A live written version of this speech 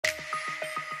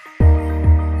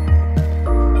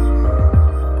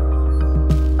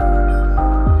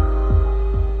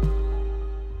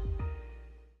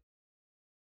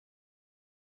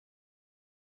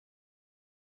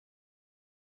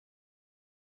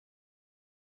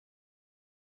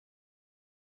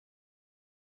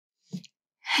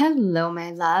Hello,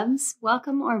 my loves.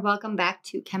 Welcome or welcome back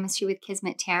to Chemistry with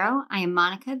Kismet Tarot. I am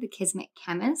Monica, the Kismet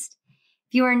Chemist.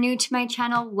 If you are new to my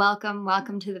channel, welcome.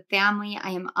 Welcome to the family.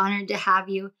 I am honored to have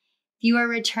you. If you are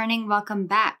returning, welcome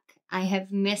back. I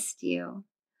have missed you.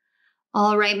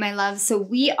 All right, my loves. So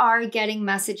we are getting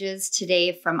messages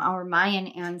today from our Mayan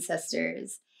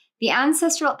ancestors. The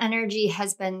ancestral energy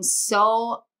has been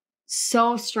so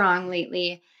strong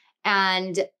lately.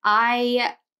 And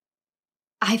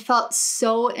I felt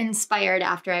so inspired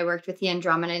after I worked with the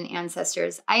Andromedan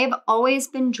ancestors. I have always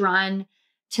been drawn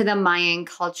to the Mayan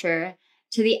culture,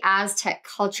 to the Aztec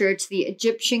culture, to the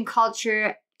Egyptian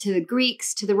culture, to the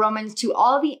Greeks, to the Romans, to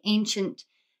all the ancient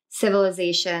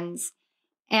civilizations.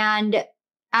 And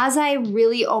as I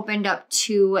really opened up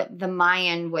to the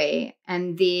Mayan way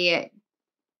and the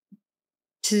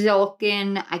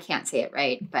Tzolkin, I can't say it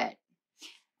right, but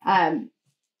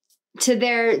to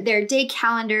their day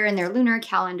calendar and their lunar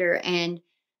calendar and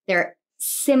their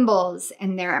symbols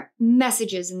and their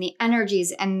messages and the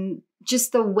energies and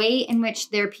just the way in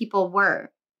which their people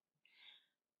were,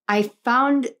 I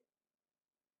found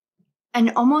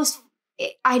I'd almost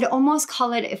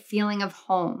call it a feeling of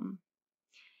home.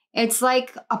 It's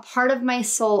like a part of my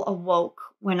soul awoke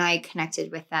when I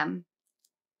connected with them.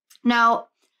 Now,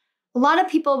 a lot of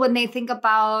people, when they think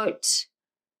about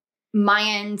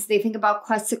Mayans, they think about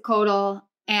Quetzalcoatl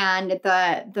and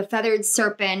the feathered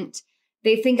serpent.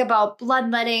 They think about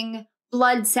bloodletting,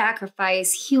 blood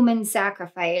sacrifice, human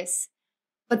sacrifice.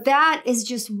 But that is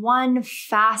just one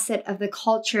facet of the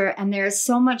culture, and there's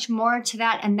so much more to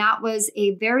that, and that was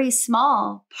a very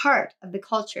small part of the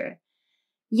culture.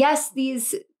 Yes,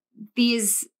 these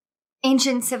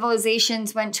ancient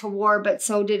civilizations went to war, but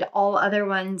so did all other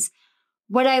ones.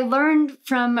 What I learned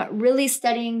from really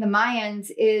studying the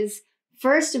Mayans is,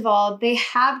 first of all, they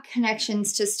have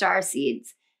connections to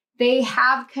starseeds. They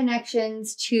have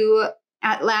connections to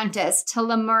Atlantis, to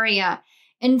Lemuria.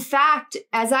 In fact,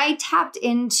 as I tapped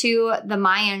into the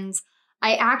Mayans,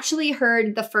 I actually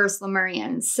heard the first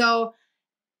Lemurians. So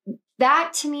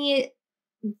that, to me,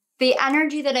 the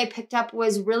energy that I picked up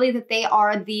was really that they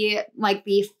are the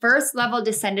first level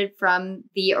descended from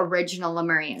the original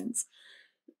Lemurians.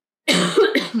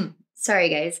 Sorry,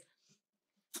 guys.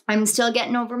 I'm still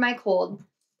getting over my cold.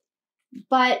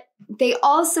 But they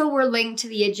also were linked to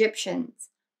the Egyptians.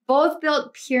 Both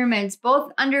built pyramids.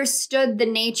 Both understood the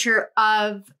nature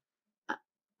of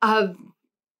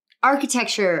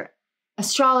architecture,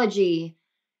 astrology,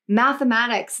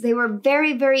 mathematics. They were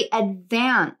very, very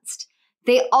advanced.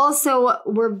 They also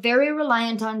were very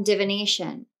reliant on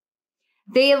divination.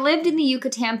 They lived in the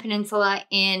Yucatan Peninsula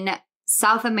in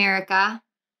South America.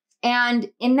 And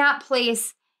in that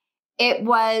place, it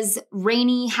was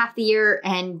rainy half the year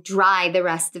and dry the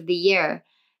rest of the year.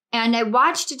 And I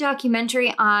watched a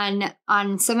documentary on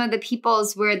some of the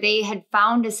peoples where they had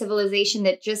found a civilization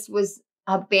that just was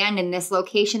abandoned, this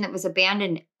location that was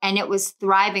abandoned, and it was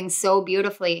thriving so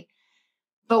beautifully.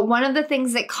 But one of the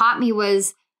things that caught me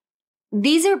was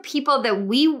these are people that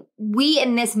we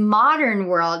in this modern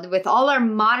world, with all our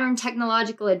modern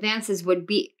technological advances,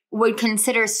 would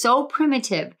consider so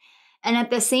primitive. And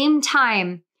at the same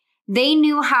time, they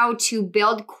knew how to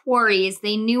build quarries.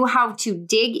 They knew how to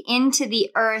dig into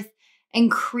the earth and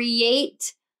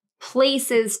create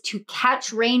places to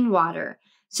catch rainwater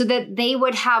so that they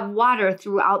would have water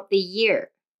throughout the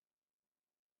year,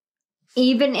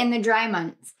 even in the dry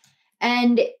months.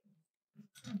 And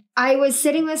I was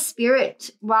sitting with spirit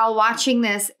while watching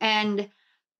this, and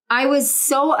I was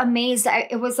so amazed.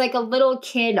 It was like a little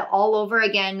kid all over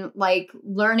again, like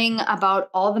learning about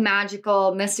all the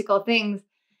magical, mystical things.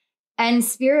 And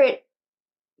spirit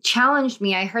challenged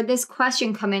me. I heard this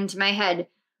question come into my head.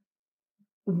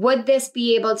 Would this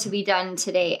be able to be done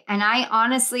today? And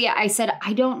I said,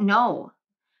 I don't know.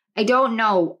 I don't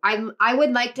know. I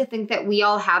would like to think that we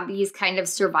all have these kind of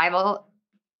survival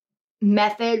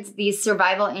methods, these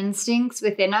survival instincts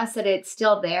within us, that it's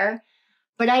still there.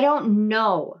 But I don't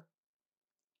know.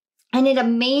 And it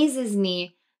amazes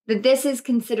me that this is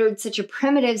considered such a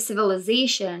primitive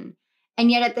civilization. And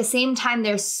yet at the same time,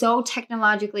 they're so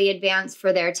technologically advanced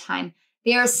for their time.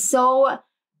 They are so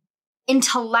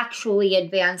intellectually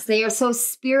advanced. They are so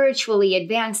spiritually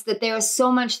advanced that there is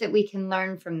so much that we can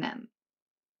learn from them.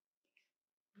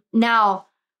 Now,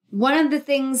 one of the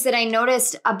things that I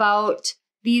noticed about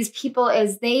these people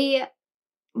is they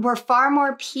were far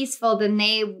more peaceful than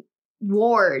they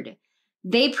warred.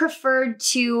 They preferred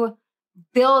to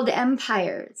build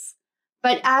empires.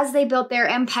 But as they built their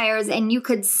empires, and you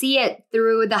could see it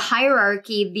through the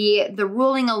hierarchy, the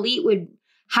ruling elite would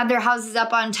have their houses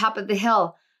up on top of the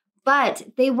hill. But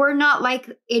they were not like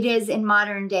it is in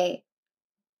modern day.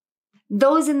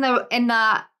 those in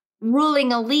the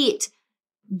ruling elite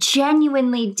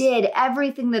genuinely did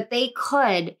everything that they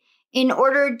could in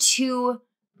order to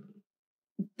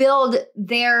build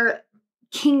their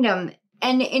kingdom.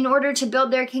 And in order to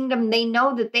build their kingdom, they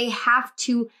know that they have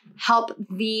to help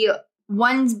the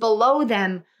ones below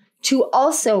them to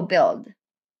also build.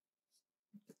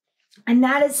 And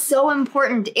that is so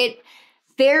important.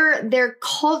 Their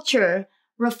culture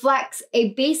reflects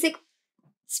a basic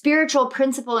spiritual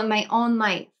principle in my own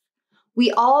life.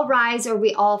 We all rise or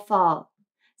we all fall.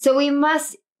 So we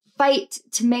must fight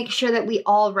to make sure that we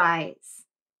all rise.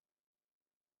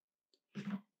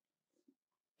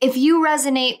 If you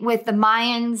resonate with the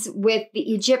Mayans, with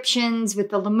the Egyptians, with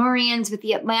the Lemurians, with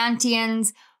the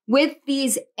Atlanteans, with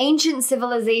these ancient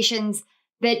civilizations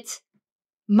that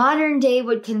modern day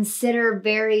would consider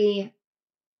very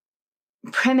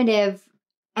primitive,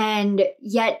 and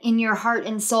yet in your heart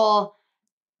and soul,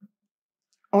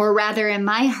 or rather in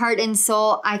my heart and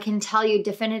soul, I can tell you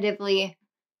definitively,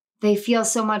 they feel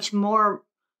so much more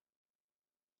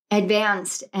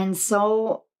advanced and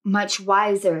so much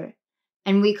wiser.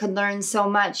 And we could learn so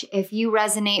much. If you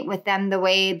resonate with them the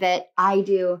way that I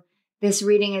do, this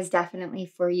reading is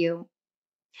definitely for you.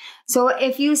 So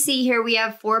if you see here, we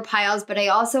have 4 piles, but I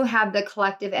also have the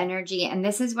collective energy, and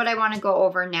this is what I want to go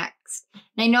over next.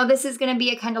 And I know this is going to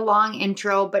be a kind of long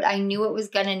intro, but I knew it was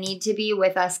going to need to be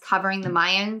with us covering the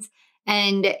Mayans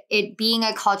and it being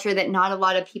a culture that not a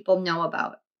lot of people know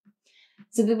about.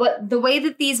 So the way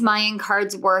that these Mayan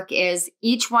cards work is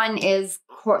each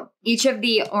of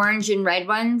the orange and red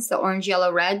ones, the orange,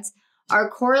 yellow, reds, are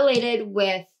correlated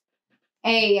with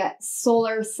a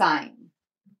solar sign.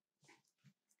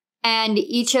 And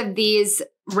each of these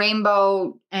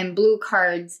rainbow and blue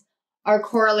cards are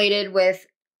correlated with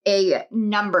a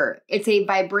number. It's a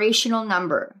vibrational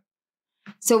number.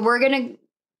 So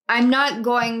I'm not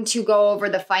going to go over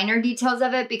the finer details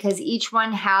of it because each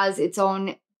one has its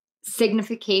own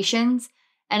significations,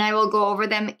 and I will go over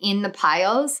them in the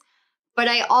piles. But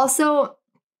and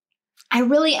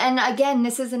again,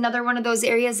 this is another one of those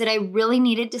areas that I really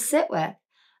needed to sit with.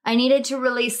 I needed to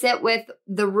really sit with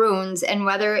the runes and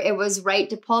whether it was right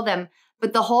to pull them.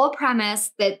 But the whole premise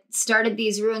that started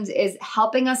these runes is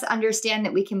helping us understand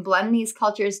that we can blend these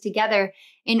cultures together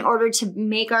in order to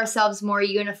make ourselves more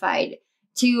unified,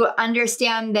 to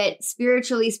understand that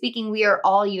spiritually speaking, we are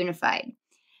all unified.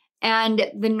 And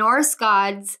the Norse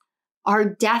gods are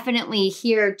definitely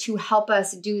here to help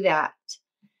us do that.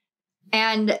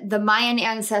 And the Mayan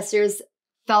ancestors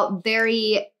felt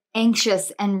very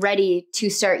anxious and ready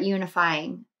to start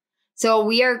unifying. So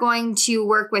we are going to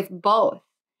work with both.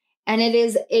 And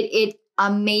it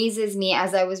amazes me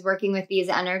as I was working with these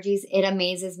energies, it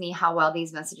amazes me how well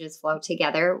these messages flow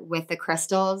together with the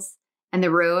crystals and the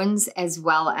runes as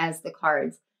well as the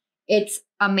cards. It's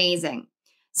amazing.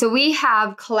 So we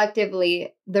have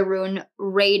collectively the rune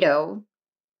Raidho,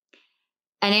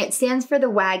 and it stands for the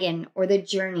wagon or the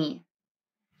journey.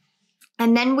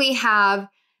 And then we have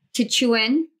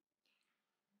Tzolkin,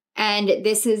 and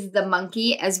this is the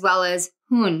monkey, as well as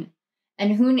Rune.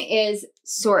 And Rune is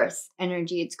source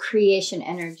energy. It's creation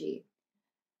energy.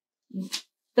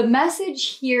 The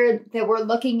message here that we're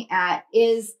looking at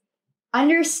is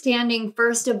understanding,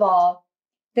 first of all,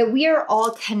 that we are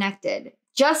all connected.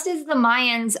 Just as the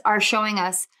Mayans are showing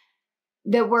us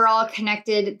that we're all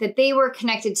connected, that they were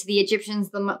connected to the Egyptians,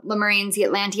 the Lemurians, the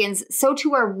Atlanteans, so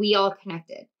too are we all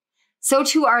connected. So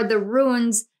too are the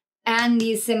runes and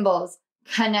these symbols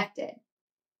connected.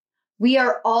 We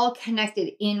are all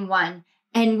connected in one.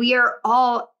 And we are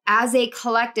all, as a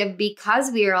collective,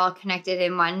 because we are all connected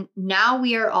in one, now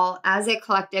we are all, as a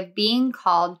collective, being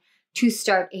called to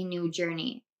start a new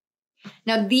journey.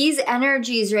 Now, these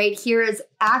energies right here is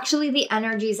actually the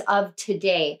energies of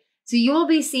today. So you will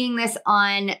be seeing this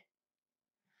on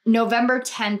November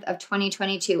 10th of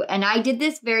 2022. And I did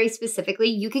this very specifically.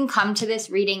 You can come to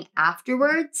this reading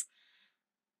afterwards.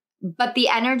 But the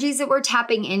energies that we're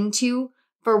tapping into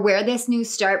for where this new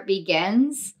start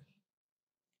begins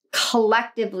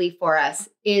collectively for us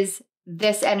is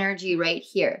this energy right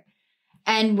here.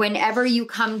 And whenever you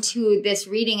come to this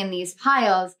reading in these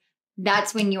piles,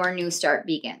 that's when your new start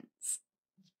begins.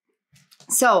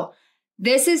 So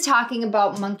this is talking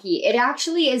about monkey. It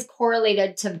actually is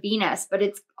correlated to Venus, but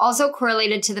it's also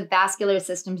correlated to the vascular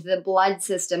system, to the blood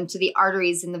system, to the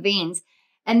arteries and the veins.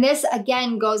 And this,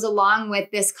 again, goes along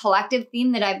with this collective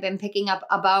theme that I've been picking up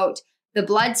about the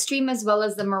bloodstream as well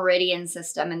as the meridian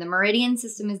system. And the meridian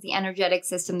system is the energetic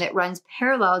system that runs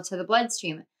parallel to the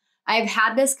bloodstream. I've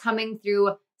had this coming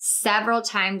through several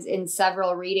times in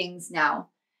several readings now.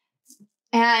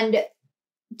 And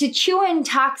Techuan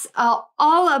talks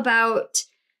all about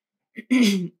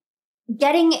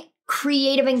getting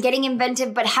creative and getting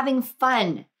inventive, but having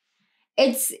fun.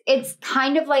 It's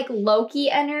kind of like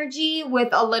Loki energy with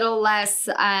a little less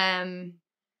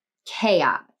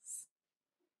chaos.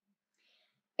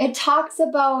 It talks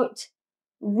about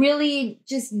really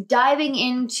just diving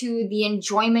into the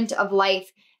enjoyment of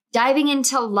life, diving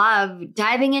into love,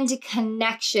 diving into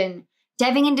connection,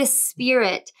 diving into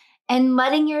spirit, and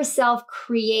letting yourself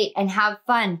create and have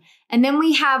fun. And then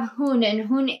we have Hun, and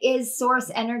Hun is source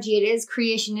energy. It is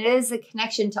creation. It is a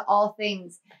connection to all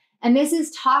things. And this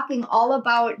is talking all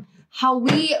about how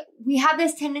we have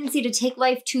this tendency to take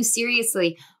life too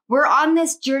seriously. We're on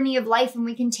this journey of life and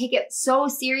we can take it so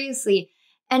seriously.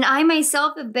 And I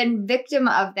myself have been victim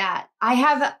of that.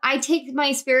 I take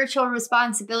my spiritual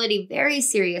responsibility very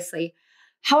seriously.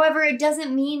 However, it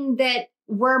doesn't mean that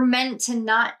we're meant to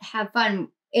not have fun.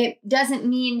 It doesn't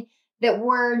mean that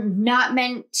we're not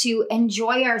meant to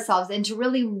enjoy ourselves and to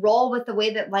really roll with the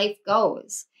way that life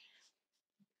goes.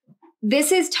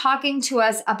 This is talking to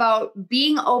us about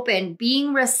being open,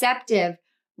 being receptive,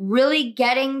 really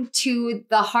getting to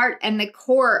the heart and the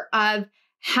core of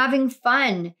having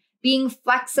fun, being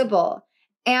flexible,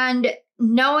 and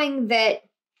knowing that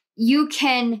you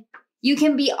can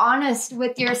be honest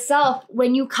with yourself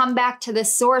when you come back to the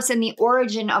source and the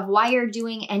origin of why you're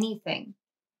doing anything.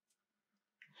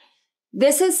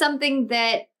 This is something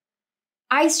that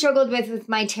I struggled with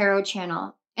my tarot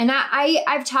channel. And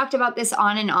I've talked about this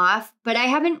on and off, but I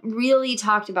haven't really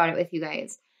talked about it with you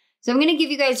guys. So I'm going to give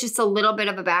you guys just a little bit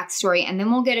of a backstory, and then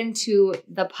we'll get into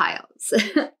the piles.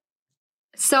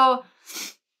 So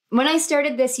when I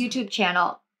started this YouTube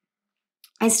channel,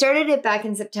 I started it back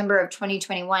in September of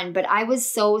 2021, but I was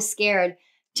so scared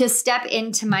to step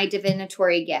into my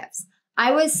divinatory gifts.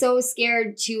 I was so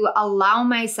scared to allow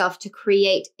myself to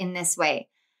create in this way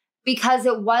because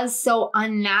it was so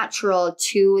unnatural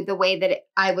to the way that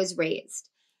I was raised.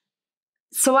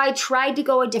 So I tried to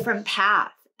go a different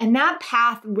path. And that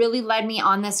path really led me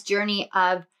on this journey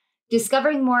of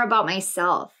discovering more about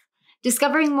myself,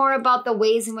 discovering more about the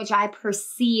ways in which I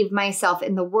perceive myself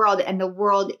in the world and the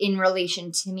world in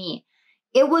relation to me.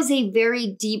 It was a very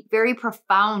deep, very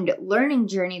profound learning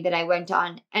journey that I went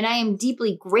on, and I am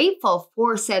deeply grateful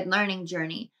for said learning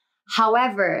journey.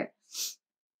 However,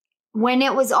 when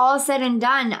it was all said and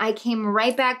done, I came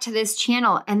right back to this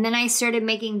channel, and then I started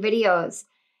making videos,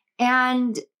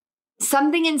 and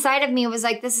something inside of me was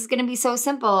like, this is going to be so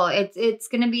simple. It's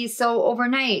going to be so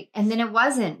overnight. And then it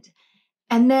wasn't.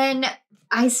 And then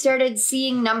I started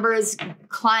seeing numbers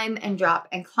climb and drop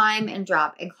and climb and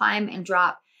drop and climb and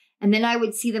drop. And then I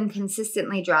would see them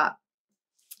consistently drop.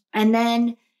 And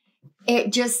then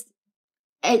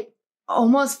it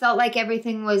almost felt like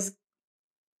everything was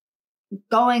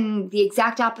going the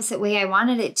exact opposite way I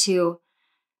wanted it to.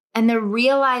 And the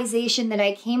realization that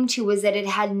I came to was that it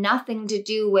had nothing to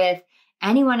do with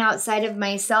anyone outside of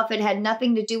myself. It had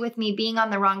nothing to do with me being on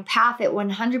the wrong path. It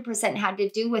 100% had to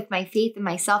do with my faith in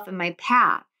myself and my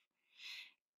path.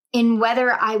 In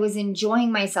whether I was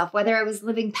enjoying myself, whether I was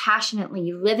living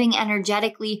passionately, living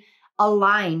energetically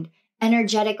aligned.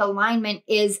 Energetic alignment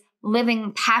is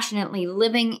living passionately,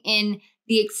 living in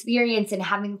the experience and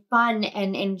having fun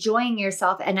and enjoying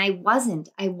yourself. And I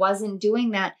wasn't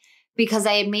doing that because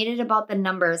I had made it about the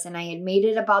numbers and I had made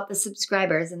it about the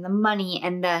subscribers and the money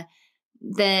and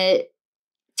the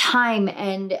time,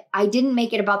 and I didn't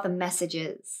make it about the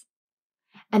messages.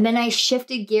 And then I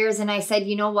shifted gears and I said,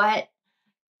 you know what?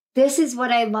 This is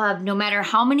what I love. No matter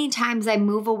how many times I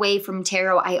move away from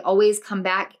tarot, I always come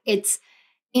back. It's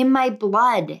in my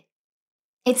blood.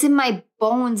 It's in my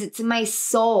bones. It's in my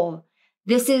soul.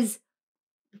 This is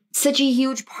such a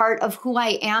huge part of who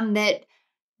I am that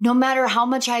no matter how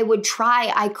much I would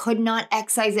try, I could not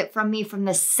excise it from me from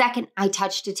the second I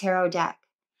touched a tarot deck.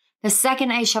 The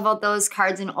second I shoveled those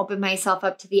cards and opened myself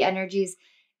up to the energies,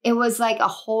 it was like a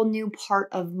whole new part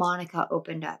of Monica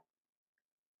opened up.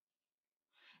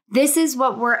 This is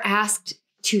what we're asked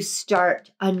to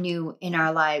start anew in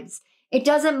our lives. It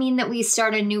doesn't mean that we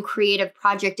start a new creative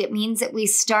project. It means that we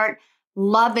start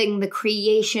loving the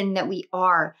creation that we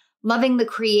are, loving the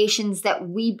creations that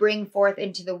we bring forth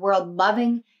into the world,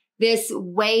 loving this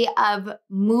way of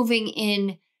moving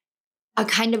in a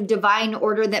kind of divine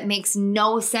order that makes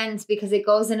no sense because it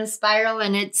goes in a spiral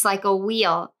and it's like a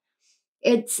wheel.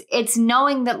 It's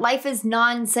knowing that life is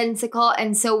nonsensical,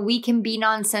 and so we can be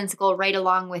nonsensical right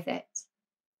along with it.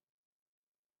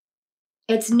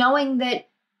 It's knowing that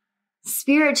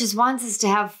Spirit just wants us to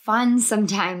have fun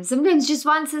sometimes just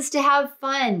wants us to have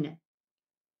fun.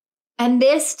 And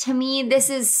this, to me, this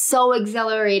is so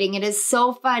exhilarating. It is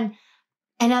so fun.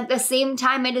 And at the same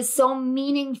time, it is so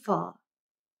meaningful.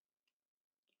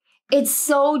 It's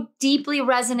so deeply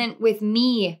resonant with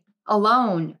me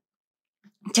alone.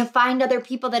 To find other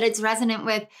people that it's resonant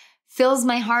with fills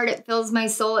my heart, it fills my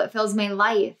soul, it fills my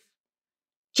life.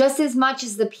 Just as much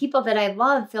as the people that I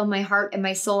love fill my heart and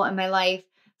my soul and my life,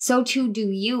 so too do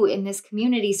you in this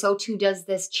community, so too does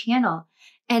this channel.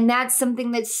 And that's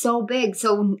something that's so big.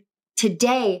 So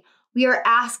today, we are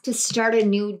asked to start a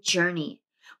new journey.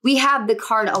 We have the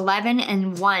card 11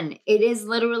 and 1. It is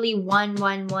literally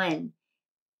 111.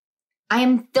 I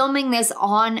am filming this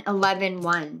on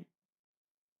 11/1.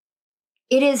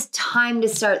 It is time to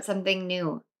start something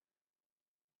new.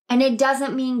 And it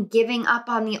doesn't mean giving up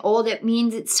on the old. It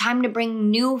means it's time to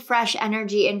bring new, fresh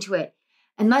energy into it.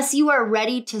 Unless you are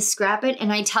ready to scrap it.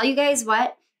 And I tell you guys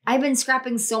what, I've been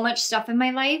scrapping so much stuff in my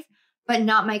life, but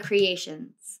not my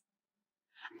creations.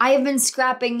 I have been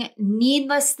scrapping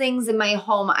needless things in my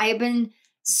home. I have been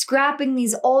scrapping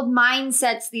these old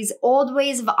mindsets, these old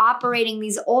ways of operating,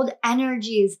 these old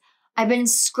energies. I've been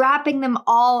scrapping them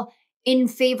all in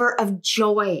favor of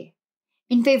joy,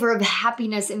 in favor of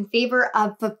happiness, in favor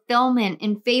of fulfillment,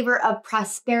 in favor of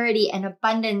prosperity and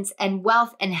abundance and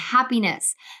wealth and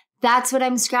happiness. That's what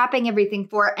I'm scrapping everything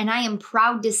for. And I am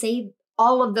proud to say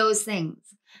all of those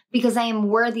things because I am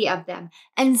worthy of them.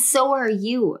 And so are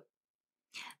you.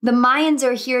 The Mayans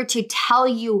are here to tell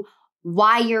you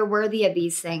why you're worthy of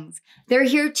these things. They're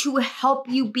here to help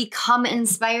you become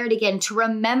inspired again, to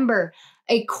remember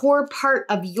a core part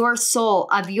of your soul,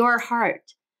 of your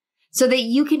heart, so that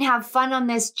you can have fun on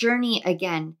this journey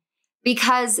again,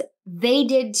 because they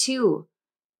did too.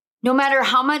 No matter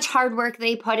how much hard work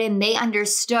they put in, they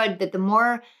understood that the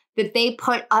more that they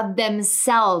put of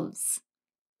themselves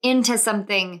into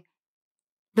something,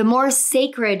 the more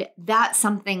sacred that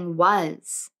something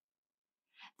was.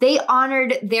 They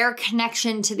honored their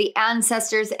connection to the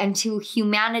ancestors and to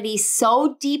humanity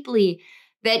so deeply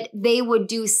that they would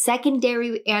do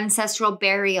secondary ancestral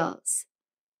burials.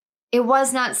 It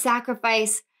was not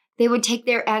sacrifice. They would take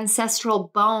their ancestral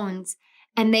bones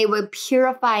and they would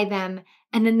purify them,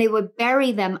 and then they would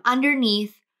bury them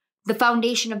underneath the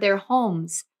foundation of their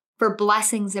homes for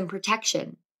blessings and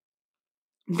protection.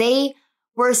 They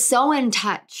were so in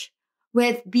touch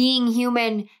with being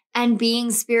human and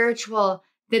being spiritual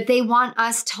that they want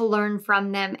us to learn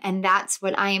from them. And that's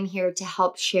what I am here to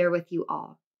help share with you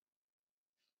all.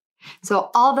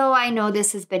 So although I know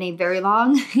this has been a very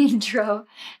long intro,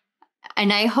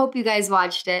 and I hope you guys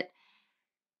watched it,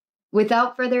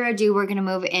 without further ado, we're going to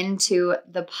move into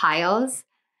the piles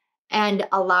and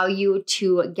allow you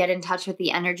to get in touch with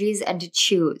the energies and to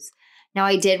choose. Now,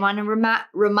 I did want to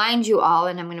remind you all,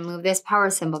 and I'm going to move this power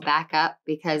symbol back up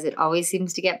because it always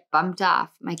seems to get bumped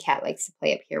off. My cat likes to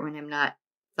play up here when I'm not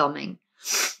filming.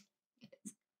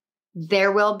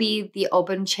 There will be the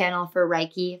open channel for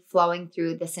Reiki flowing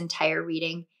through this entire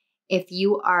reading if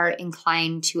you are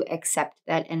inclined to accept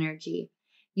that energy.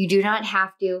 You do not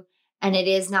have to, and it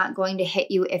is not going to hit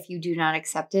you if you do not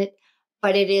accept it,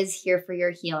 but it is here for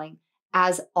your healing,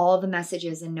 as all the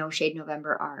messages in No Shade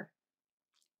November are.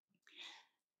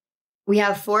 We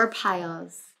have 4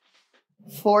 piles,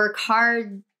 4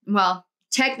 cards, well,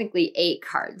 technically 8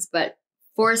 cards, but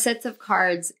 4 sets of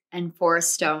cards and 4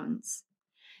 stones.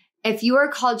 If you are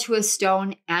called to a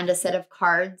stone and a set of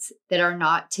cards that are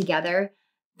not together,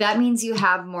 that means you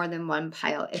have more than one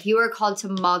pile. If you are called to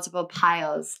multiple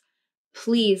piles,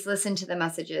 please listen to the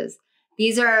messages.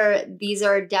 These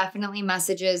are definitely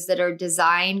messages that are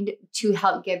designed to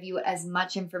help give you as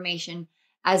much information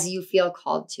as you feel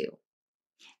called to.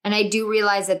 And I do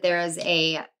realize that there is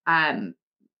a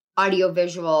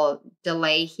audio-visual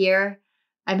delay here.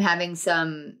 I'm having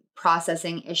some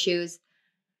processing issues,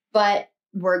 but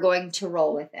we're going to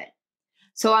roll with it.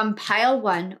 So on pile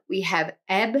 1, we have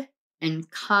Eb and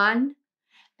Khan,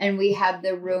 and we have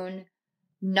the rune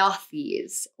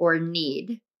Nauthiz or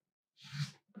need.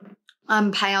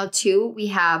 On pile 2, we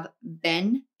have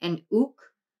Ben and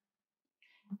Ook,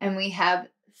 and we have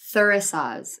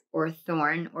Thurisaz or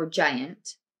thorn or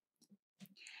giant.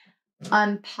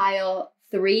 On pile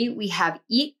 3, we have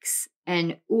Ix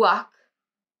and Uak,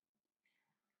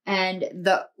 and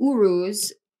the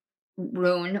Uruz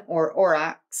rune or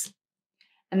Aurochs.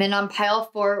 And then on pile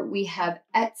 4, we have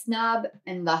Etznab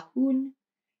and Lahun,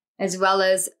 as well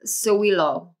as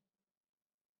Sowilho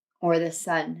or the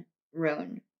sun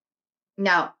rune.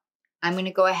 Now, I'm going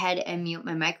to go ahead and mute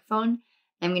my microphone.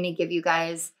 I'm going to give you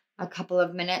guys a couple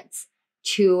of minutes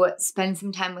to spend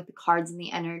some time with the cards and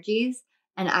the energies,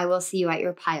 and I will see you at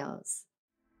your piles.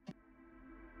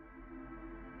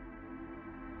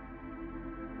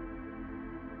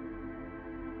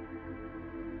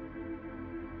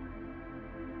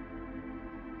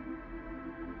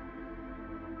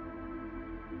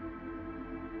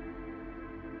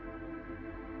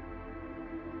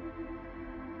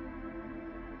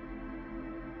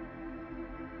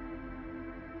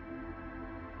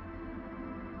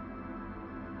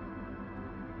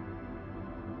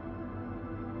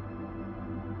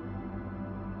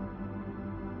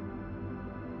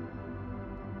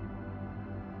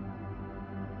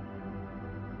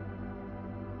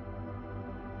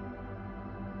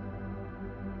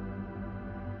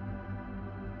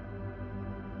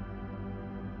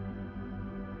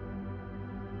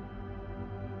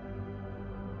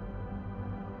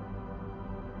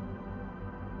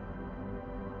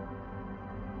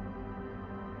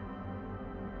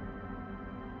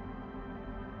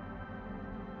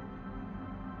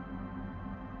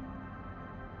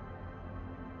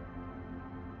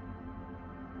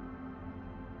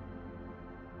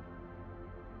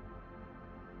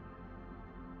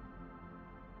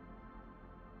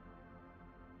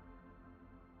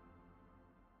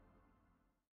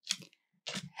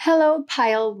 Hello,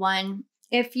 pile 1.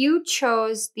 If you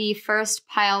chose the first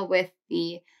pile with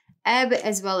the ebb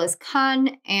as well as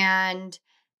Khan and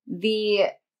the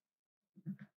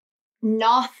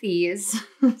Nauthiz,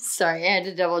 sorry, I had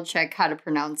to double check how to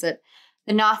pronounce it,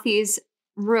 the Nauthiz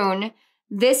rune,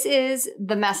 this is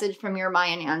the message from your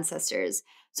Mayan ancestors.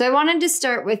 So I wanted to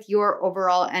start with your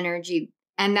overall energy,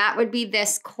 and that would be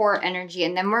this core energy.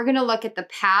 And then we're going to look at the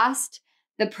past,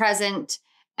 the present,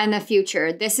 and the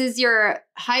future. This is your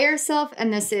higher self,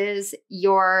 and this is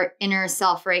your inner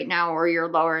self right now, or your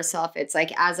lower self. It's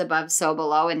like as above, so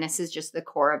below, and this is just the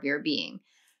core of your being.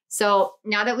 So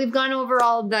now that we've gone over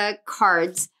all the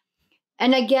cards,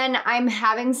 and again, I'm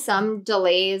having some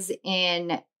delays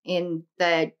in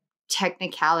the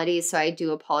technicalities, so I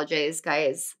do apologize,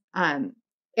 guys.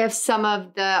 If some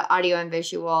of the audio and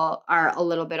visual are a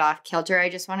little bit off kilter, I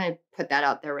just want to put that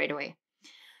out there right away.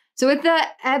 So with the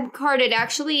ebb card, it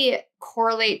actually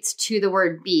correlates to the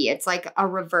word be. It's like a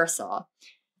reversal.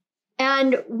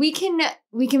 And we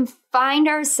can find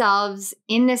ourselves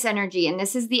in this energy, and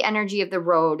this is the energy of the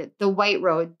road, the white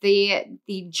road, the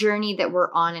journey that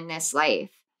we're on in this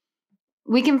life.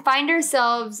 We can find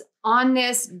ourselves on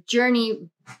this journey,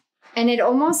 and it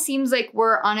almost seems like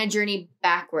we're on a journey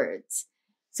backwards.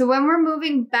 So when we're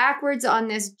moving backwards on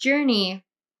this journey,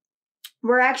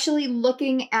 we're actually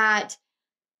looking at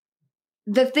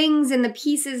the things and the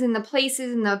pieces and the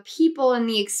places and the people and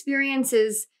the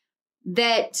experiences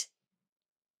that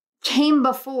came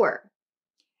before.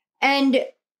 And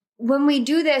when we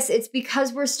do this, it's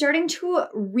because we're starting to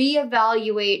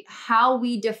reevaluate how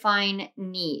we define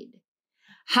need,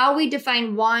 how we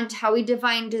define want, how we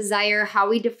define desire, how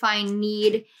we define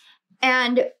need.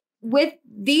 And with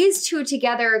these two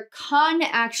together, Khan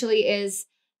actually is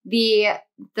the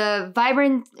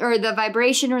vibrant or the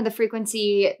vibration or the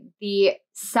frequency, the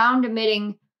sound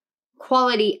emitting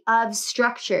quality of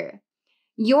structure.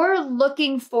 You're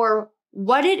looking for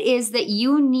what it is that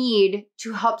you need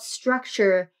to help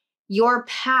structure your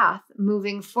path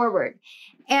moving forward.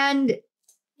 And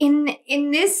in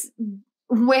this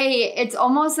way, it's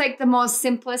almost like the most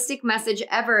simplistic message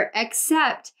ever,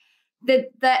 except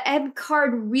that the ebb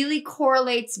card really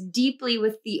correlates deeply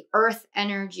with the earth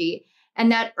energy and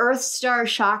that earth star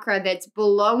chakra that's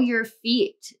below your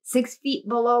feet, 6 feet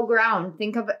below ground.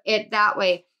 Think of it that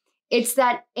way. It's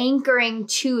that anchoring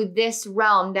to this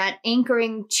realm, that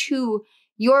anchoring to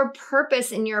your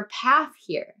purpose and your path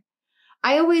here.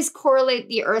 I always correlate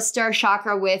the earth star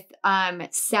chakra with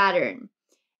Saturn.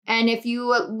 And if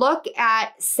you look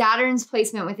at Saturn's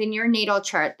placement within your natal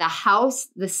chart, the house,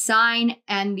 the sign,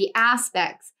 and the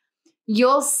aspects,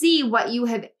 you'll see what you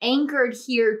have anchored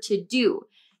here to do.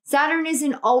 Saturn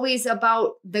isn't always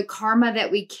about the karma that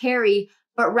we carry,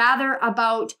 but rather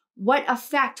about what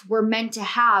effect we're meant to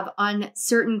have on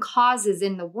certain causes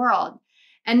in the world.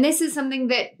 And this is something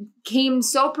that came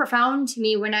so profound to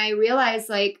me when I realized,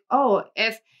 like, oh,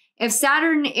 if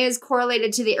Saturn is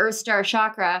correlated to the earth star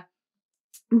chakra,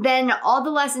 then all the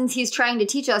lessons he's trying to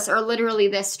teach us are literally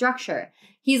this structure.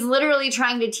 He's literally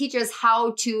trying to teach us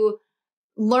how to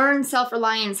learn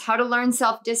self-reliance, how to learn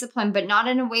self-discipline, but not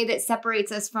in a way that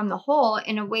separates us from the whole,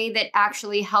 in a way that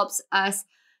actually helps us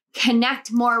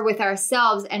connect more with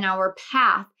ourselves and our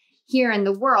path here in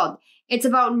the world. It's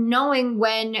about knowing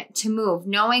when to move,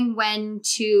 knowing when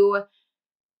to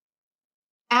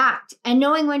act, and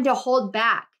knowing when to hold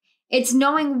back. It's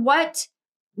knowing what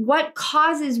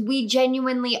causes we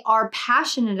genuinely are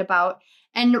passionate about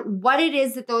and what it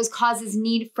is that those causes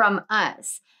need from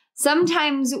us.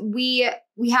 Sometimes we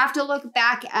have to look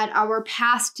back at our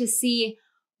past to see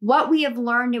what we have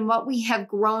learned and what we have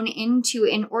grown into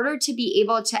in order to be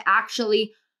able to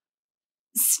actually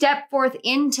step forth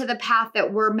into the path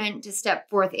that we're meant to step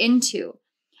forth into.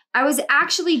 I was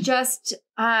actually just,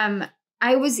 I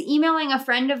was emailing a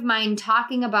friend of mine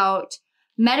talking about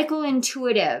medical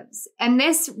intuitives. And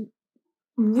this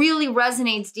really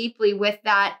resonates deeply with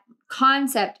that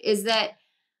concept, is that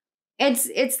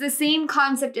it's the same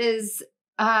concept as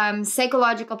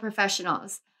psychological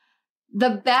professionals. The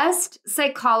best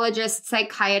psychologists,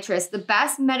 psychiatrists, the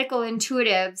best medical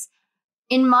intuitives,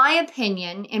 in my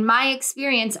opinion, in my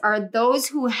experience, are those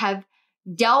who have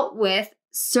dealt with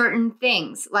certain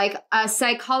things. Like a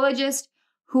psychologist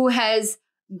who has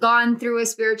gone through a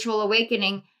spiritual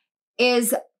awakening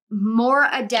is more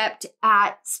adept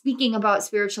at speaking about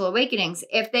spiritual awakenings.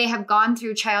 If they have gone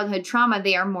through childhood trauma,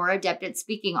 they are more adept at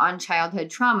speaking on childhood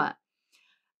trauma.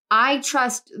 I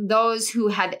trust those who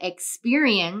have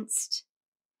experienced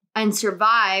and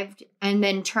survived and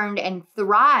then turned and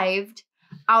thrived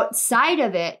outside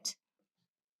of it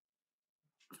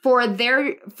for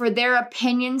their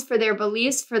opinions, for their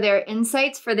beliefs, for their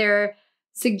insights, for their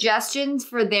suggestions,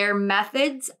 for their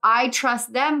methods. I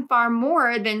trust them far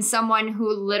more than someone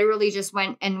who literally just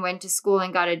went to school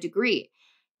and got a degree.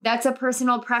 That's a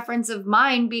personal preference of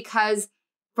mine, because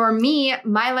for me,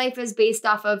 my life is based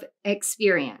off of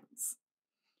experience.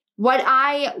 What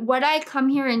I come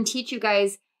here and teach you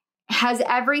guys has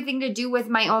everything to do with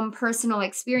my own personal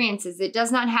experiences. It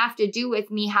does not have to do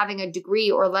with me having a degree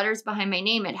or letters behind my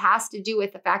name. It has to do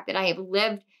with the fact that I have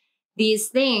lived these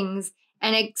things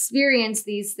and experienced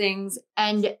these things,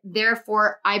 and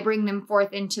therefore I bring them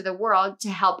forth into the world to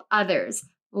help others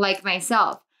like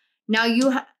myself. Now,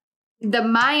 the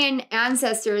Mayan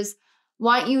ancestors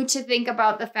want you to think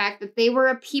about the fact that they were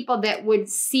a people that would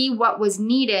see what was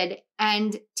needed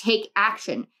and take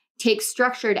action, take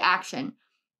structured action.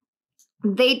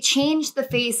 They changed the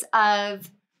face of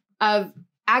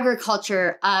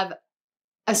agriculture, of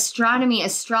astronomy,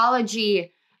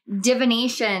 astrology,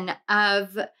 divination,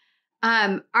 of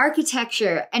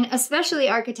architecture, and especially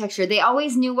architecture. They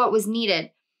always knew what was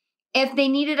needed. If they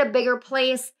needed a bigger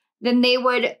place, then they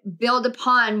would build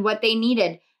upon what they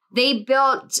needed. They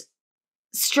built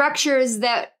structures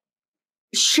that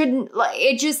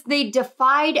they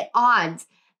defied odds.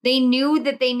 They knew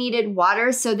that they needed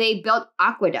water, so they built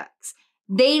aqueducts.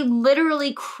 They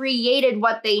literally created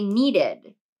what they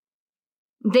needed.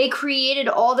 They created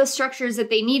all the structures that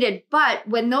they needed. But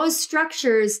when those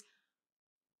structures,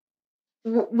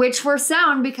 which were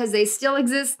sound because they still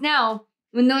exist now,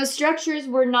 when those structures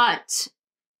were not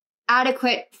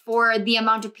adequate for the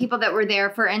amount of people that were there,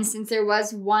 for instance, there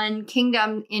was one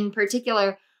kingdom in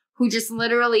particular who just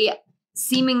literally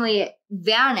seemingly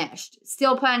vanished,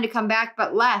 still planned to come back,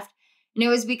 but left. And it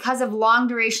was because of long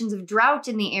durations of drought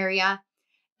in the area.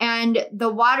 And the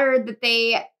water that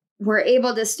they were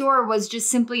able to store was just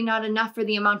simply not enough for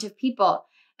the amount of people.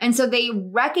 And so they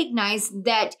recognized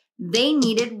that they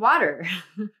needed water.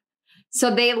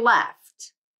 So they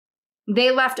left.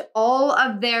 They left all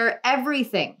of their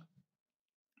everything.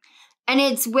 And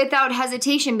it's without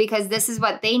hesitation, because this is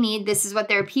what they need. This is what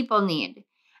their people need.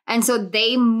 And so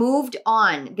they moved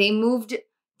on. They moved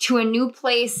to a new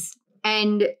place,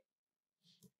 and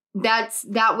that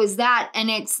was that. And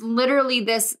it's literally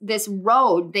this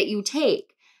road that you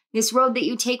take. This road that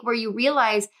you take where you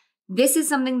realize, this is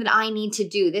something that I need to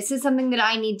do. This is something that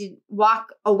I need to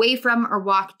walk away from or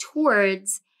walk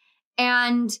towards.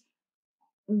 And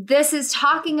this is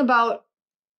talking about,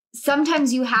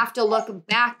 sometimes you have to look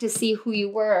back to see who you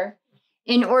were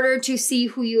in order to see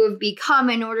who you have become,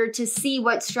 in order to see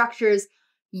what structures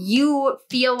you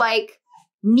feel like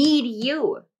need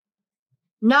you.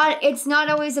 It's not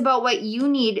always about what you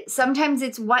need. Sometimes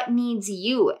it's what needs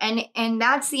you. And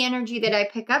that's the energy that I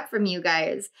pick up from you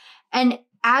guys. And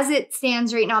as it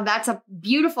stands right now, that's a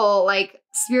beautiful,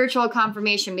 spiritual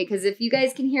confirmation, because if you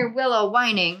guys can hear Willow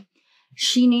whining,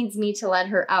 she needs me to let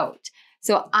her out.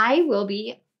 So I will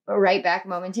be right back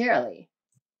momentarily.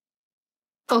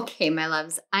 Okay, my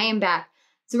loves, I am back.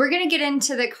 So we're going to get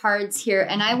into the cards here.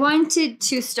 And I wanted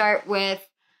to start with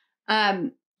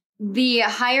the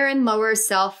higher and lower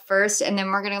self first. And then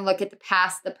we're going to look at the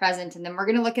past, the present, and then we're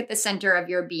going to look at the center of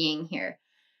your being here.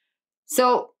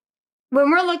 So when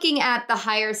we're looking at the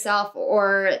higher self,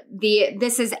 or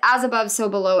this is as above, so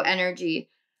below energy.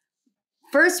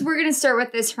 First, we're going to start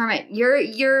with this Hermit.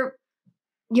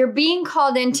 You're being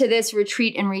called into this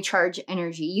retreat and recharge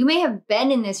energy. You may have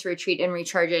been in this retreat and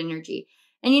recharge energy.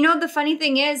 And the funny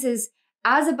thing is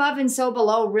as above and so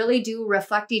below really do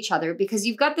reflect each other, because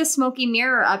you've got the smoky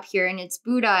mirror up here, and it's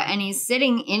Buddha, and he's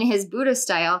sitting in his Buddha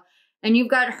style. And you've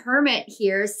got Hermit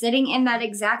here sitting in that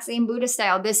exact same Buddha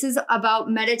style. This is about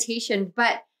meditation,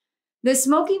 but the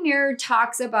smoky mirror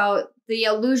talks about the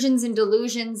illusions and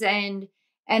delusions and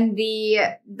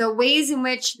the ways in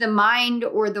which the mind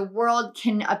or the world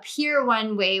can appear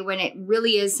one way when it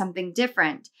really is something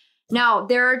different. Now,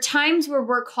 there are times where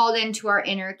we're called into our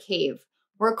inner cave.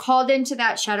 We're called into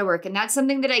that shadow work. And that's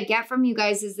something that I get from you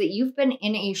guys, is that you've been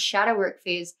in a shadow work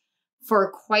phase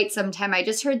for quite some time. I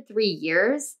just heard 3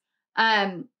 years.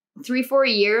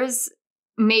 3-4 years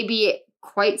may be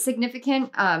quite significant,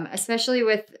 especially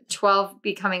with 12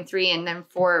 becoming 3 and then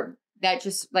 4. That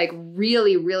just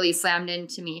really, really slammed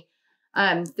into me.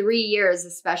 3 years,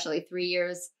 especially 3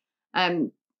 years.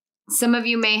 Some of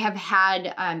you may have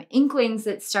had inklings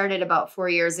that started about 4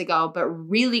 years ago, but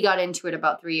really got into it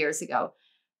about 3 years ago.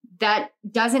 That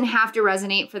doesn't have to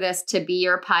resonate for this to be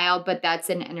your pile, but that's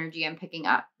an energy I'm picking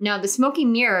up. Now, the smoky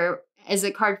mirror is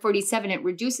a card 47. It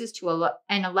reduces to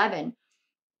an 11.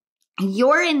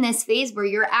 You're in this phase where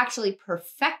you're actually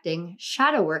perfecting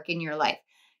shadow work in your life.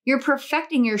 You're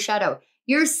perfecting your shadow.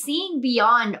 You're seeing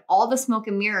beyond all the smoke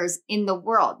and mirrors in the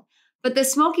world. But the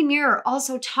smoke and mirror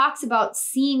also talks about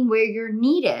seeing where you're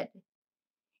needed.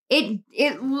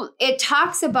 It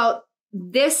talks about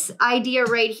this idea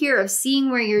right here of seeing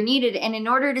where you're needed. And in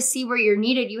order to see where you're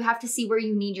needed, you have to see where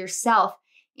you need yourself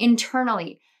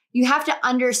internally. You have to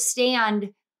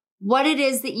understand what it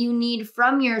is that you need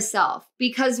from yourself,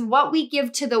 because what we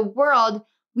give to the world,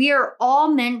 we are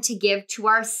all meant to give to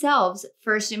ourselves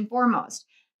first and foremost.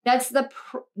 That's the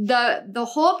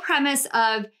whole premise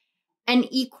of an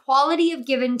equality of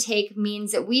give and take,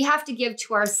 means that we have to give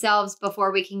to ourselves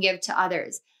before we can give to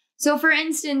others. So for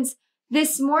instance,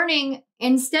 this morning,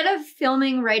 instead of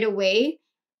filming right away,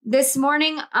 this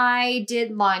morning I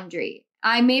did laundry.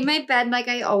 I made my bed like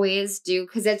I always do,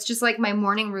 because it's just like my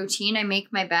morning routine. I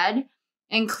make my bed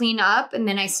and clean up, and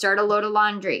then I start a load of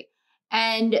laundry.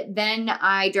 And then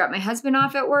I drop my husband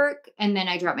off at work, and then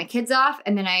I drop my kids off,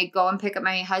 and then I go and pick up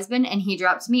my husband, and he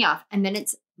drops me off, and then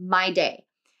it's my day.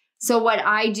 So what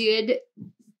I did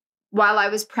while I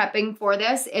was prepping for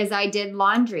this is I did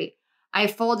laundry. I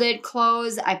folded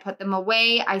clothes, I put them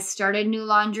away, I started new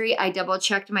laundry, I double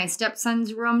checked my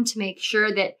stepson's room to make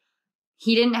sure that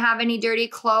he didn't have any dirty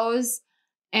clothes,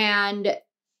 and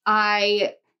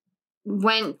I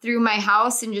went through my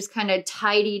house and just kind of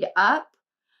tidied up.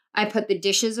 I put the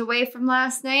dishes away from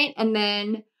last night, and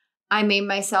then I made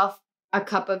myself a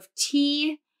cup of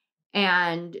tea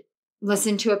and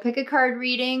listened to a Pickacard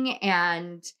reading,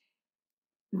 and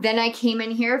then I came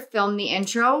in here, filmed the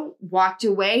intro, walked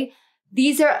away.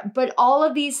 But all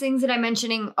of these things that I'm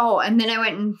mentioning, and then I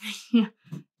went and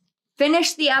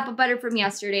finished the apple butter from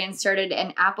yesterday and started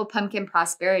an apple pumpkin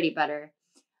prosperity butter.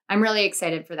 I'm really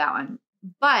excited for that one.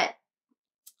 But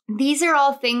these are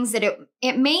all things that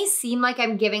it may seem like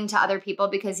I'm giving to other people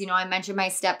because, I mentioned my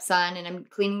stepson and I'm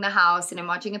cleaning the house and I'm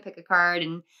watching a Pickacard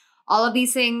and all of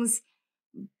these things.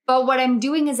 But what I'm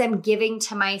doing is I'm giving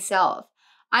to myself.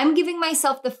 I'm giving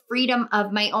myself the freedom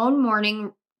of my own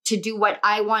morning to do what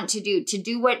I want to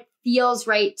do what feels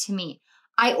right to me.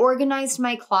 I organized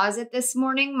my closet this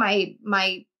morning,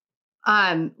 my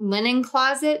linen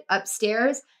closet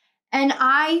upstairs, and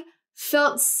I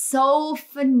felt so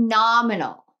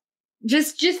phenomenal.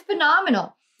 Just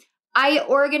phenomenal. I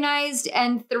organized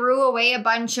and threw away a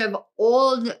bunch of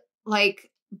old,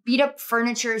 beat up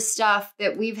furniture stuff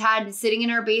that we've had sitting in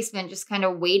our basement, just kind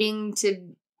of waiting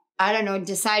to,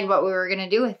 decide what we were going to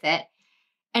do with it.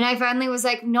 And I finally was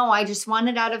like, no, I just want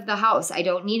it out of the house. I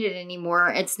don't need it anymore.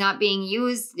 It's not being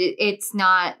used. It's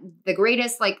not the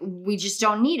greatest. We just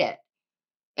don't need it.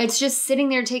 It's just sitting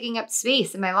there taking up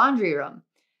space in my laundry room.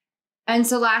 And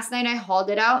so last night I hauled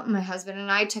it out and my husband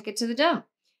and I took it to the dump.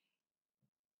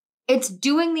 It's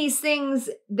doing these things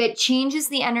that changes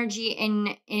the energy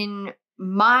in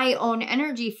my own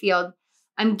energy field.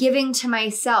 I'm giving to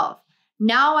myself.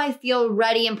 Now I feel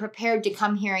ready and prepared to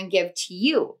come here and give to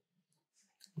you.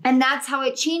 And that's how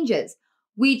it changes.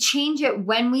 We change it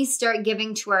when we start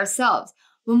giving to ourselves.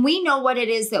 When we know what it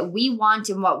is that we want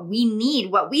and what we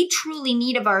need, what we truly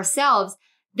need of ourselves,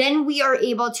 then we are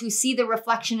able to see the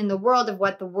reflection in the world of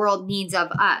what the world needs of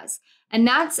us. And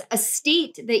that's a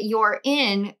state that you're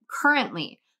in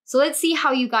currently. So let's see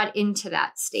how you got into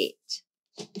that state.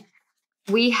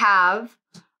 We have,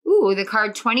 the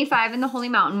card 25 in the Holy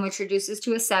Mountain, which reduces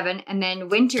to a 7. And then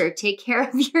winter, take care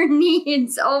of your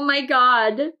needs. Oh my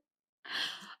God. Oh,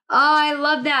 I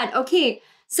love that. Okay.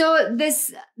 So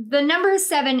the number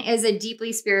 7 is a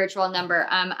deeply spiritual number.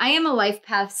 I am a life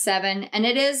path 7, and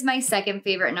it is my second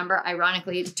favorite number.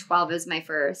 Ironically, 12 is my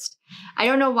first. I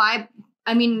don't know why.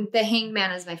 I mean, the Hanged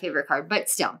Man is my favorite card, but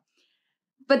still.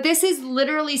 But this is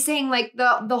literally saying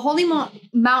the Holy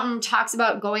Mountain talks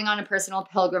about going on a personal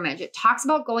pilgrimage. It talks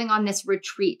about going on this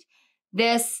retreat,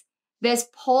 this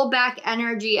pullback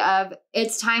energy of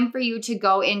it's time for you to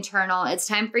go internal. It's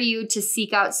time for you to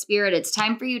seek out spirit. It's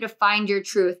time for you to find your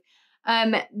truth.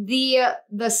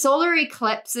 The solar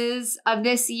eclipses of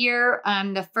this year,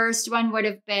 the first one would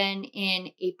have been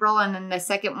in April, and then the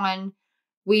second one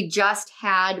we just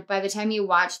had. By the time you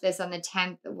watch this on the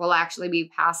 10th, will actually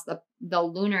be past the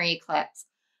lunar eclipse.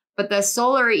 But the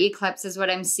solar eclipse is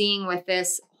what I'm seeing with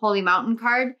this Holy Mountain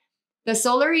card. The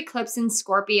solar eclipse in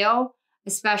Scorpio,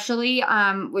 especially,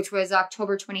 which was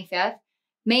October 25th,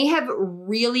 may have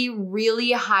really,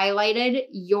 really highlighted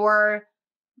your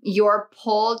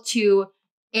pull to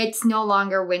it's no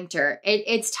longer winter.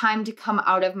 It's time to come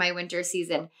out of my winter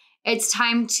season. It's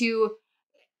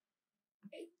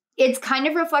kind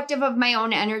of reflective of my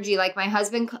own energy. Like my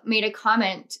husband made a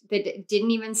comment that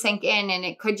didn't even sink in, and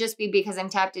it could just be because I'm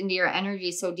tapped into your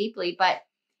energy so deeply, but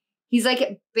He's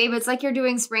like, babe, it's like you're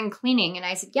doing spring cleaning. And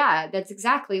I said, yeah, that's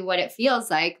exactly what it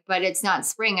feels like, but it's not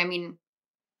spring. I mean,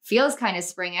 feels kind of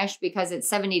springish because it's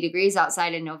 70 degrees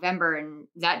outside in November, and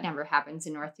that never happens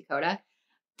in North Dakota.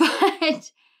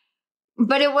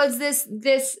 But it was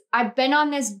this, I've been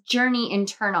on this journey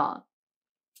internal,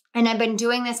 and I've been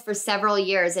doing this for several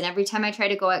years. And every time I try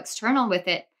to go external with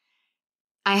it,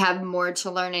 I have more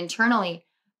to learn internally.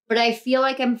 But I feel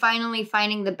like I'm finally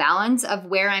finding the balance of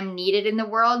where I'm needed in the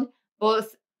world,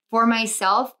 both for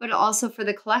myself, but also for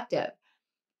the collective.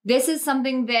 This is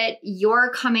something that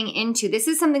you're coming into. This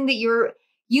is something that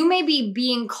you may be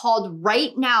being called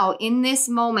right now in this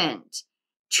moment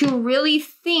to really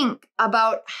think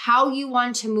about how you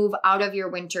want to move out of your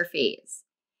winter phase.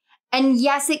 And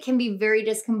yes, it can be very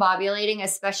discombobulating,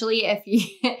 especially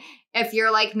if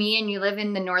you're like me and you live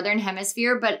in the Northern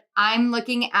Hemisphere. But I'm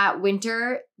looking at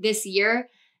winter this year,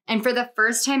 and for the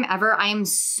first time ever, I am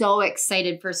so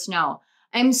excited for snow.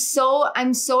 I'm so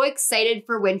excited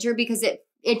for winter because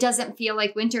it doesn't feel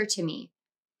like winter to me.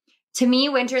 To me,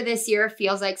 winter this year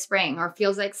feels like spring or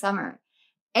feels like summer.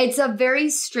 It's a very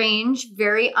strange,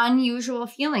 very unusual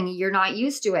feeling. You're not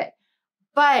used to it.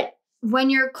 But when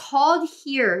you're called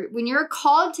here, when you're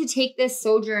called to take this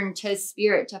sojourn to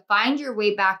spirit, to find your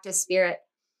way back to spirit,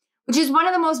 which is one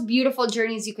of the most beautiful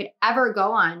journeys you could ever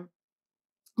go on,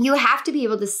 you have to be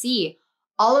able to see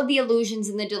all of the illusions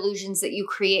and the delusions that you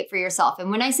create for yourself.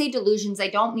 And when I say delusions, I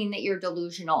don't mean that you're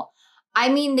delusional. I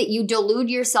mean that you delude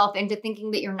yourself into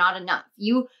thinking that you're not enough.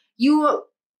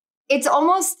 It's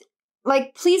almost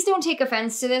like, please don't take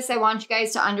offense to this. I want you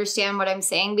guys to understand what I'm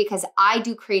saying, because I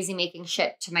do crazy making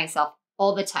shit to myself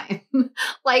all the time,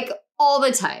 like all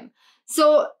the time.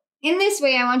 So in this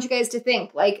way, I want you guys to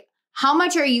think, like, how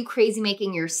much are you crazy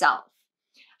making yourself?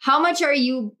 How much are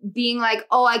you being like,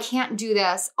 oh, I can't do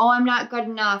this. Oh, I'm not good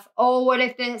enough. Oh, what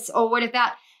if this? Oh, what if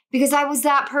that? Because I was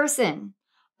that person.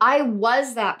 I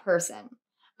was that person.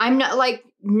 I'm not, like,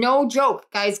 no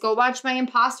joke, guys, go watch my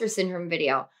imposter syndrome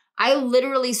video. I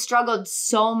literally struggled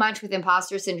so much with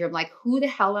imposter syndrome. Like, who the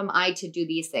hell am I to do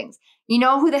these things? You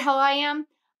know who the hell I am?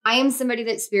 I am somebody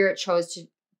that spirit chose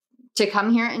to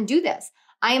come here and do this.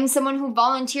 I am someone who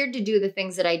volunteered to do the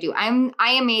things that I do. I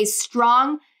am a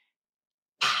strong,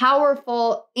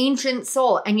 powerful, ancient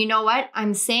soul. And you know what?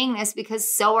 I'm saying this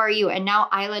because so are you. And now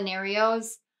Isla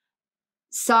Nerio's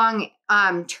song,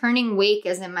 Turning Wake,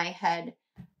 is in my head.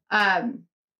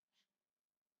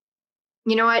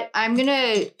 You know what? I'm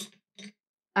gonna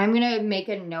make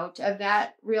a note of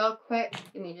that real quick.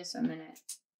 Give me just a minute.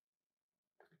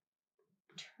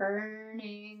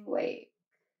 Turning Wake.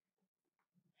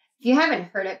 If you haven't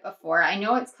heard it before, I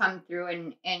know it's come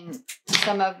through in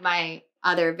some of my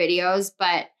other videos,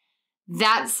 but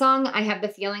that song, I have the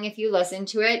feeling if you listen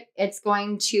to it, it's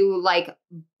going to like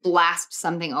blast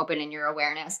something open in your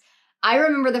awareness. I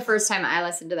remember the first time I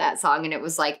listened to that song and it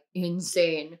was like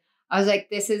insane. I was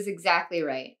like, this is exactly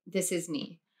right. This is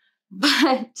me.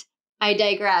 But I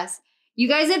digress. You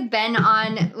guys have been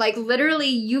on, like, literally,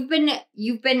 you've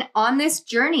been on this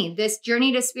journey to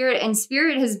spirit, and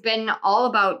spirit has been all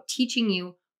about teaching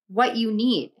you what you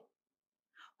need.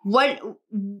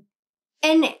 And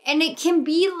it can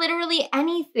be literally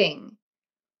anything.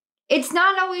 It's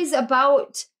not always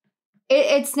about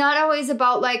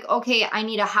like, okay, I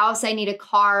need a house, I need a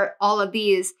car, all of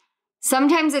these.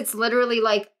 Sometimes it's literally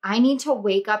like, I need to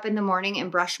wake up in the morning and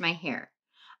brush my hair.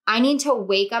 I need to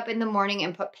wake up in the morning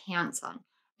and put pants on.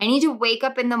 I need to wake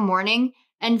up in the morning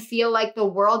and feel like the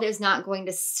world is not going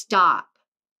to stop.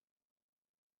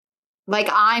 Like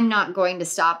I'm not going to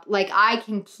stop. Like I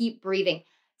can keep breathing.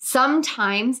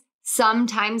 Sometimes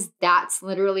that's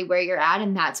literally where you're at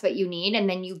and that's what you need. And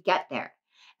then you get there.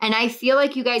 And I feel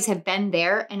like you guys have been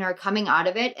there and are coming out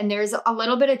of it. And there's a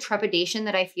little bit of trepidation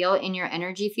that I feel in your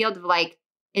energy field of like,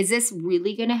 is this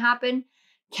really going to happen?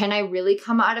 Can I really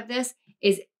come out of this?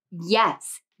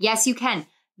 Yes, you can.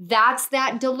 That's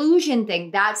that delusion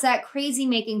thing. That's that crazy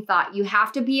making thought. You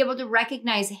have to be able to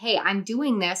recognize, hey, I'm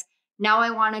doing this. Now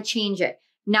I want to change it.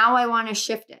 Now I want to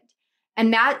shift it.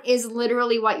 And that is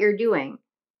literally what you're doing.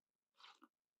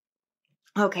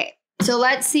 Okay, so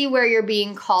let's see where you're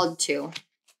being called to.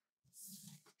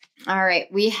 All right,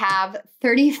 we have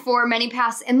 34 many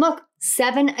paths. And look,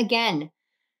 7 again.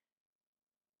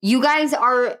 You guys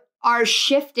are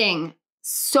shifting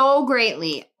so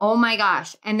greatly. Oh my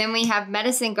gosh. And then we have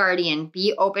Medicine Guardian.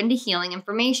 Be open to healing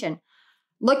information.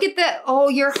 Look at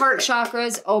your heart chakra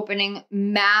is opening.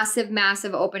 Massive,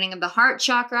 massive opening of the heart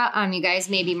chakra. You guys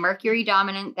may be Mercury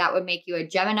dominant. That would make you a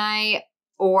Gemini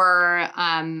or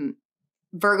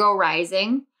Virgo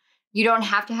rising. You don't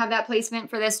have to have that placement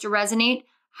for this to resonate.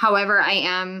 However, I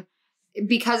am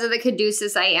because of the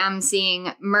caduceus, I am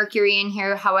seeing Mercury in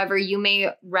here. However, you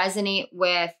may resonate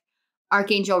with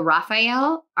Archangel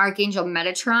Raphael, Archangel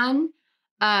Metatron,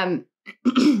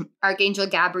 Archangel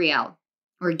Gabriel,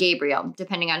 or Gabriel,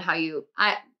 depending on how you,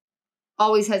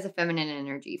 always has a feminine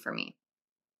energy for me.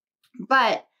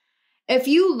 But if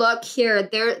you look here,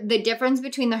 the difference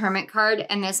between the Hermit card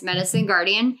and this Medicine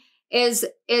Guardian is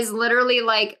literally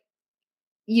like,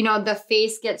 you know, the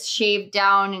face gets shaved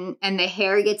down and the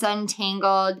hair gets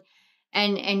untangled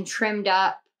and trimmed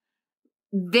up.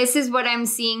 This is what I'm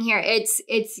seeing here. It's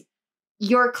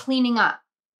you're cleaning up.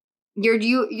 You're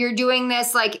doing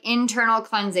this like internal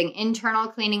cleansing, internal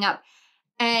cleaning up.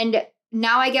 And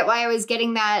now I get why I was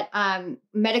getting that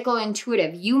medical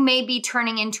intuitive. You may be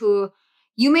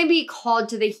called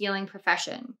to the healing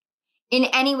profession in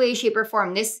any way, shape, or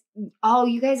form.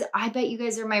 You guys, I bet you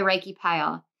guys are my Reiki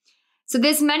pile. So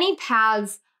this many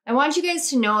paths, I want you guys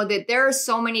to know that there are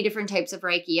so many different types of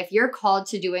Reiki. If you're called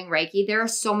to doing Reiki, there are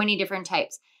so many different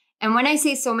types. And when I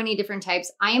say so many different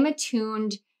types, I am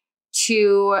attuned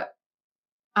to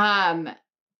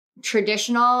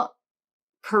traditional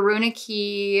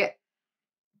Karuna-ki,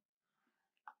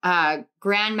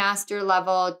 Grandmaster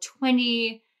level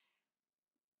 20,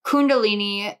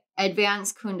 Kundalini,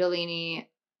 advanced Kundalini,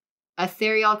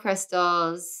 ethereal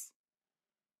crystals,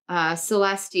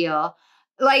 celestial.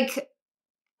 Like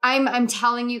I'm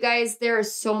telling you guys, there are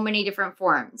so many different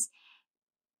forms.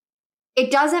 It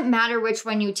doesn't matter which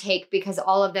one you take because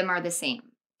all of them are the same.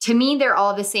 To me, they're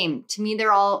all the same. To me,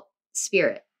 they're all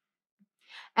spirit.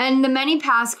 And the many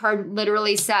paths card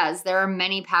literally says there are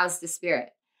many paths to spirit.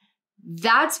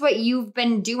 That's what you've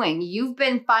been doing. You've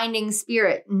been finding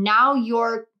spirit. Now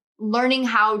you're learning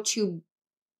how to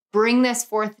bring this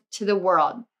forth to the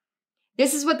world.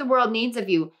 This is what the world needs of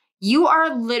you. You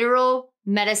are literal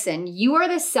medicine. You are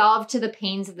the salve to the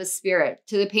pains of the spirit,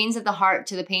 to the pains of the heart,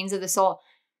 to the pains of the soul.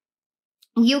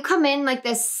 You come in like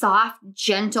this soft,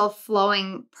 gentle,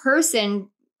 flowing person,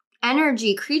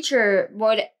 energy, creature,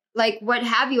 what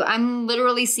have you. I'm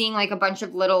literally seeing like a bunch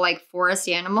of little like forest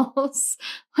animals,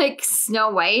 like Snow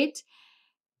White.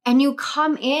 And you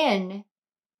come in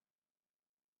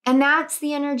and that's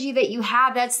the energy that you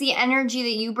have. That's the energy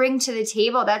that you bring to the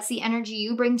table. That's the energy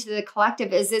you bring to the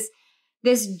collective, is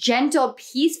this gentle,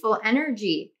 peaceful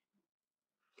energy.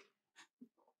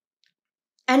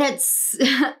 And it's,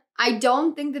 I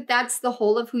don't think that that's the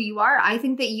whole of who you are. I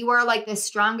think that you are like the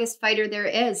strongest fighter there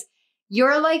is.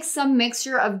 You're like some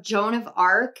mixture of Joan of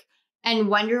Arc and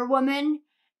Wonder Woman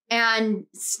and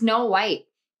Snow White.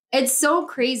 It's so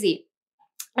crazy.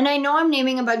 And I know I'm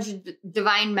naming a bunch of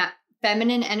divine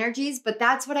feminine energies, but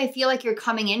that's what I feel like you're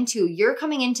coming into. You're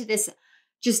coming into this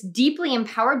just deeply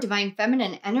empowered divine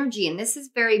feminine energy. And this is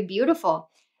very beautiful.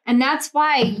 And that's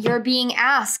why you're being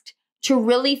asked to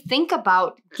really think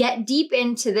about, get deep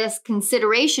into this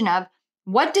consideration of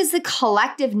what does the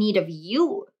collective need of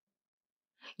you?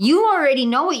 You already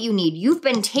know what you need. You've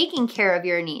been taking care of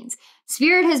your needs.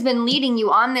 Spirit has been leading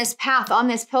you on this path, on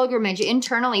this pilgrimage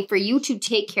internally for you to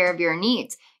take care of your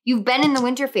needs. You've been in the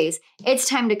winter phase. It's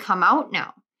time to come out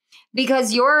now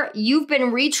because you've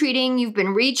been retreating, you've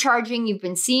been recharging, you've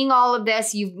been seeing all of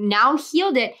this. You've now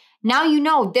healed it. Now you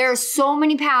know there are so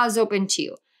many paths open to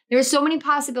you. There are so many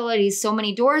possibilities, so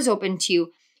many doors open to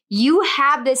you. You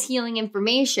have this healing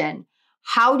information.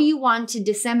 How do you want to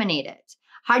disseminate it?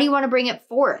 How do you want to bring it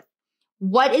forth?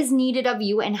 What is needed of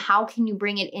you and how can you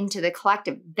bring it into the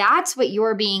collective? That's what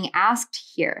you're being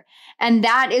asked here. And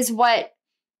that is what,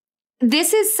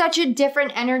 this is such a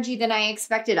different energy than I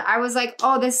expected. I was like,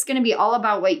 oh, this is going to be all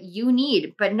about what you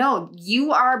need. But no,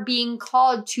 you are being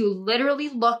called to literally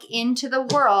look into the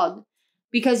world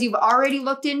because you've already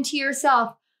looked into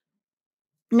yourself.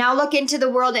 Now look into the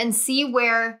world and see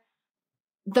where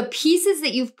the pieces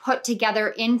that you've put together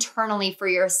internally for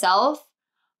yourself,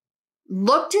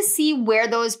 look to see where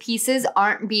those pieces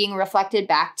aren't being reflected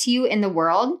back to you in the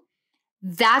world.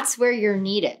 That's where you're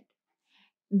needed.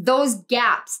 Those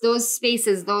gaps, those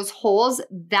spaces, those holes,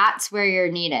 that's where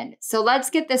you're needed. So let's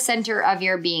get the center of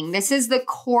your being. This is the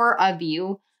core of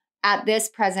you at this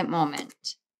present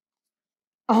moment.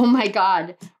 Oh my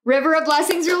God. River of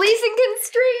Blessings, releasing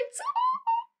constraints.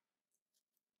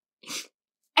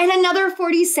 And another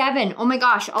 47. Oh my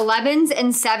gosh, 11s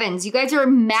and 7s. You guys are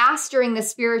mastering the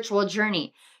spiritual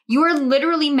journey. You are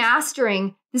literally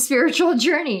mastering the spiritual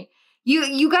journey.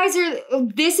 You guys are,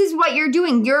 this is what you're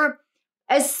doing.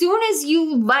 As soon as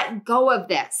you let go of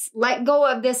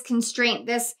this constraint,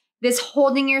 this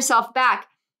holding yourself back,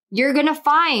 you're going to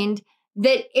find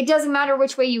that it doesn't matter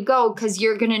which way you go because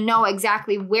you're going to know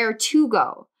exactly where to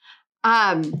go.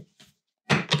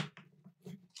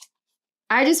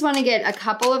 I just want to get a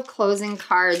couple of closing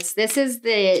cards. This is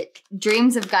the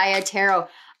Dreams of Gaia Tarot.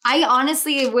 I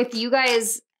honestly, with you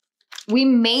guys, we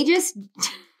may just...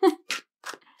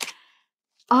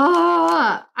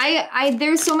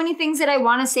 there's so many things that I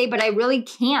want to say, but I really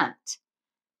can't.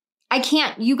 I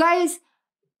can't. You guys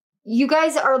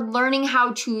are learning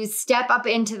how to step up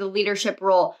into the leadership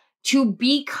role, to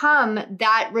become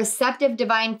that receptive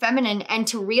divine feminine, and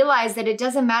to realize that it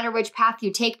doesn't matter which path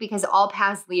you take, because all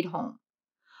paths lead home.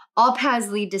 All paths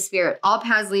lead to spirit. All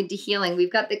paths lead to healing.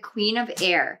 We've got the Queen of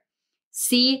Air.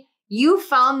 See, you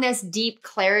found this deep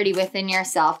clarity within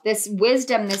yourself, this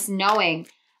wisdom, this knowing.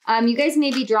 You guys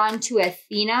may be drawn to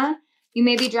Athena. You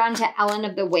may be drawn to Ellen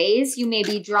of the Ways. You may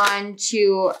be drawn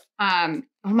to, oh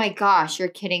my gosh, you're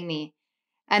kidding me.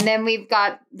 And then we've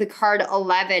got the card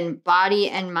 11, Body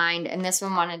and Mind. And this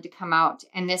one wanted to come out.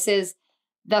 And this is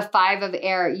the 5 of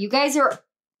Air. You guys are,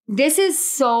 this is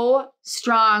so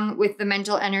strong with the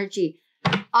mental energy.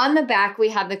 On the back, we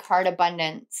have the card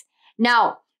Abundance.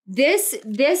 Now, this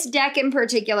deck in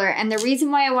particular, and the reason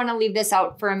why I want to leave this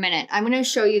out for a minute, I'm going to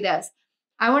show you this.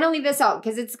 I want to leave this out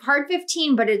because it's card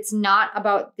 15, but it's not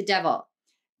about the devil.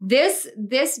 This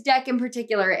deck in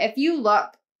particular, if you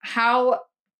look how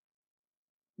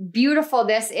beautiful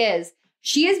this is,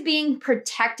 she is being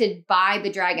protected by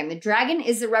the dragon. The dragon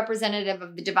is the representative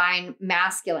of the divine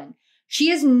masculine. She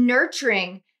is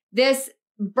nurturing this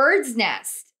bird's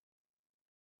nest.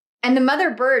 And the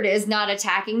mother bird is not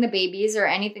attacking the babies or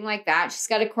anything like that. She's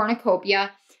got a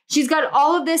cornucopia. She's got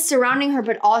all of this surrounding her,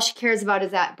 but all she cares about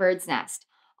is that bird's nest.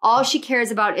 All she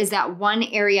cares about is that one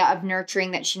area of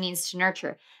nurturing that she needs to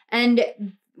nurture. And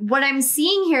what I'm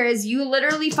seeing here is you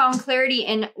literally found clarity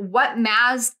in what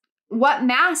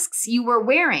masks you were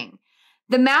wearing.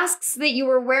 The masks that you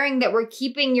were wearing that were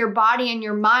keeping your body and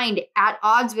your mind at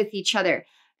odds with each other.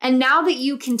 And now that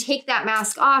you can take that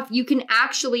mask off, you can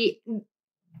actually,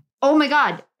 oh my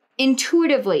God,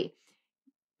 intuitively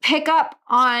pick up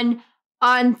on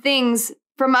things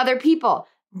from other people.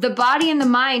 The body and the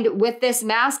mind with this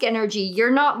mask energy,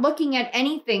 you're not looking at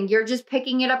anything. You're just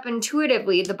picking it up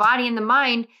intuitively. The body and the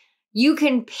mind, you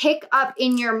can pick up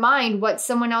in your mind what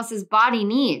someone else's body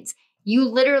needs. You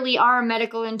literally are a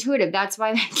medical intuitive. That's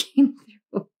why that came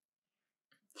through.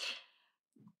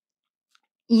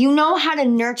 You know how to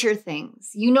nurture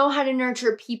things. You know how to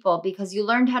nurture people because you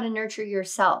learned how to nurture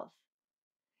yourself.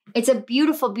 It's a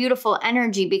beautiful, beautiful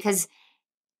energy because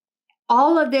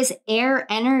all of this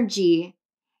air energy,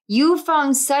 you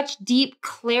found such deep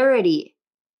clarity,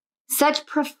 such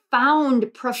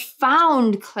profound,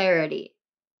 profound clarity.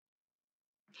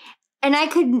 And I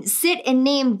could sit and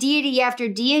name deity after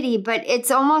deity, but it's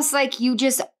almost like you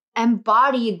just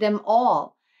embodied them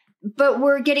all. But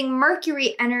we're getting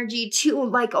Mercury energy too.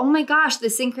 Like, oh my gosh, the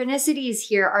synchronicities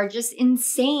here are just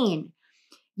insane.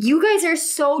 You guys are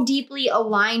so deeply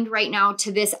aligned right now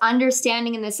to this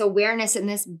understanding and this awareness and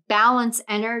this balance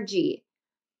energy.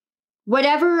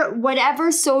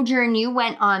 Whatever sojourn you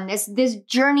went on, this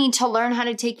journey to learn how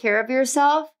to take care of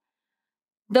yourself,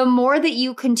 the more that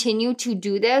you continue to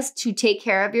do this, to take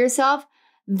care of yourself,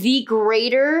 the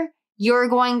greater you're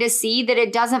going to see that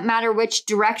it doesn't matter which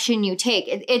direction you take.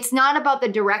 It's not about the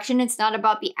direction. It's not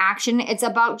about the action. It's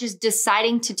about just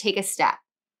deciding to take a step.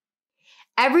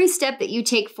 Every step that you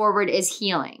take forward is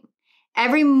healing.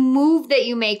 Every move that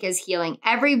you make is healing.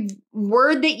 Every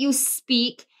word that you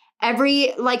speak,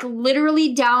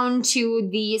 literally down to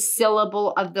the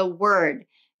syllable of the word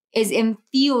is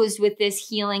infused with this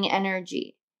healing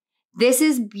energy. This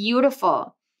is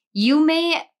beautiful. You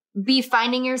may be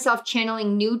finding yourself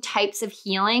channeling new types of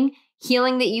healing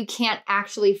that you can't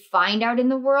actually find out in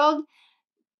the world.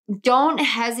 Don't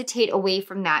hesitate away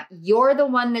from that. You're the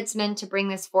one that's meant to bring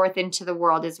this forth into the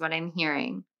world is what I'm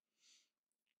hearing.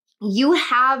 You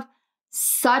have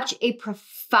such a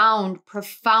profound,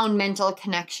 profound mental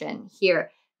connection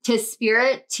here to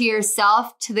spirit, to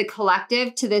yourself, to the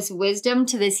collective, to this wisdom,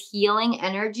 to this healing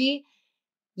energy.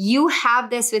 You have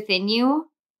this within you.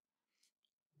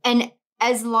 And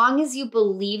as long as you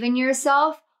believe in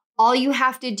yourself, all you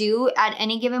have to do at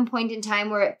any given point in time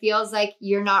where it feels like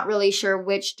you're not really sure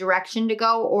which direction to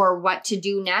go or what to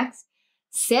do next,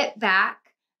 sit back,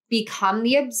 become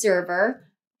the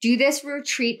observer, do this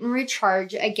retreat and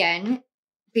recharge again,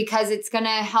 because it's going to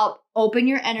help open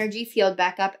your energy field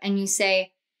back up. And you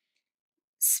say,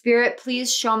 Spirit,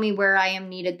 please show me where I am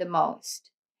needed the most.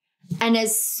 And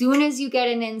as soon as you get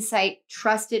an insight,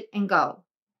 trust it and go.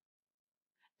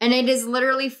 And it is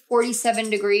literally 47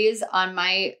 degrees on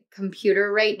my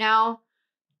computer right now.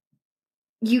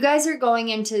 You guys are going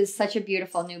into such a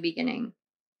beautiful new beginning.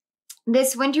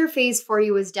 This winter phase for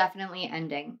you is definitely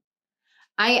ending.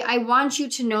 I want you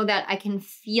to know that I can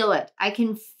feel it. I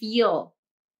can feel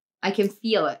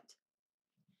it.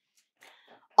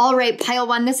 All right, pile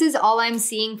one, this is all I'm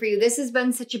seeing for you. This has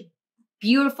been such a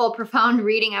beautiful, profound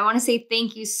reading. I want to say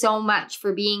thank you so much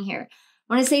for being here.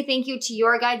 I want to say thank you to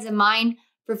your guides and mine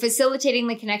for facilitating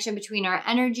the connection between our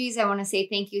energies. I want to say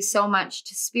thank you so much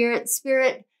to Spirit.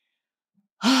 Spirit,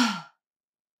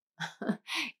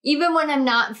 even when I'm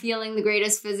not feeling the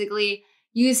greatest physically,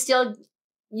 you still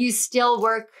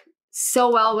work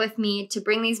so well with me to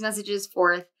bring these messages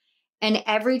forth. And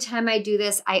every time I do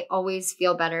this, I always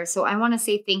feel better. So I want to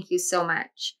say thank you so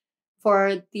much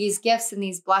for these gifts and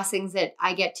these blessings that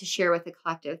I get to share with the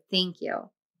collective. Thank you.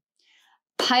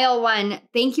 Pile one,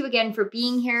 thank you again for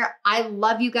being here. I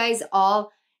love you guys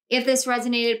all. If this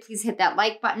resonated, please hit that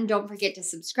like button. Don't forget to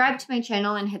subscribe to my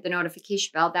channel and hit the notification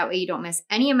bell. That way you don't miss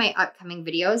any of my upcoming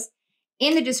videos.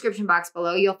 In the description box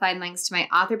below, you'll find links to my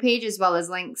author page as well as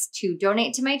links to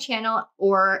donate to my channel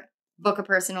or book a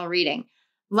personal reading.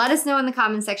 Let us know in the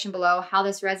comment section below how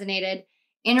this resonated.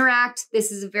 Interact.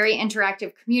 This is a very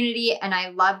interactive community, and I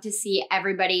love to see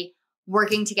everybody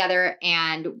working together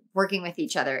and working with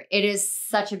each other. It is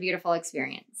such a beautiful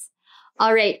experience.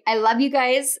 All right. I love you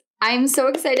guys. I'm so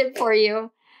excited for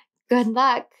you. Good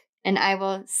luck, and I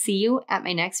will see you at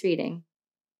my next reading.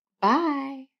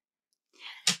 Bye.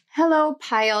 Hello,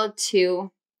 pile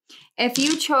two. If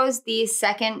you chose the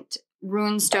second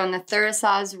rune stone, the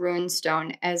Thurisaz rune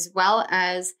stone, as well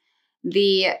as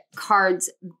the cards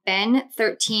Ben,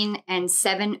 13, and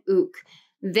 7 Ook,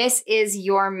 this is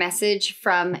your message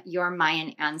from your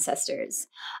Mayan ancestors.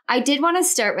 I did want to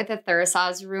start with the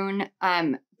Thurisaz rune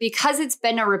because it's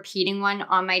been a repeating one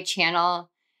on my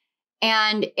channel.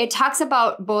 And it talks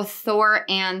about both Thor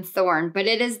and Thorn, but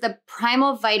it is the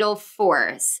primal vital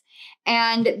force.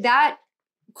 And that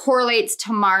correlates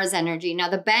to Mars energy. Now,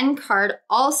 the Ben card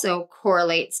also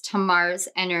correlates to Mars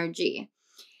energy.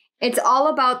 It's all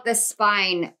about the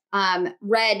spine,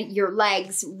 red, your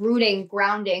legs, rooting,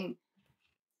 grounding.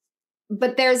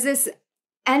 But there's this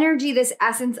energy, this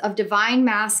essence of divine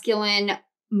masculine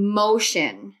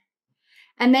motion.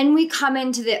 And then we come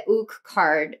into the Ook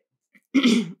card,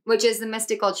 which is the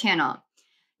mystical channel.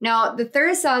 Now, the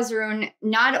Thurisaz rune,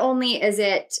 not only is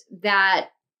it that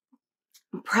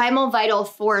primal vital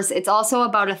force, it's also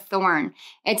about a thorn.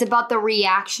 It's about the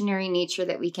reactionary nature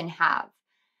that we can have.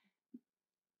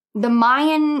 The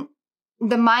Mayan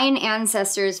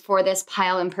ancestors for this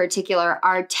pile in particular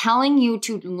are telling you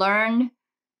to learn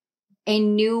a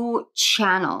new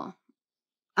channel.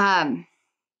 Kind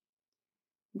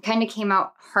of came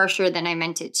out harsher than I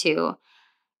meant it to.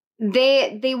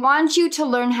 They want you to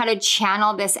learn how to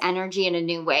channel this energy in a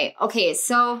new way. Okay,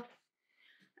 so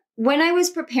when I was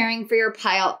preparing for your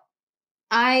pile,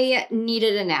 I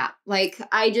needed a nap. Like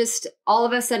all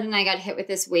of a sudden I got hit with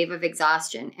this wave of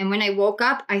exhaustion. And when I woke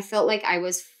up, I felt like I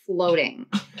was floating.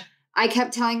 I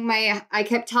kept telling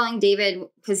David,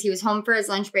 because he was home for his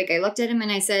lunch break, I looked at him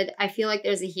and I said, I feel like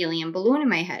there's a helium balloon in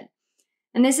my head.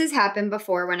 And this has happened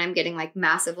before when I'm getting like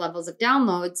massive levels of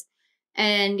downloads.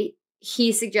 And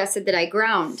he suggested that I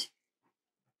ground.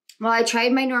 Well, I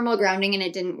tried my normal grounding and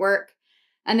it didn't work.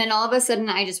 And then all of a sudden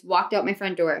I just walked out my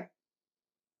front door,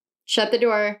 shut the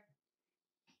door,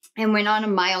 and went on a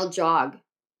mile jog,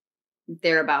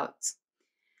 thereabouts.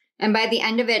 And by the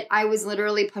end of it, I was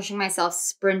literally pushing myself,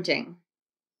 sprinting.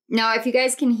 Now, if you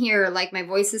guys can hear, like, my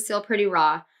voice is still pretty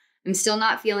raw. I'm still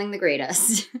not feeling the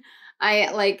greatest.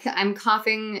 I'm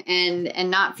coughing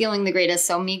and not feeling the greatest.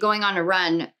 So me going on a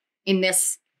run in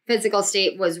this physical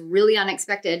state was really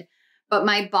unexpected, but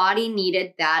my body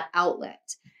needed that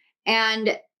outlet.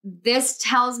 And this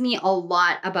tells me a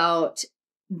lot about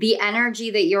the energy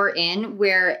that you're in,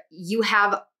 where you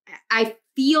have, I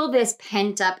feel this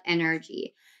pent up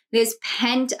energy, this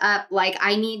pent up, like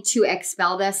I need to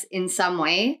expel this in some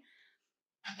way.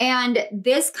 And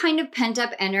this kind of pent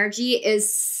up energy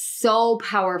is so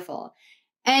powerful.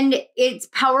 And it's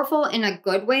powerful in a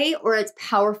good way or it's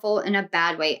powerful in a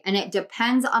bad way. And it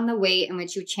depends on the way in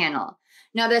which you channel.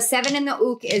 Now, the 7 in the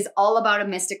Ook is all about a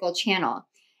mystical channel.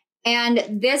 And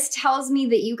this tells me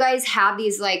that you guys have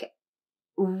these like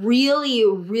really,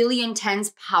 really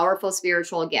intense, powerful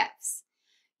spiritual gifts.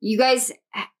 You guys,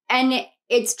 and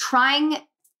it's trying,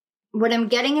 what I'm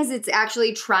getting is it's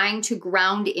actually trying to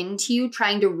ground into you,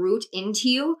 trying to root into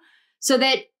you so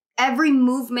that every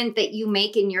movement that you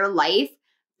make in your life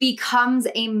becomes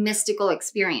a mystical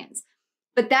experience.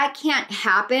 But that can't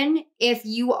happen if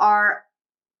you are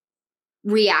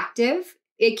reactive.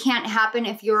 It can't happen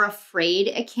if you're afraid.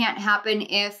 It can't happen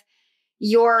if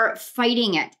you're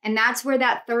fighting it. And that's where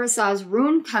that Thurisaz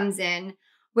rune comes in,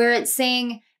 where it's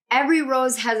saying every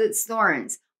rose has its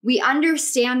thorns. We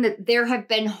understand that there have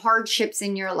been hardships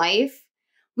in your life.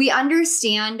 We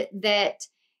understand that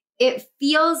it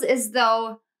feels as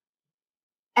though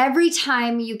every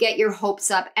time you get your hopes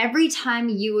up, every time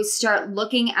you start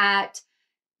looking at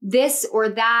this or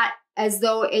that as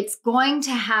though it's going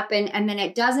to happen and then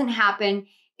it doesn't happen,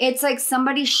 it's like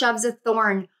somebody shoves a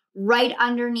thorn right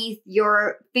underneath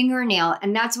your fingernail.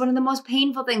 And that's one of the most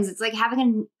painful things. It's like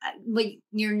having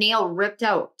your nail ripped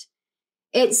out.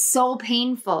 It's so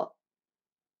painful.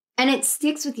 And it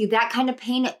sticks with you. That kind of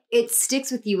pain, it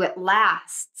sticks with you. It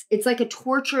lasts. It's like a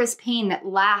torturous pain that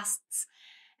lasts.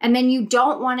 And then you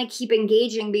don't want to keep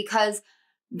engaging because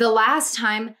the last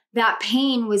time that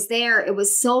pain was there, it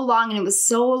was so long and it was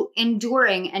so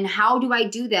enduring. And how do I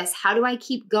do this? How do I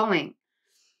keep going?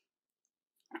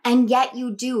 And yet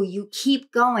you do. You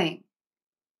keep going.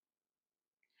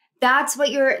 That's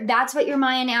what your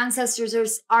Mayan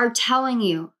ancestors are telling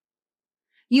you.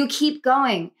 You keep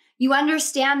going. You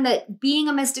understand that being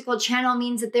a mystical channel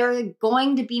means that there are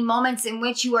going to be moments in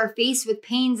which you are faced with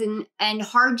pains and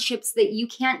hardships that you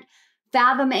can't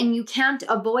fathom and you can't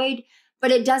avoid.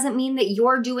 But it doesn't mean that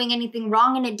you're doing anything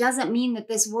wrong. And it doesn't mean that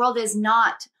this world is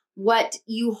not what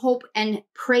you hope and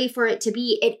pray for it to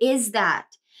be. It is that.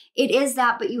 It is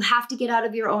that, but you have to get out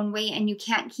of your own way and you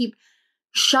can't keep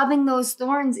shoving those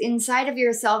thorns inside of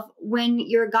yourself when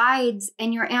your guides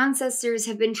and your ancestors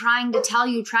have been trying to tell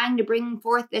you, trying to bring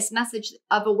forth this message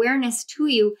of awareness to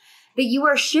you, that you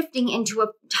are shifting into a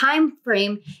time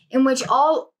frame in which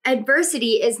all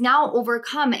adversity is now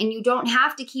overcome and you don't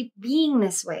have to keep being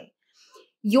this way.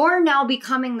 You're now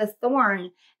becoming the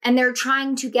thorn and they're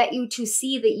trying to get you to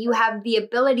see that you have the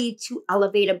ability to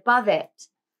elevate above it.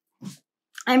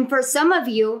 And for some of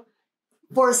you,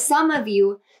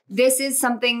 this is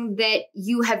something that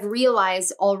you have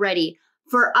realized already.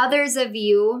 For others of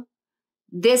you,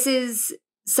 this is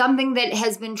something that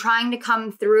has been trying to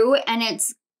come through and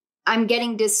I'm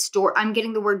getting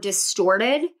the word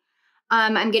distorted.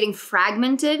 I'm getting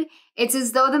fragmented. It's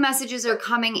as though the messages are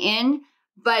coming in,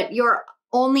 but you're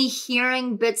only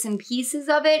hearing bits and pieces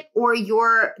of it, or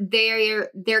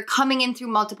they're coming in through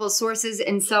multiple sources.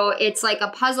 And so it's like a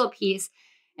puzzle piece.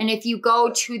 And if you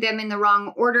go to them in the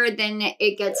wrong order, then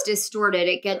it gets distorted.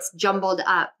 It gets jumbled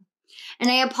up. And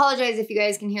I apologize if you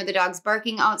guys can hear the dogs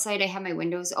barking outside. I have my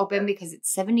windows open because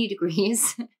it's 70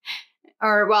 degrees.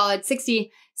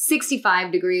 It's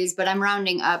 65 degrees, but I'm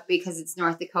rounding up because it's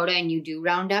North Dakota and you do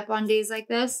round up on days like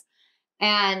this.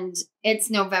 And it's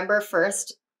November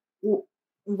 1st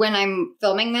when I'm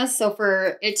filming this. So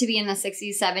for it to be in the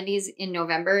 60s, 70s in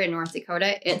November in North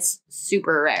Dakota, it's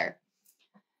super rare.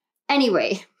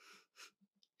 Anyway,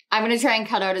 I'm going to try and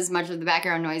cut out as much of the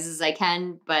background noise as I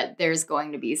can, but there's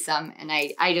going to be some, and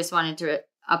I just wanted to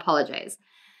apologize.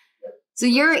 So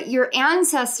your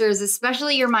ancestors,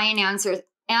 especially your Mayan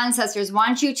ancestors,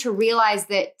 want you to realize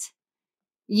that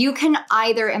you can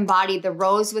either embody the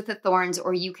rose with the thorns,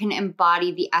 or you can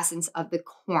embody the essence of the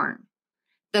corn,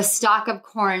 the stalk of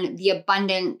corn, the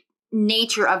abundant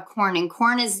nature of corn. And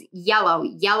corn is yellow.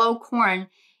 Yellow corn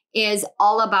is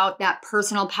all about that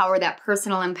personal power, that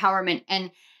personal empowerment.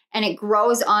 And it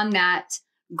grows on that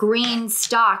green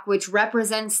stalk, which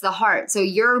represents the heart. So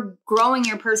you're growing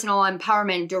your personal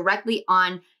empowerment directly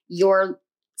on your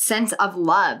sense of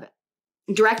love,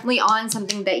 directly on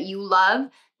something that you love.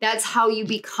 That's how you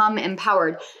become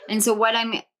empowered. And so what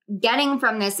I'm getting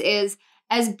from this is,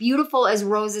 as beautiful as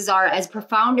roses are, as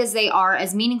profound as they are,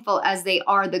 as meaningful as they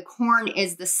are, the corn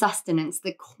is the sustenance.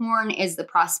 The corn is the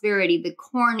prosperity. The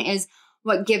corn is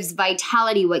what gives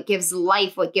vitality, what gives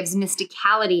life, what gives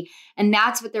mysticality. And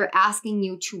that's what they're asking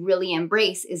you to really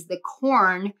embrace, is the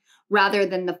corn rather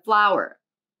than the flower.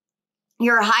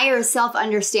 Your higher self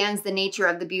understands the nature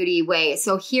of the beauty way.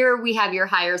 So here we have your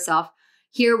higher self.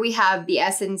 Here we have the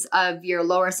essence of your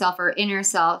lower self or inner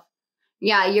self.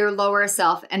 Yeah, your lower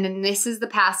self. And then this is the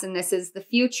past and this is the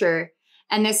future.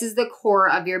 And this is the core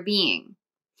of your being.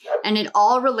 And it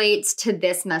all relates to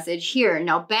this message here.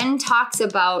 Now, Ben talks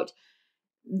about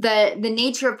the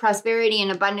nature of prosperity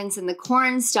and abundance in the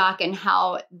corn stalk and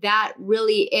how that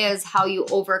really is how you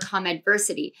overcome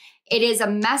adversity. It is a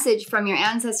message from your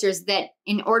ancestors that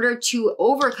in order to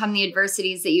overcome the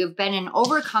adversities that you've been in,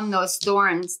 overcome those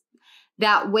thorns,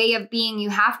 that way of being,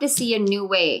 you have to see a new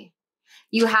way.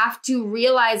 You have to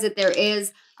realize that there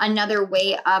is another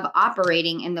way of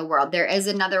operating in the world. There is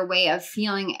another way of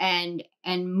feeling and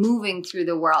moving through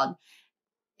the world.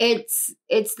 It's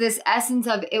this essence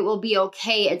of it will be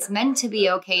okay. It's meant to be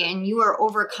okay. And you are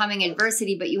overcoming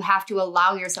adversity, but you have to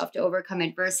allow yourself to overcome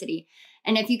adversity.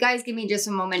 And if you guys give me just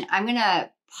a moment, I'm going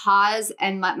to pause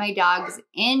and let my dogs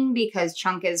in because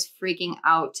Chunk is freaking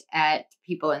out at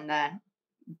people in the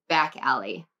back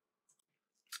alley.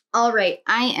 All right,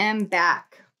 I am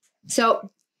back.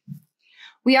 So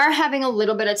we are having a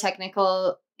little bit of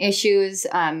technical issues.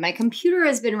 My computer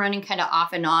has been running kind of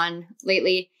off and on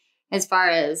lately as far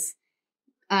as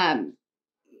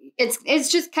it's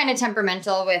just kind of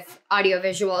temperamental with audio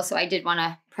visual. So I did want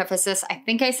to preface this. I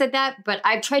think I said that, but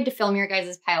I've tried to film your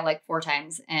guys' pile like 4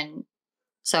 times. And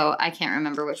so I can't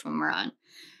remember which one we're on.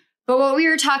 But what we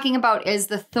were talking about is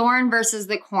the thorn versus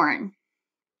the corn.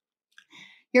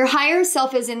 Your higher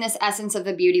self is in this essence of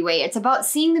the beauty way. It's about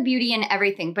seeing the beauty in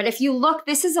everything. But if you look,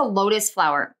 this is a lotus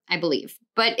flower, I believe.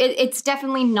 But it's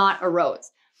definitely not a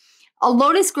rose. A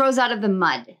lotus grows out of the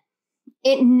mud.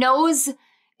 It knows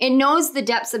the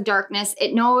depths of darkness.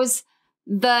 It knows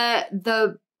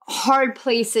the hard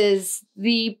places,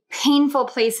 the painful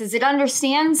places. It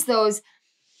understands those,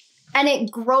 and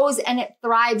it grows and it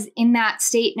thrives in that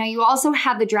state. Now, you also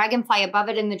have the dragonfly above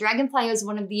it, and the dragonfly is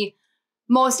one of the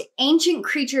most ancient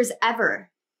creatures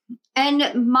ever.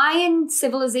 And Mayan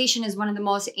civilization is one of the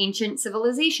most ancient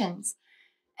civilizations.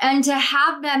 And to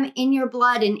have them in your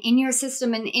blood and in your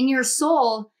system and in your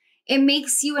soul, it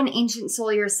makes you an ancient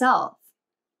soul yourself.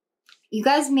 You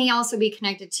guys may also be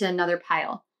connected to another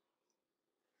pile.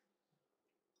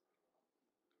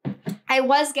 I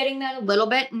was getting that a little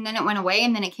bit, and then it went away,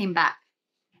 and then it came back.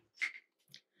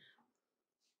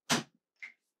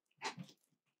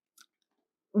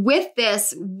 With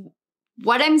this,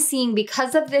 what I'm seeing,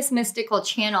 because of this mystical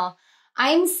channel,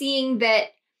 I'm seeing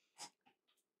that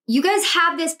you guys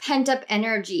have this pent-up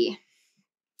energy.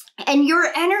 And your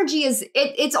energy is,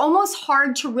 it's almost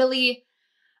hard to really,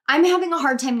 I'm having a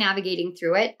hard time navigating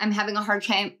through it. I'm having a hard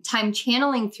time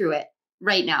channeling through it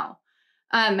right now.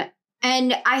 And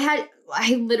I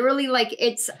literally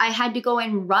I had to go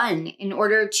and run in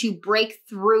order to break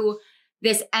through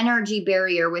this energy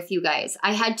barrier with you guys.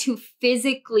 I had to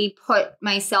physically put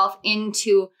myself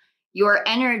into your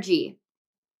energy.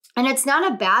 And it's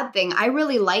not a bad thing. I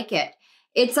really like it.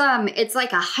 It's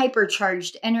like a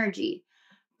hypercharged energy.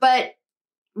 But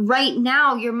right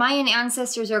now, your Mayan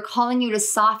ancestors are calling you to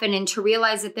soften and to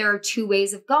realize that there are 2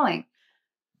 ways of going.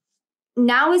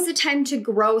 Now is the time to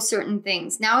grow certain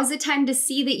things. Now is the time to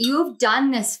see that you have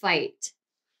done this fight.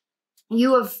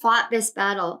 You have fought this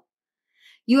battle.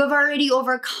 You have already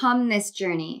overcome this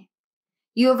journey.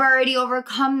 You have already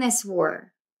overcome this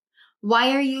war.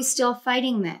 Why are you still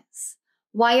fighting this?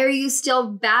 Why are you still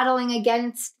battling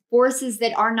against forces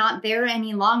that are not there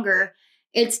any longer?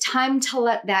 It's time to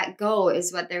let that go,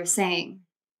 is what they're saying.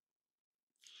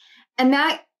 And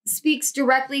that speaks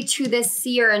directly to this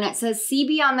seer, and it says, see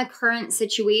beyond the current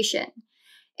situation.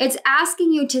 It's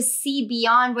asking you to see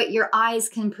beyond what your eyes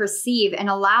can perceive and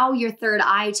allow your third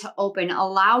eye to open,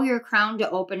 allow your crown to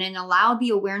open, and allow the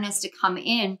awareness to come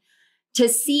in to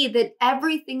see that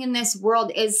everything in this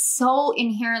world is so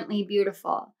inherently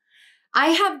beautiful. I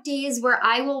have days where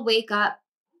I will wake up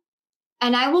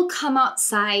and I will come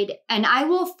outside and I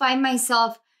will find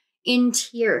myself in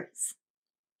tears.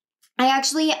 I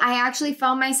actually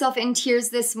found myself in tears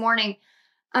this morning.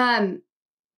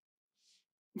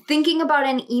 Thinking about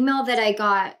an email that I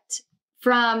got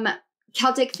from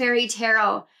Celtic Fairy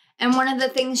Tarot. And one of the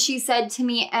things she said to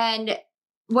me, and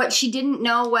what she didn't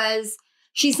know was,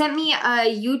 she sent me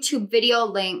a YouTube video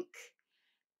link,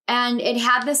 and it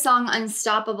had the song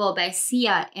Unstoppable by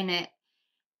Sia in it.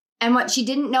 And what she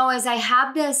didn't know is I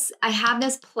have this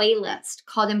playlist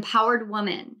called Empowered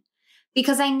Woman,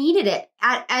 because I needed it.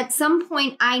 At some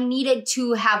point, I needed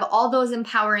to have all those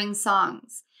empowering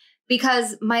songs,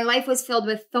 because my life was filled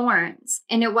with thorns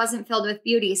and it wasn't filled with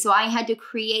beauty. So I had to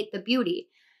create the beauty.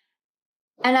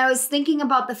 And I was thinking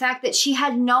about the fact that she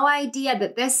had no idea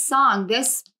that this song,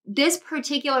 this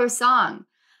particular song,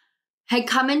 had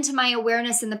come into my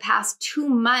awareness in the past 2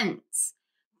 months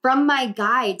from my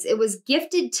guides. It was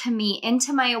gifted to me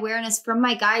into my awareness from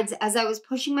my guides as I was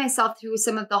pushing myself through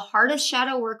some of the hardest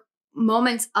shadow work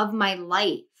moments of my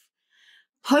life,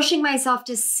 pushing myself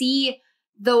to see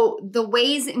the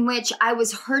ways in which I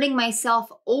was hurting myself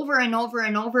over and over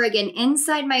and over again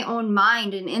inside my own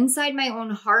mind and inside my own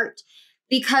heart,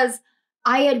 because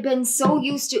I had been so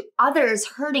used to others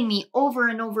hurting me over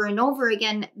and over and over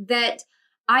again that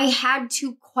I had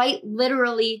to quite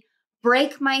literally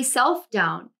break myself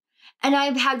down. And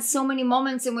I've had so many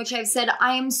moments in which I've said,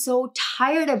 I am so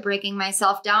tired of breaking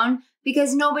myself down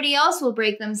because nobody else will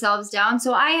break themselves down.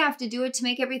 So I have to do it to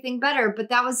make everything better. But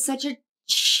that was such a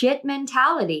shit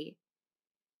mentality.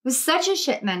 It was such a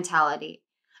shit mentality.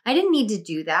 I didn't need to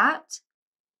do that.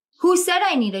 Who said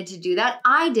I needed to do that?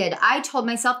 I did. I told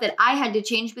myself that I had to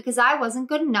change because I wasn't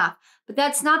good enough. But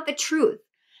that's not the truth.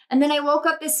 And then I woke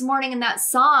up this morning and that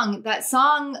song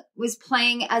was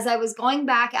playing as I was going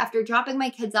back after dropping my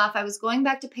kids off. I was going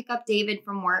back to pick up David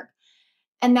from work.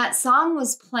 And that song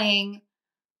was playing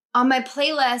on my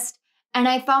playlist. And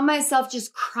I found myself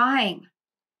just crying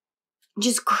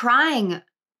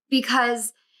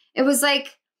because it was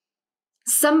like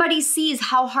somebody sees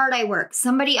how hard I work.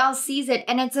 Somebody else sees it.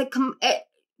 And it's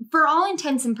for all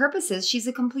intents and purposes, she's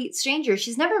a complete stranger.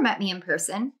 She's never met me in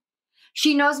person.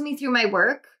 She knows me through my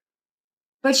work,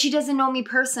 but she doesn't know me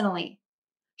personally.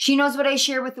 She knows what I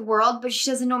share with the world, but she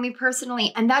doesn't know me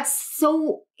personally. And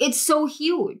it's so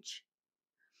huge.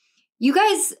 You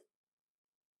guys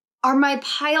are my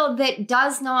pile that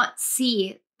does not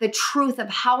see the truth of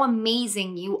how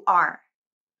amazing you are,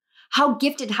 how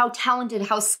gifted, how talented,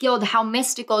 how skilled, how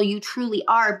mystical you truly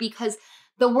are, because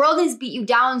the world has beat you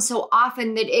down so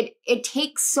often that it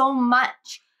takes so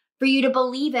much for you to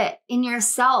believe it in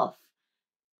yourself.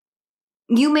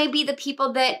 You may be the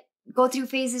people that go through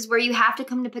phases where you have to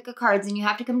come to Pickacards and you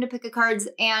have to come to Pickacards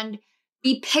and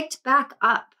be picked back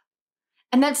up.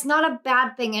 And that's not a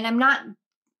bad thing. And I'm not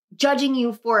judging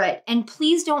you for it. And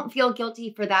please don't feel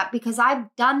guilty for that, because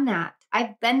I've done that.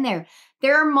 I've been there.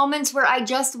 There are moments where I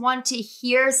just want to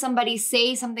hear somebody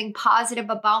say something positive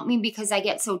about me because I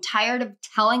get so tired of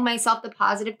telling myself the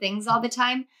positive things all the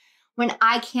time when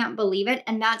I can't believe it.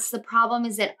 And that's the problem,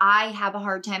 is that I have a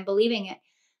hard time believing it.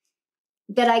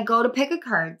 That I go to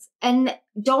Pickacards. And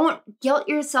don't guilt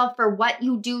yourself for what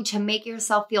you do to make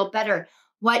yourself feel better.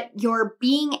 What you're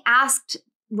being asked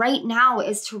right now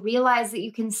is to realize that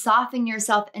you can soften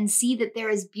yourself and see that there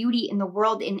is beauty in the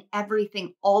world, in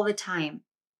everything, all the time.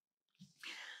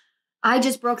 I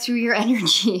just broke through your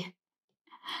energy.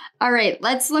 All right,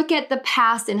 let's look at the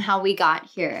past and how we got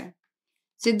here.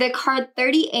 So the card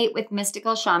 38 with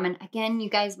Mystical Shaman. Again, you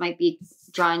guys might be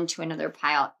drawn to another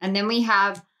pile. And then we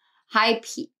have High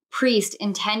Priest,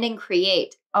 Intend and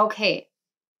Create. Okay.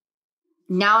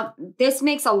 Now, this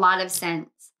makes a lot of sense.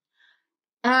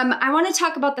 I want to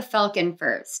talk about the Falcon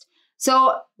first.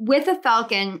 So with a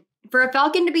Falcon, for a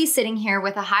Falcon to be sitting here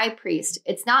with a High Priest,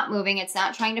 it's not moving. It's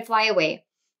not trying to fly away.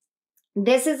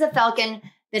 This is a Falcon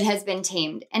that has been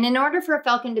tamed. And in order for a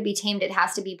Falcon to be tamed, it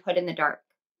has to be put in the dark.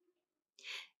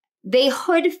 They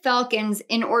hood Falcons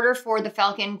in order for the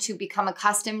Falcon to become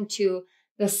accustomed to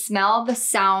the smell, the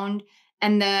sound,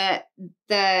 and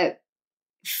the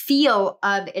feel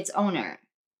of its owner,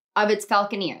 of its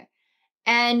falconer.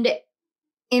 And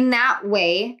in that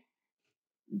way,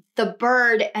 the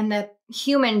bird and the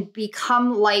human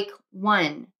become like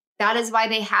one. That is why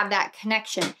they have that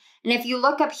connection. And if you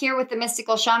look up here with the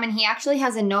Mystical Shaman, he actually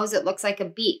has a nose that looks like a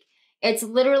beak. It's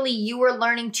literally you were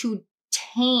learning to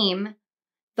tame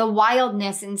the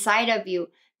wildness inside of you,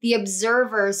 the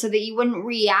observer, so that you wouldn't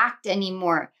react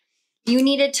anymore. You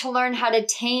needed to learn how to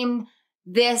tame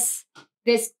this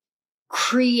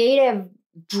creative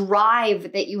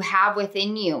drive that you have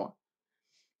within you.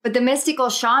 But the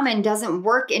Mystical Shaman doesn't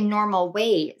work in normal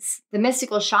ways. The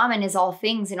Mystical Shaman is all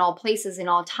things in all places, in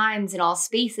all times, in all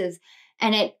spaces.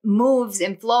 And it moves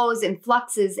and flows and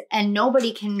fluxes, and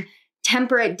nobody can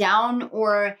temper it down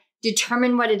or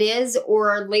determine what it is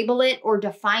or label it or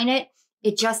define it.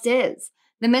 It just is.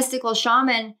 The Mystical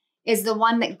Shaman is the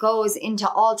one that goes into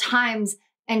all times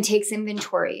and takes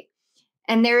inventory.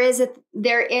 And there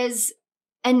is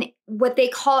what they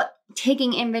call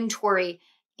taking inventory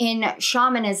in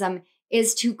shamanism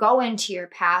is to go into your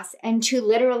past and to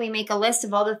literally make a list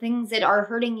of all the things that are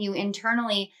hurting you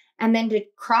internally, and then to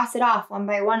cross it off one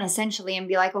by one, essentially, and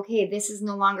be like, okay, this is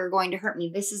no longer going to hurt me.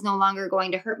 This is no longer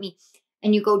going to hurt me.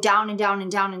 And you go down and down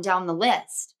and down and down the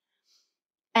list.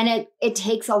 And it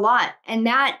takes a lot. And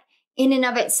that in and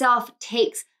of itself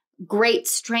takes great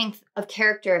strength of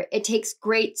character. It takes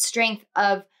great strength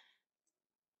of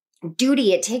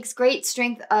duty. It takes great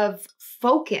strength of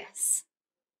focus.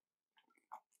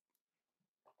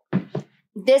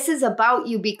 This is about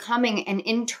you becoming an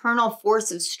internal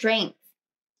force of strength,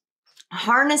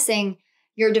 harnessing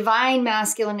your divine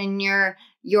masculine and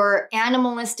your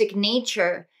animalistic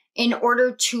nature in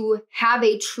order to have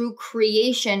a true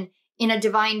creation in a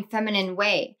divine feminine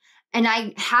way. And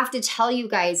I have to tell you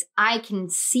guys, I can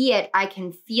see it, I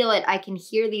can feel it, I can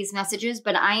hear these messages,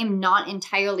 but I am not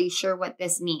entirely sure what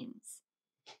this means.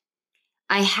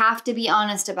 I have to be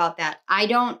honest about that. I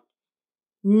don't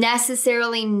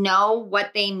necessarily know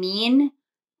what they mean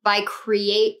by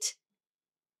create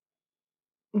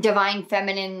divine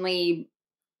femininely.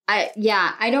 I'm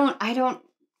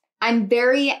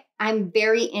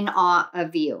very in awe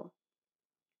of you.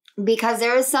 because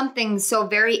there is something so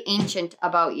very ancient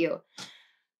about you.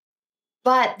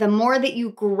 But the more that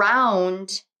you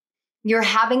ground, you're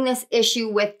having this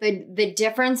issue with the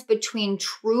difference between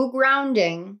true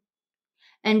grounding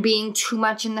and being too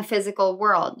much in the physical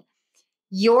world.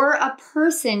 You're a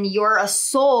person, you're a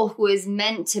soul who is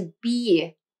meant to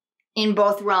be in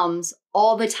both realms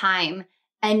all the time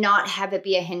and not have it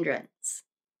be a hindrance.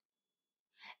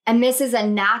 And this is a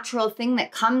natural thing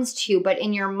that comes to you, but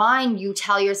in your mind, you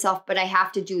tell yourself, but I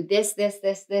have to do this,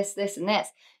 and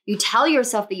this. You tell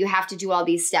yourself that you have to do all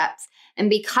these steps. And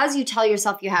because you tell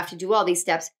yourself you have to do all these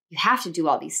steps, you have to do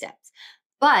all these steps.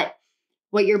 But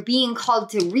what you're being called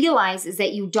to realize is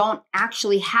that you don't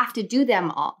actually have to do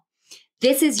them all.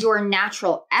 This is your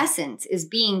natural essence, is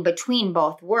being between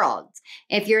both worlds.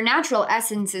 If your natural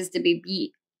essence is to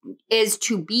be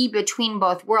between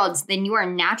both worlds, then you are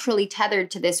naturally tethered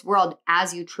to this world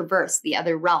as you traverse the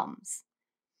other realms.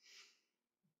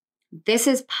 This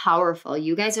is powerful.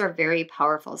 You guys are very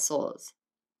powerful souls.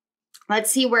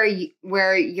 Let's see where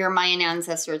your Mayan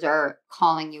ancestors are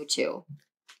calling you to.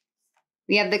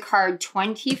 We have the card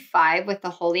 25 with the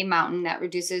Holy Mountain that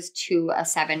reduces to a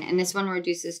 7. And this one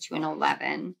reduces to an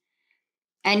 11.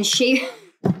 And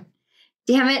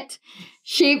damn it.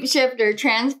 Shapeshifter,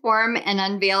 transform and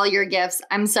unveil your gifts.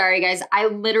 I'm sorry, guys. I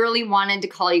literally wanted to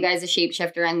call you guys a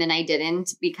shapeshifter and then I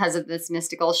didn't because of this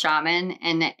mystical shaman.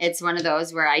 And it's one of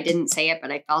those where I didn't say it,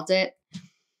 but I felt it.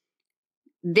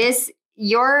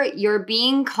 You're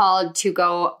being called to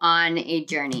go on a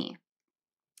journey.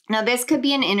 Now, this could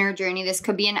be an inner journey. This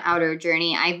could be an outer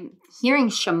journey. I'm hearing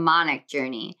shamanic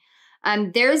journey.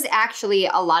 There's actually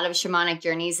a lot of shamanic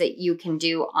journeys that you can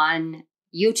do on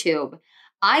YouTube.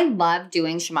 I love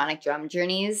doing shamanic drum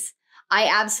journeys. I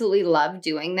absolutely love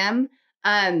doing them.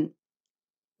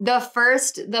 The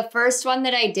first one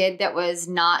that I did that was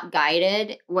not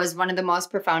guided was one of the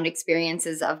most profound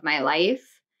experiences of my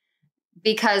life,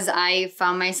 because I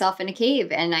found myself in a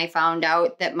cave and I found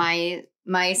out that my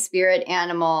spirit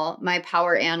animal, my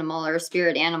power animal or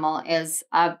spirit animal is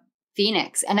a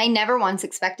phoenix. And I never once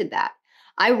expected that.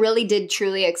 I really did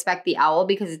truly expect the owl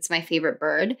because it's my favorite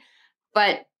bird,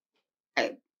 but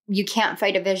you can't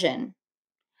fight a vision.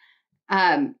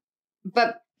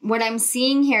 But what I'm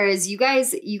seeing here is you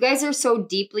guys are so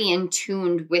deeply in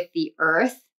tuned with the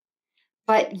earth,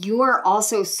 but you are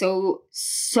also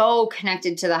so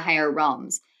connected to the higher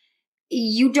realms.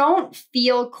 You don't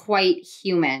feel quite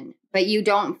human, but you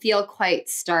don't feel quite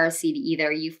starseed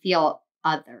either. You feel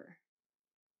other.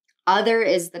 Other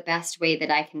is the best way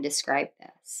that I can describe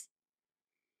this.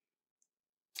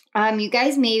 You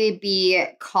guys may be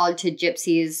called to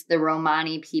gypsies, the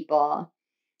Romani people.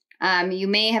 You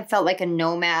may have felt like a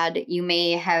nomad. You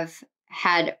may have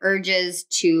had urges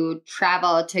to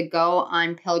travel, to go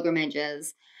on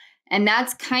pilgrimages. And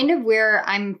that's kind of where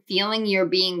I'm feeling you're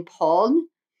being pulled.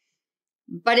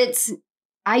 But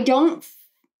I don't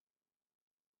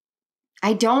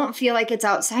feel like it's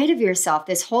outside of yourself.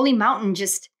 This holy mountain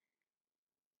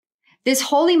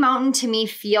to me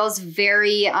feels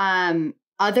very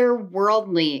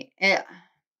otherworldly.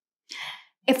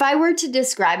 If I were to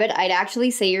describe it, I'd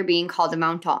actually say you're being called to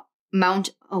Mount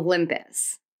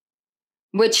Olympus,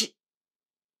 which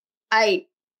I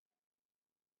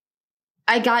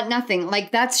got nothing.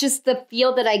 Like, that's just the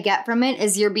feel that I get from it,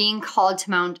 is you're being called to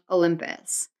Mount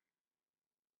Olympus.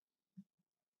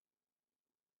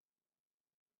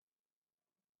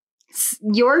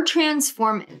 You're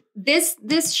transforming. This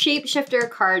shapeshifter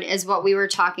card is what we were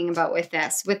talking about with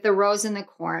the rose and the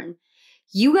corn.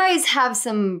 You guys have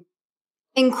some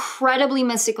incredibly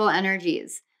mystical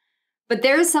energies, but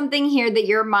there is something here that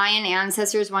your Mayan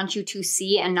ancestors want you to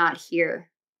see and not hear.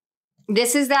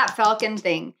 This is that falcon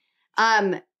thing.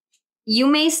 You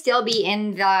may still be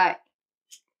in the,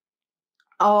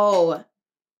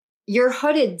 you're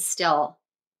hooded still.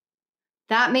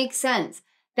 That makes sense.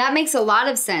 That makes a lot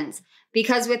of sense,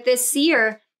 because with this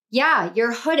seer, yeah,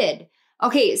 you're hooded.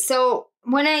 Okay, so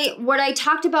what I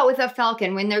talked about with a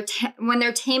falcon, when they're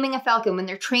taming a falcon, when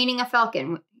they're training a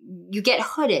falcon, you get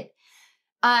hooded.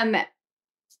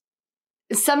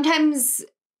 Sometimes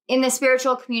in the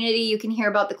spiritual community, you can hear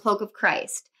about the cloak of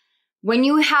Christ. When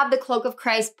you have the cloak of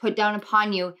Christ put down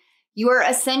upon you, you are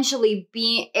essentially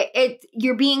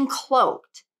you're being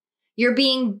cloaked. You're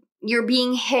being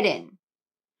hidden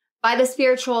by the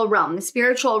spiritual realm. The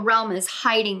spiritual realm is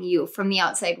hiding you from the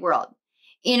outside world.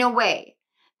 In a way,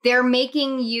 they're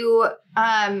making you,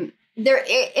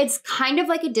 it's kind of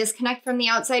like a disconnect from the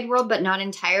outside world, but not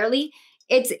entirely.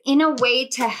 It's in a way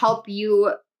to help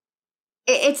you.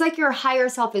 It's like your higher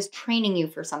self is training you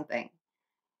for something.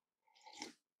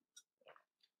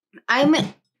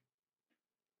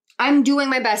 I'm doing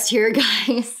my best here,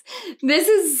 guys. This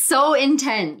is so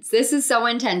intense. This is so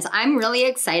intense. I'm really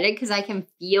excited because I can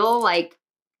feel like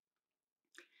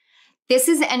this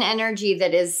is an energy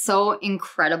that is so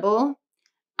incredible.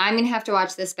 I'm going to have to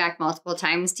watch this back multiple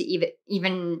times to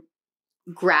even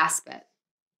grasp it.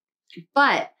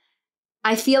 But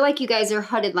I feel like you guys are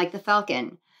hooded like the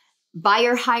Falcon by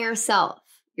your higher self.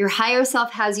 Your higher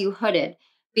self has you hooded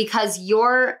because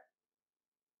your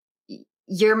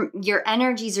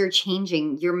energies are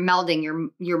changing. You're melding.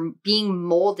 You're being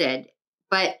molded.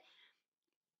 But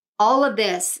all of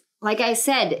this, like I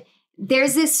said,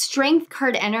 there's this strength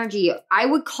card energy. I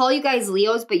would call you guys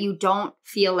Leos, but you don't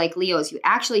feel like Leos. You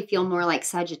actually feel more like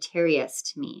Sagittarius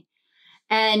to me.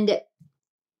 And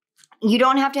you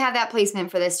don't have to have that placement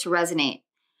for this to resonate.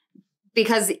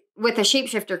 Because with a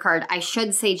shapeshifter card, I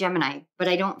should say Gemini, but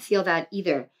I don't feel that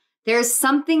either. There's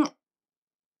something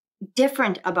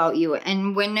different about you.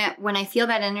 And when I feel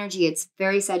that energy, it's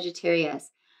very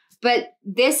Sagittarius. But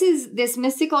this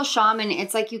mystical shaman,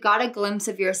 it's like you got a glimpse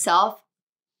of yourself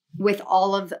with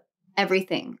all of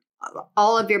everything,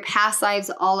 all of your past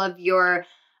lives, all of your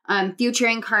future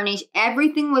incarnation.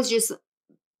 Everything was just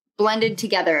blended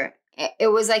together. It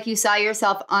was like you saw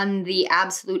yourself on the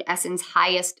absolute essence,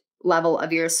 highest level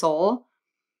of your soul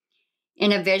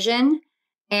in a vision.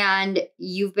 And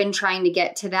you've been trying to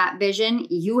get to that vision.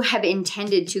 You have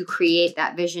intended to create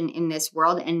that vision in this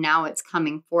world. And now it's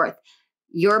coming forth.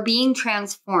 You're being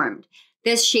transformed.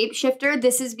 This shapeshifter,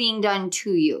 this is being done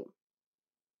to you.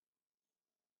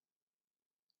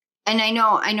 And I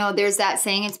know there's that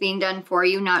saying, it's being done for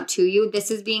you, not to you.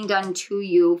 This is being done to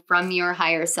you from your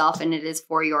higher self, and it is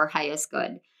for your highest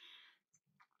good.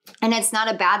 And it's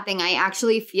not a bad thing. I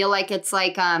actually feel like it's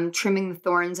like trimming the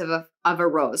thorns of a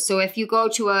rose. So if you go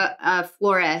to a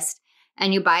florist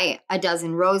and you buy a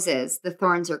dozen roses, the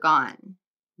thorns are gone.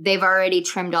 They've already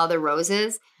trimmed all the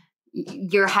roses.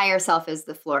 Your higher self is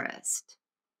the florist.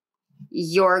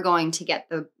 You're going to get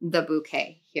the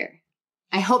bouquet here.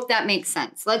 I hope that makes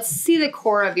sense. Let's see the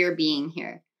core of your being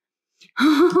here.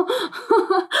 Woohoo!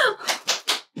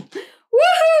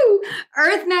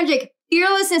 Earth magic,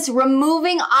 fearlessness,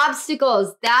 removing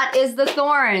obstacles. That is the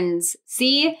thorns.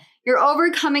 See? You're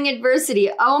overcoming adversity.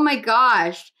 Oh my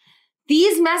gosh.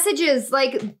 These messages,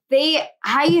 like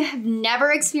I have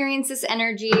never experienced this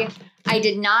energy. I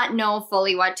did not know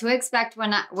fully what to expect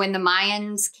when the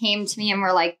Mayans came to me and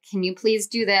were like, can you please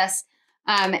do this?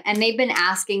 And they've been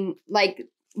asking, like,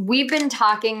 we've been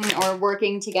talking or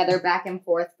working together back and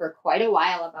forth for quite a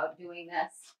while about doing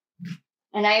this.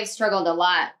 And I have struggled a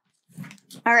lot.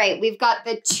 All right, we've got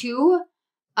the Two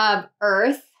of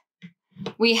Earth.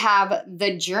 We have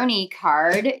the Journey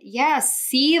card. Yes,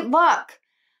 see, look.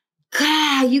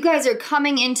 God, you guys are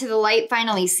coming into the light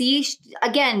finally. See,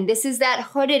 again, this is that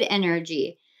hooded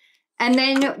energy. And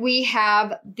then we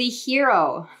have the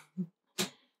Hero.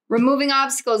 Removing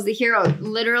obstacles, the Hero.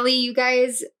 Literally, you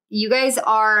guys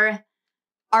are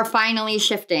finally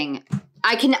shifting.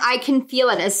 I can feel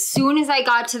it. As soon as I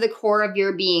got to the core of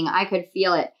your being, I could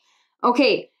feel it.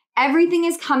 Okay, everything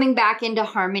is coming back into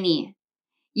harmony.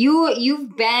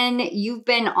 You've been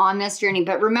on this journey,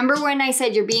 but remember when I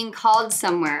said you're being called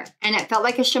somewhere and it felt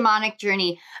like a shamanic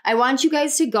journey? I want you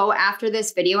guys to go after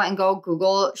this video and go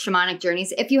Google shamanic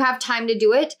journeys if you have time to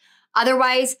do it.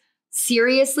 Otherwise,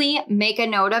 seriously, make a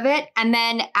note of it. And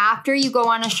then after you go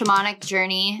on a shamanic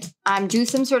journey, do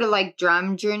some sort of like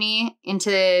drum journey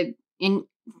I'm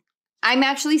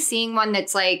actually seeing one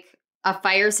that's like a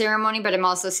fire ceremony, but I'm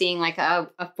also seeing like a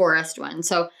forest one.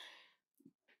 So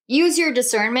use your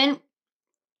discernment.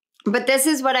 But this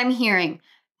is what I'm hearing.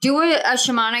 Do a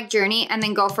shamanic journey and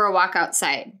then go for a walk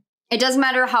outside. It doesn't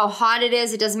matter how hot it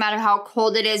is. It doesn't matter how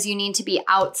cold it is. You need to be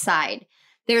outside.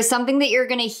 There's something that you're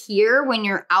going to hear when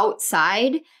you're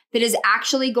outside that is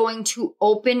actually going to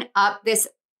open up this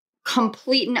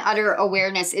complete and utter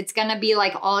awareness. It's going to be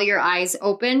like all your eyes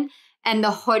open and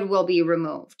the hood will be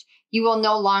removed. You will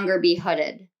no longer be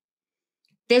hooded.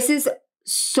 This is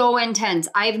so intense.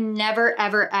 I've never,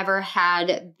 ever, ever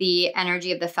had the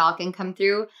energy of the Falcon come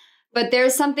through, but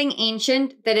there's something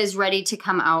ancient that is ready to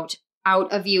come out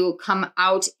of you, come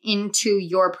out into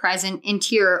your present,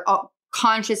 into your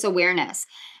conscious awareness.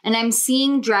 And I'm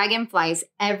seeing dragonflies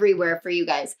everywhere for you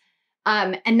guys.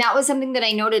 And that was something that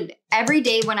I noted every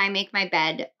day when I make my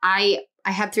bed. I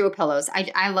have throw pillows.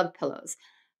 I love pillows.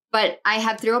 But I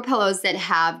have throw pillows that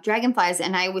have dragonflies.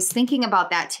 And I was thinking about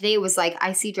that today. It was like,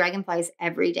 I see dragonflies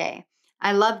every day.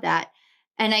 I love that.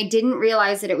 And I didn't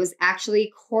realize that it was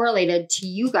actually correlated to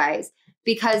you guys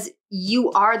because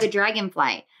you are the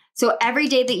dragonfly. So every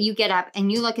day that you get up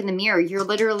and you look in the mirror, you're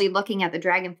literally looking at the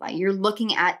dragonfly. You're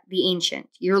looking at the ancient.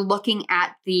 You're looking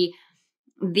at the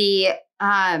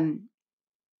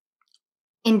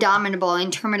indomitable,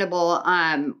 interminable,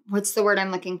 what's the word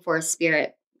I'm looking for?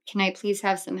 Spirit. Can I please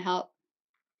have some help?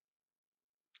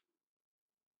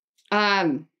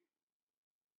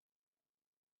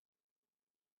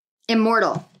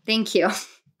 Immortal. Thank you.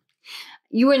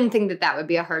 You wouldn't think that that would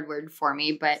be a hard word for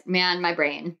me, but man, my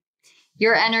brain.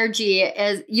 Your energy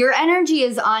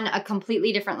is on a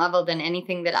completely different level than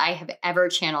anything that I have ever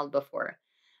channeled before.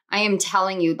 I am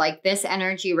telling you, like this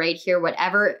energy right here,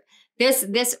 whatever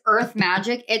this earth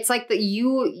magic, it's like that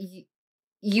you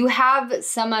have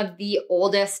some of the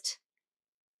oldest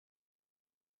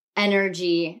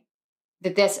energy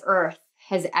that this earth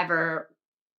has ever,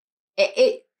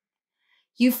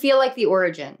 you feel like the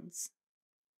origins.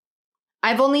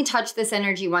 I've only touched this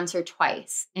energy once or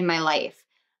twice in my life.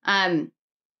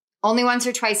 Only once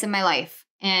or twice in my life.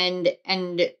 And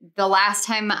the last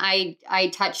time I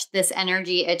touched this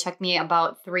energy, it took me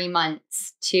about 3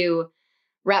 months to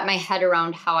wrap my head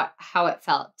around how it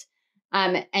felt.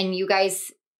 And you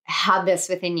guys have this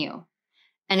within you.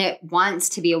 And it wants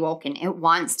to be awoken. It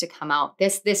wants to come out.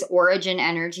 This origin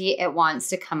energy, it wants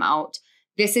to come out.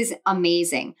 This is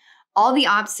amazing. All the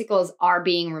obstacles are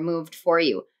being removed for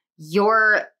you.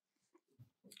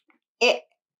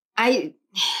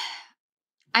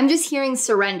 I'm just hearing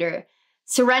surrender.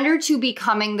 Surrender to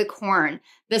becoming the corn.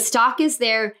 The stalk is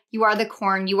there. You are the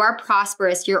corn. You are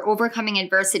prosperous. You're overcoming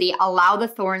adversity. Allow the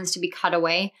thorns to be cut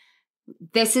away.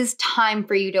 This is time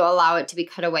for you to allow it to be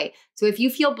cut away. So if you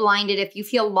feel blinded, if you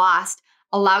feel lost,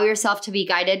 allow yourself to be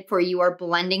guided, for you are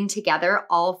blending together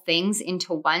all things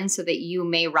into one so that you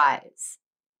may rise.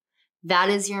 That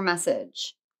is your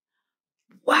message.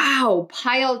 Wow.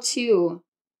 Pile two.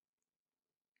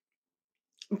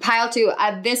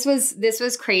 This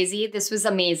was crazy. This was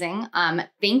amazing.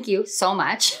 Thank you so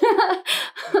much.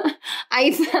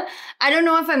 I don't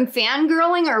know if I'm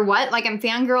fangirling or what. Like I'm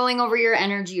fangirling over your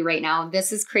energy right now.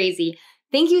 This is crazy.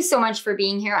 Thank you so much for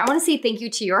being here. I want to say thank you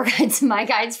to your guides, my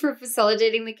guides, for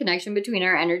facilitating the connection between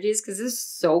our energies, because this is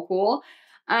so cool.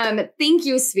 Thank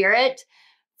you, Spirit,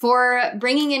 for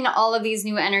bringing in all of these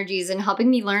new energies and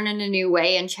helping me learn in a new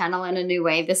way and channel in a new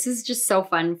way. This is just so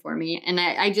fun for me. And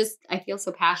I feel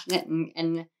so passionate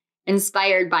and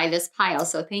inspired by this pile.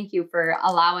 So thank you for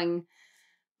allowing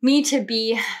me to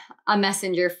be a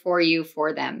messenger for you,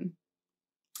 for them.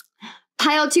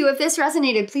 Pile 2, if this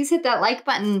resonated, please hit that like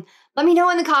button. Let me know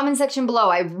in the comment section below.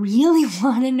 I really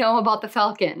want to know about the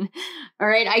Falcon. All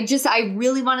right. I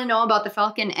really want to know about the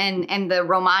Falcon and the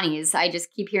Romanis. I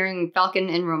just keep hearing Falcon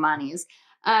and Romanis.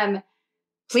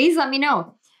 Please let me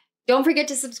know. Don't forget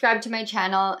to subscribe to my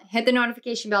channel. Hit the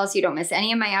notification bell so you don't miss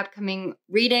any of my upcoming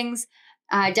readings.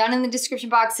 Down in the description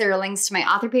box, there are links to my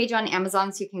author page on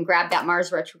Amazon, so you can grab that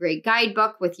Mars retrograde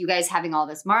guidebook. With you guys having all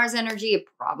this Mars energy, it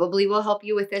probably will help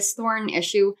you with this thorn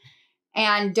issue.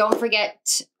 And don't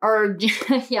forget,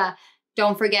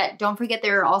 don't forget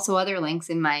there are also other links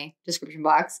in my description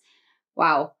box.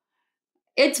 Wow.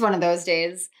 It's one of those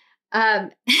days.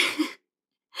 There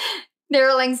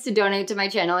are links to donate to my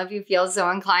channel if you feel so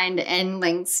inclined, and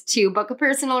links to book a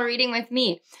personal reading with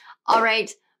me. All right.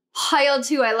 Pile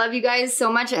 2, I love you guys so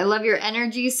much. I love your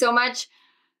energy so much.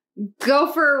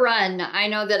 Go for a run. I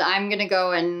know that I'm going to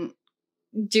go and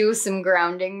do some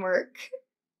grounding work.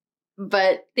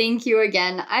 But thank you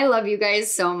again. I love you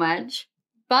guys so much.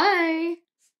 Bye.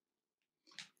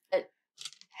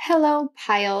 Hello,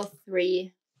 Pile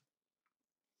 3.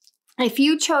 If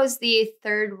you chose the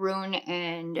third rune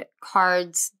and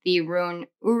cards, the rune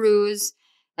Uruz,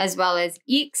 as well as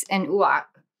Ix and Uak,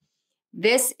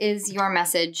 this is your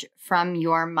message from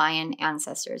your Mayan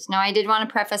ancestors. Now, I did want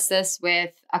to preface this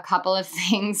with a couple of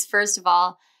things. First of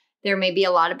all, there may be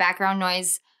a lot of background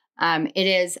noise. It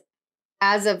is,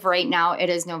 as of right now, it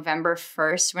is November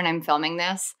 1st when I'm filming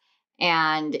this,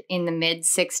 and in the mid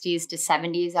 60s to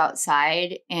 70s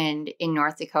outside and in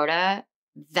North Dakota.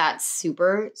 That's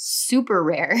super, super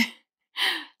rare.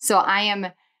 So I am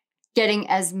getting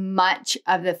as much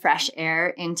of the fresh air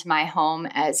into my home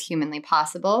as humanly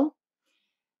possible,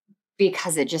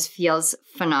 because it just feels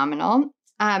phenomenal.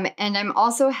 And I'm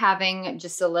also having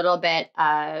just a little bit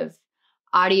of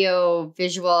audio,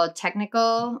 visual,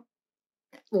 technical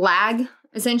lag.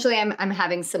 Essentially, I'm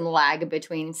having some lag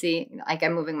between, like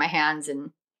I'm moving my hands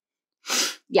and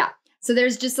yeah. So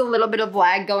there's just a little bit of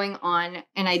lag going on,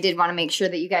 and I did want to make sure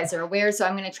that you guys are aware. So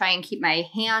I'm going to try and keep my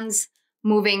hands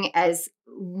moving as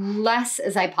less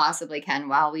as I possibly can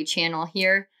while we channel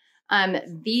here.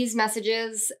 These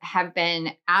messages have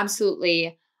been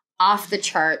absolutely off the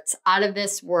charts, out of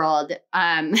this world,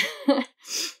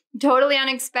 totally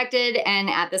unexpected, and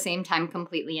at the same time,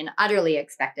 completely and utterly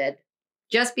expected,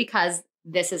 just because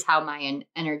this is how Mayan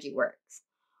energy works.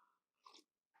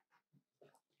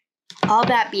 All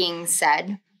that being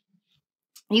said,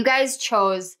 you guys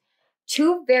chose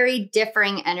two very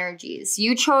differing energies.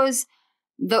 You chose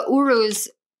the Uruz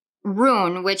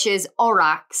rune, which is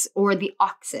Aurochs, or the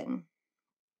oxen.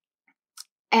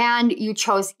 And you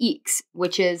chose Ix,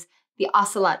 which is the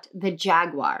ocelot, the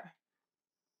jaguar.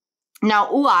 Now,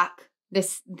 Uak,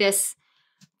 this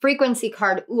frequency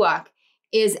card, Uak,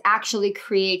 is actually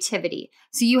creativity.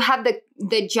 So you have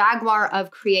the jaguar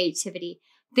of creativity.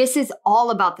 This is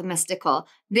all about the mystical.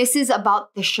 This is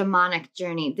about the shamanic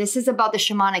journey. This is about the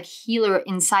shamanic healer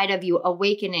inside of you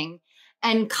awakening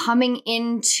and coming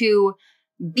into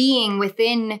being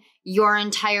within your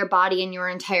entire body and your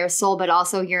entire soul, but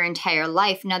also your entire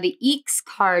life. Now, the Ix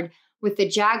card with the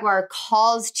jaguar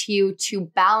calls to you to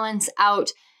balance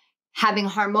out having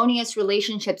harmonious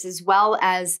relationships, as well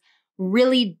as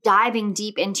really diving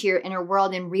deep into your inner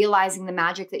world and realizing the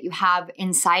magic that you have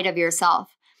inside of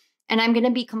yourself. And I'm going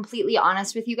to be completely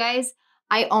honest with you guys.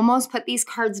 I almost put these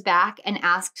cards back and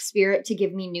asked Spirit to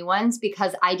give me new ones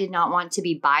because I did not want to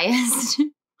be biased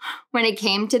when it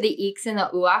came to the Ix and the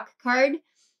Uak card,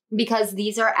 because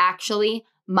these are actually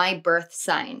my birth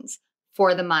signs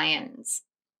for the Mayans.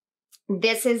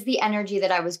 This is the energy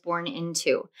that I was born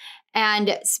into.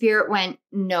 And Spirit went,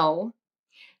 no,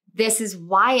 this is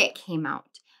why it came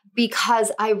out,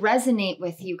 because I resonate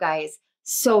with you guys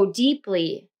so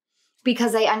deeply,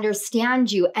 because I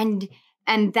understand you. And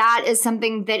that is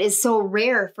something that is so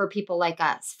rare for people like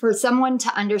us, for someone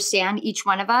to understand each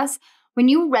one of us. When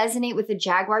you resonate with the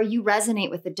jaguar, you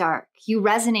resonate with the dark. You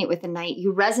resonate with the night.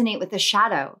 You resonate with the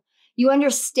shadow. You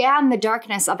understand the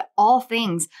darkness of all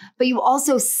things, but you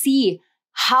also see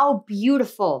how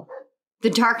beautiful the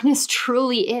darkness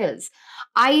truly is.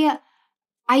 I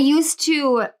used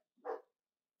to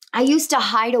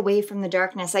hide away from the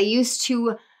darkness. I used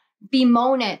to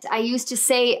bemoan it. I used to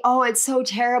say, oh, it's so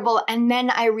terrible. And then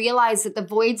I realized that the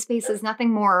void space is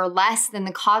nothing more or less than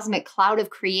the cosmic cloud of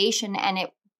creation. And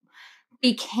it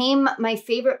became my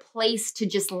favorite place to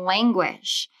just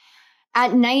languish.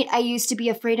 At night, I used to be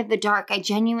afraid of the dark. I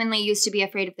genuinely used to be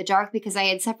afraid of the dark because I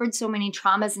had suffered so many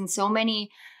traumas and so many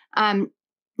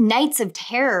nights of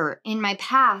terror in my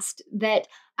past that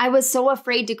I was so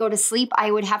afraid to go to sleep. I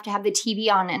would have to have the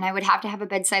TV on and I would have to have a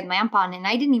bedside lamp on. And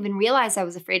I didn't even realize I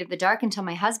was afraid of the dark until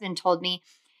my husband told me.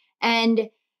 And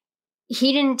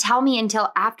he didn't tell me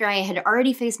until after I had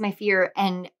already faced my fear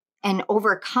and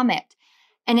overcome it.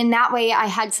 And in that way, I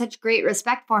had such great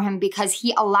respect for him because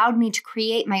he allowed me to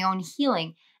create my own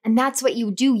healing. And that's what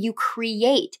you do. You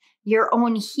create your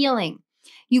own healing.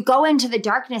 You go into the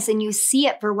darkness and you see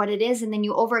it for what it is, and then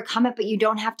you overcome it, but you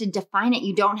don't have to define it.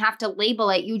 You don't have to label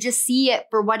it. You just see it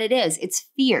for what it is. It's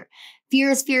fear.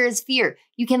 Fear is fear is fear.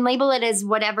 You can label it as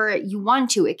whatever you want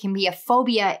to. It can be a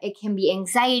phobia. It can be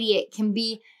anxiety. It can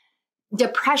be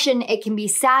depression. It can be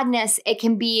sadness. It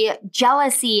can be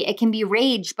jealousy. It can be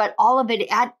rage, but all of it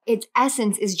at its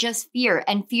essence is just fear.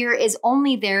 And fear is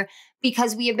only there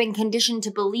because we have been conditioned to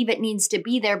believe it needs to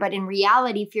be there. But in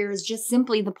reality, fear is just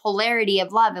simply the polarity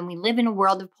of love. And we live in a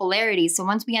world of polarity. So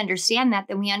once we understand that,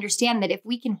 then we understand that if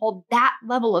we can hold that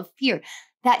level of fear,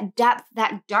 that depth,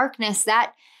 that darkness,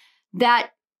 that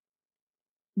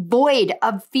void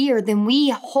of fear, then we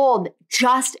hold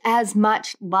just as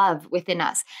much love within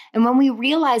us. And when we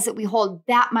realize that we hold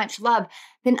that much love,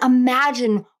 then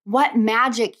imagine what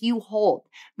magic you hold,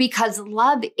 because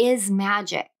love is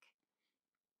magic.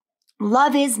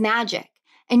 Love is magic,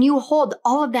 and you hold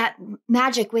all of that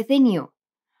magic within you.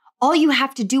 All you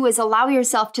have to do is allow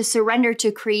yourself to surrender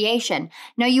to creation.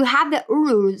 Now you have the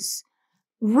Uruz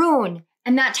rune,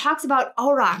 and that talks about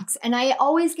aurochs. And I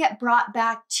always get brought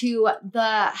back to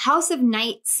the House of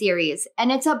Night series.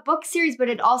 And it's a book series, but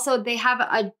they have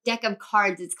a deck of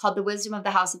cards. It's called The Wisdom of the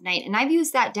House of Night. And I've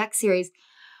used that deck series,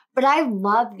 but I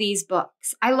love these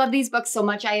books. I love these books so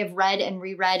much. I have read and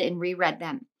reread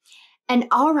them. And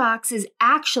aurochs is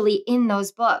actually in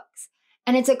those books.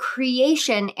 And it's a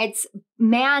creation. It's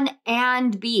man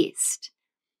and beast.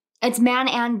 It's man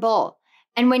and bull.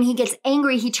 And when he gets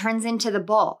angry, he turns into the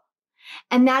bull.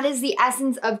 And that is the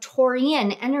essence of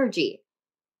Taurian energy.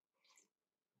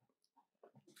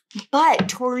 But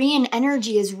Taurian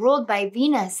energy is ruled by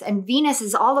Venus, and Venus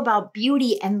is all about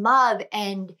beauty and love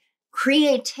and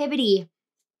creativity,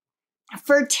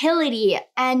 fertility,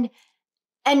 and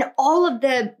all of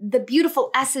the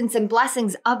beautiful essence and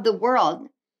blessings of the world.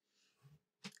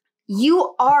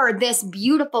 You are this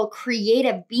beautiful,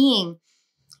 creative being.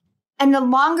 And the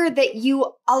longer that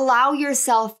you allow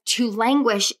yourself to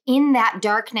languish in that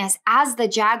darkness as the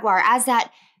jaguar, as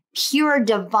that pure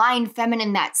divine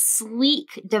feminine, that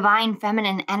sleek divine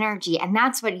feminine energy. And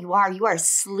that's what you are. You are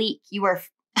sleek. You are,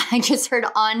 I just heard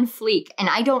on fleek. And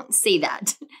I don't say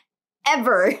that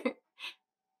ever.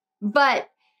 But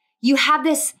you have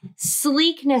this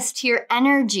sleekness to your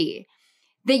energy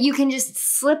that you can just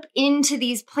slip into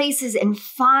these places and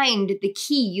find the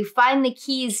key. You find the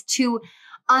keys to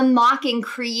unlocking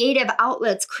creative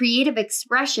outlets, creative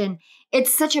expression.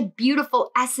 It's such a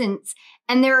beautiful essence.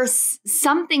 And there is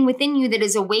something within you that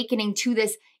is awakening to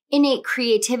this innate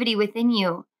creativity within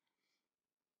you.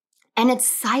 And it's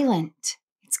silent.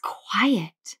 It's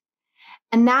quiet.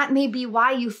 And that may be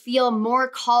why you feel more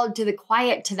called to the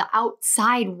quiet, to the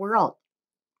outside world.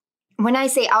 When I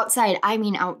say outside, I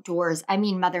mean outdoors. I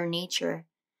mean Mother Nature.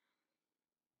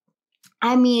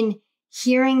 I mean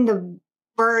hearing the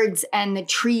birds and the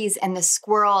trees and the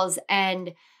squirrels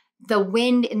and the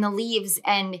wind in the leaves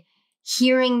and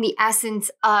hearing the essence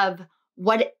of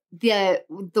what the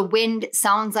wind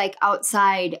sounds like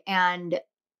outside and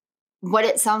what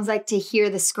it sounds like to hear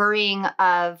the scurrying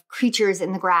of creatures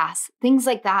in the grass, things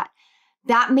like that.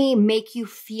 That may make you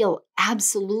feel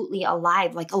absolutely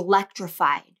alive, like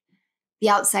electrified. The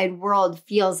outside world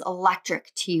feels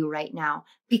electric to you right now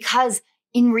because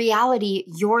in reality,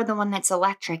 you're the one that's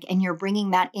electric and you're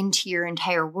bringing that into your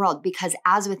entire world because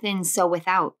as within, so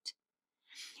without.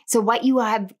 So what you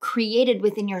have created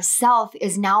within yourself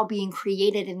is now being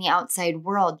created in the outside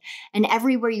world. And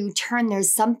everywhere you turn,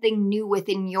 there's something new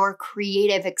within your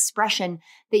creative expression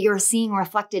that you're seeing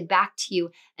reflected back to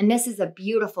you. And this is a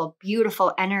beautiful,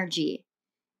 beautiful energy.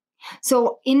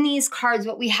 So in these cards,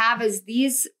 what we have is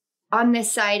these on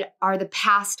this side are the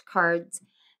past cards.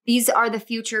 These are the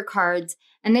future cards.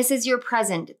 And this is your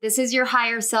present. This is your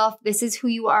higher self. This is who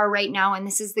you are right now. And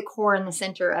this is the core and the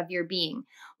center of your being.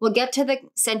 We'll get to the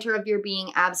center of your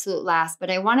being absolute last,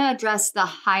 but I want to address the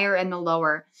higher and the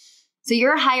lower. So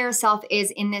your higher self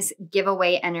is in this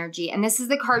giveaway energy. And this is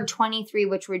the card 23,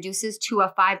 which reduces to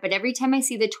a 5. But every time I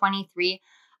see the 23,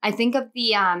 I think of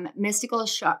the mystical,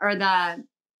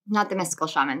 not the mystical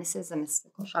shaman. This is the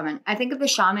mystical shaman. I think of the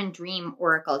Shaman Dream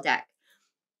Oracle deck.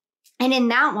 And in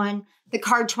that one, the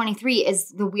card 23 is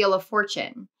the Wheel of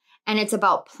Fortune. And it's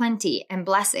about plenty and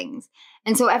blessings.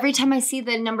 And so every time I see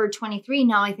the number 23,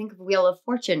 now I think of Wheel of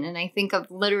Fortune. And I think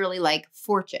of literally like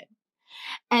fortune.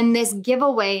 And this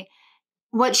giveaway,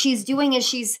 what she's doing is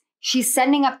she's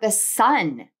sending up the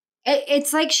sun.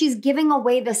 It's like she's giving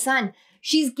away the sun.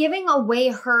 She's giving away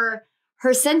her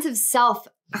sense of self,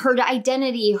 her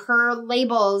identity, her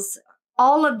labels,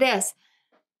 all of this.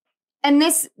 And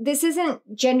this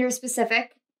isn't gender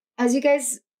specific. As you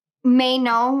guys may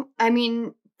know, I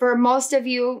mean, for most of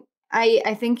you,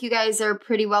 I think you guys are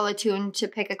pretty well attuned to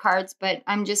pick a cards, but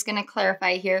I'm just going to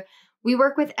clarify here. We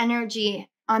work with energy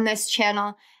on this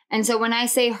channel. And so when I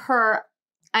say her,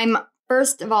 I'm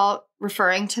first of all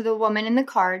referring to the woman in the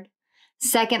card.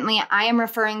 Secondly, I am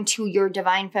referring to your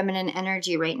divine feminine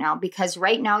energy right now, because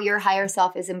right now your higher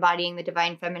self is embodying the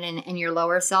divine feminine and your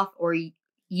lower self, or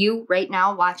you right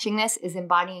now watching this, is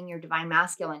embodying your divine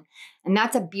masculine. And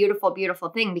that's a beautiful, beautiful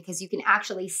thing because you can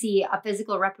actually see a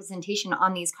physical representation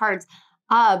on these cards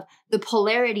of the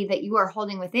polarity that you are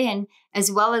holding within, as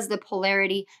well as the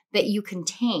polarity that you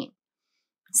contain.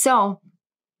 So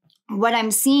what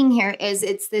I'm seeing here is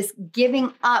it's this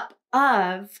giving up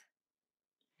of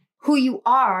who you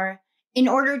are in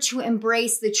order to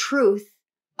embrace the truth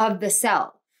of the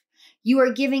self. You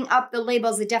are giving up the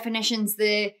labels, the definitions,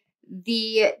 the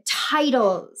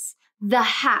titles, the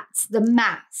hats, the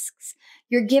masks.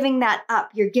 You're giving that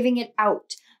up. You're giving it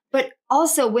out. But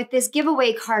also with this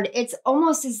giveaway card, it's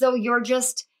almost as though you're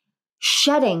just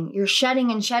shedding. You're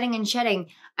shedding and shedding and shedding.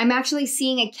 I'm actually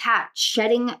seeing a cat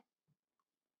shedding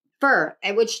fur,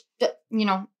 which, you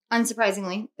know,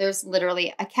 unsurprisingly, there's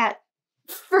literally a cat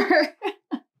fur.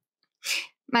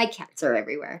 My cats are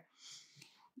everywhere.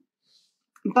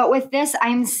 But with this,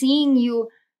 I'm seeing you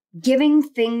giving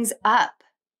things up.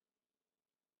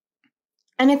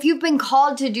 And if you've been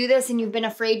called to do this and you've been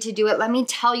afraid to do it, let me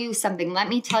tell you something. Let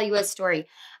me tell you a story.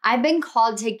 I've been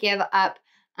called to give up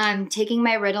taking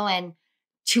my Ritalin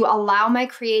to allow my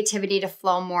creativity to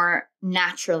flow more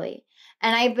naturally.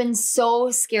 And I've been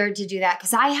so scared to do that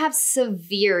because I have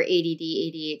severe ADD,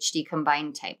 ADHD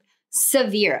combined type.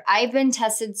 Severe. I've been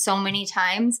tested so many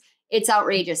times. It's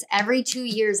outrageous. Every 2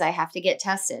 years I have to get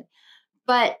tested.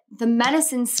 But the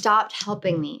medicine stopped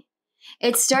helping me.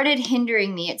 It started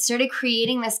hindering me. It started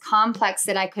creating this complex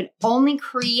that I could only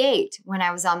create when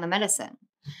I was on the medicine.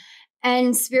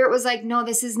 And Spirit was like, no,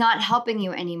 this is not helping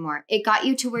you anymore. It got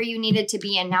you to where you needed to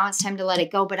be, and now it's time to let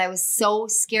it go. But I was so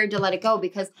scared to let it go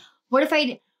because what if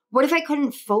I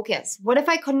couldn't focus? What if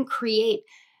I couldn't create?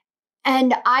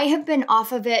 And I have been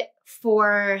off of it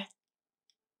for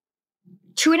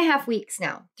 2.5 weeks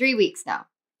now, 3 weeks now.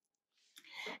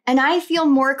 And I feel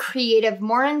more creative,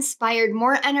 more inspired,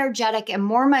 more energetic, and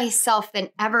more myself than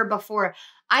ever before.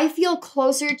 I feel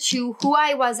closer to who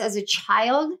I was as a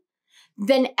child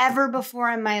than ever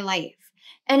before in my life.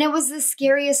 And it was the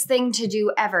scariest thing to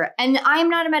do ever. And I'm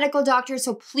not a medical doctor,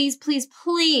 so please, please,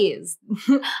 please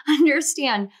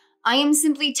understand. I am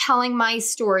simply telling my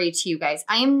story to you guys.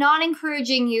 I am not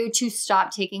encouraging you to stop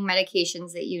taking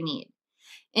medications that you need.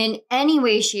 In any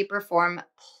way, shape, or form,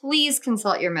 please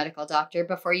consult your medical doctor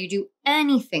before you do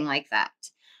anything like that.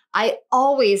 I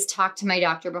always talk to my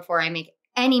doctor before I make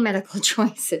any medical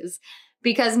choices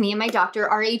because me and my doctor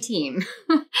are a team.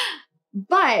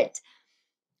 But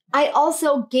I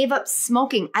also gave up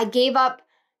smoking. I gave up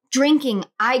drinking.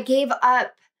 I gave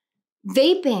up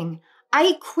vaping.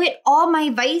 I quit all my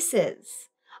vices.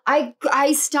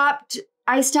 I stopped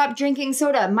drinking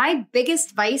soda. My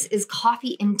biggest vice is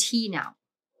coffee and tea now.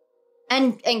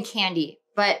 And candy.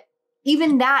 But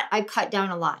even that I've cut down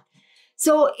a lot.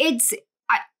 So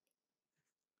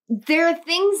there are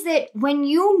things that when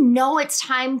you know it's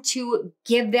time to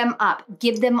give them up,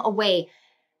 give them away,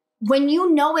 when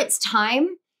you know it's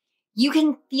time, you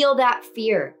can feel that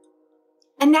fear.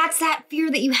 And that's that fear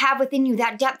that you have within you,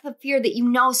 that depth of fear that you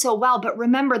know so well. But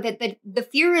remember that the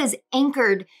fear is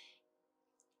anchored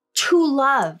to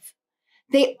love.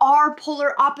 They are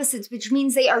polar opposites, which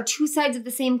means they are two sides of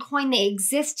the same coin. They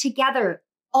exist together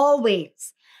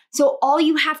always. So all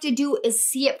you have to do is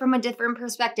see it from a different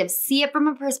perspective. See it from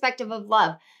a perspective of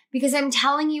love. Because I'm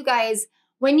telling you guys,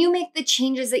 when you make the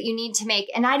changes that you need to make,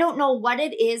 and I don't know what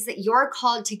it is that you're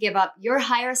called to give up, your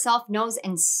higher self knows,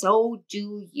 and so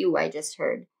do you, I just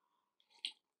heard.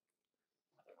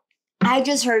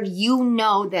 You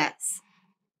know this.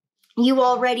 You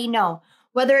already know.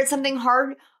 Whether it's something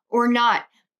hard or not.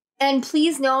 And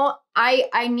please know,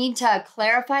 I need to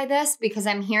clarify this because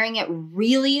I'm hearing it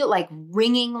really like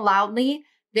ringing loudly.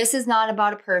 This is not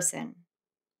about a person.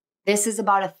 This is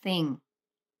about a thing.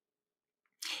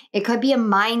 It could be a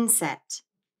mindset.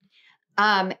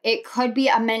 It could be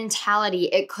a mentality.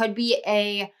 It could be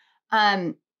a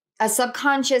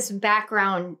subconscious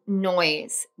background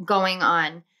noise going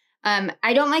on.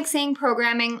 I don't like saying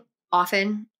programming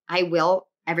often. I will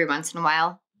every once in a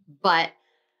while, but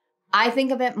I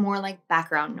think of it more like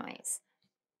background noise.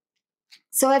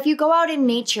 So if you go out in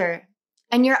nature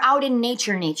and you're out in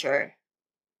nature,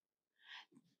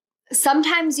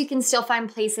 sometimes you can still find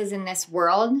places in this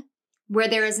world where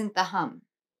there isn't the hum.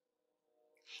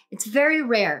 It's very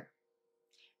rare.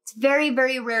 It's very,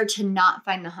 very rare to not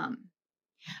find the hum.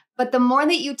 But the more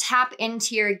that you tap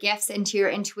into your gifts, into your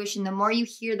intuition, the more you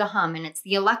hear the hum. And it's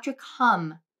the electric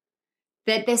hum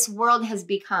that this world has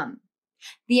become.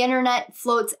 The internet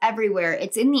floats everywhere.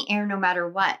 It's in the air no matter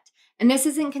what. And this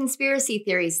isn't conspiracy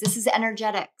theories. This is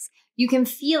energetics. You can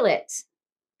feel it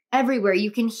everywhere.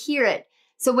 You can hear it.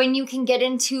 So when you can get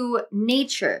into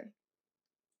nature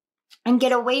and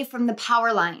get away from the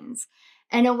power lines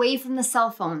and away from the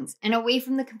cell phones and away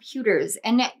from the computers.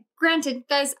 And granted,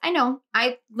 guys, I know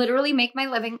I literally make my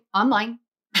living online.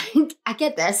 I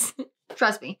get this.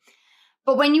 Trust me.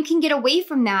 But when you can get away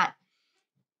from that,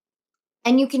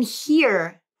 and you can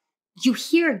hear, you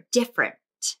hear different.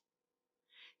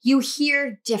 You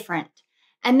hear different.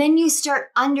 And then you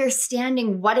start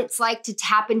understanding what it's like to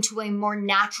tap into a more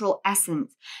natural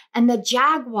essence. And the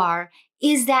jaguar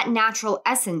is that natural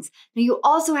essence. Now you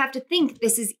also have to think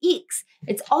this is Eeks.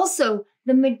 It's also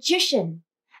the magician.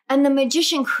 And the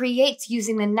magician creates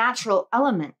using the natural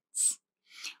elements.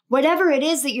 Whatever it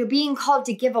is that you're being called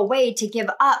to give away, to give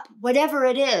up, whatever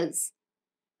it is,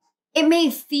 it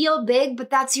may feel big, but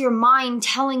that's your mind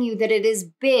telling you that it is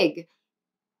big.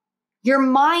 Your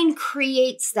mind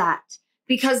creates that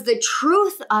because the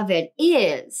truth of it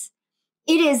is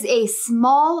a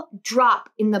small drop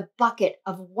in the bucket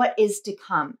of what is to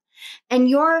come. And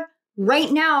you're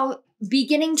right now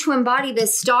beginning to embody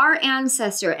this star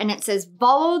ancestor. And it says,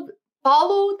 follow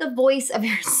the voice of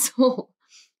your soul.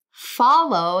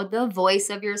 Follow the voice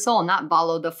of your soul, not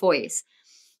follow the voice.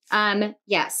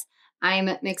 Yes.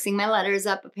 I'm mixing my letters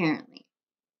up, apparently.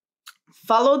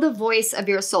 Follow the voice of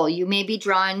your soul. You may be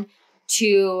drawn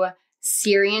to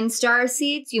Syrian star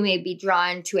seeds. You may be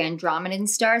drawn to Andromedan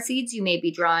star seeds. You may be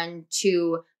drawn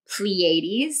to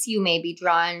Pleiades. You may be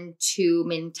drawn to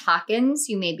Mintakans.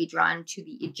 You may be drawn to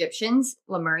the Egyptians,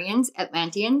 Lemurians,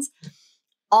 Atlanteans,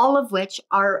 all of which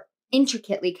are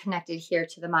intricately connected here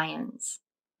to the Mayans.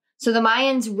 So the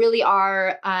Mayans really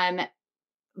are,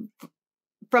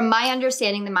 from my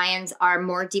understanding, the Mayans are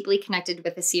more deeply connected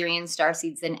with Assyrian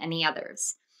starseeds than any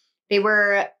others. They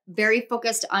were very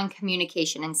focused on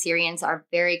communication, and Syrians are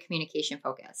very communication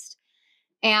focused.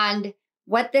 And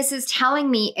what this is telling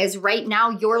me is right now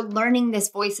you're learning this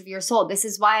voice of your soul. This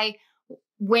is why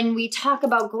when we talk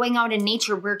about going out in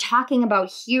nature, we're talking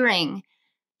about hearing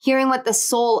what the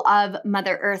soul of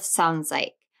Mother Earth sounds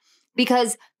like.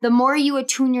 Because the more you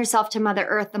attune yourself to Mother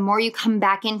Earth, the more you come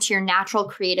back into your natural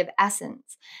creative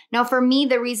essence. Now, for me,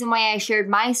 the reason why I shared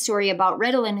my story about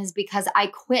Ritalin is because I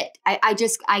quit.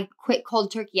 I quit cold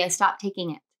turkey. I stopped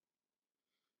taking it.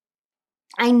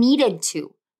 I needed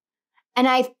to. And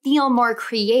I feel more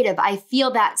creative. I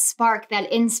feel that spark, that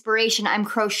inspiration. I'm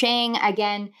crocheting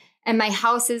again, and my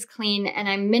house is clean, and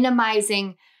I'm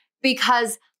minimizing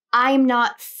because I'm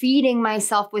not feeding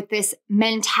myself with this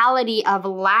mentality of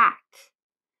lack.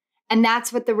 And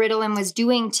that's what the Ritalin was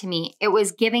doing to me. It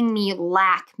was giving me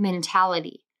lack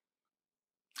mentality.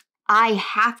 I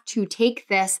have to take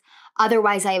this,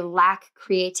 otherwise I lack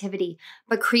creativity.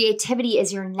 But creativity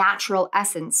is your natural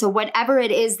essence. So whatever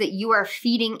it is that you are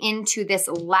feeding into this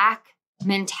lack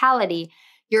mentality,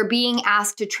 you're being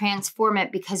asked to transform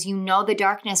it because you know the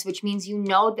darkness, which means you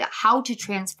know how to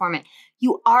transform it.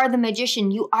 You are the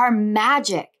magician. You are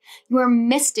magic. You are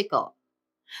mystical.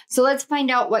 So let's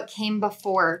find out what came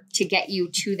before to get you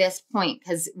to this point,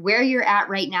 because where you're at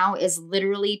right now is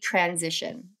literally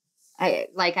transition.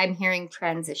 I'm hearing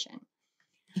transition.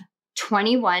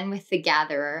 21 with the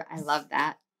Gatherer. I love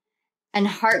that. And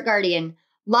Heart Guardian.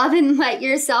 Love and let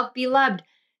yourself be loved.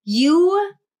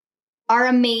 You are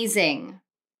amazing.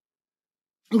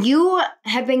 You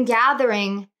have been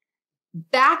gathering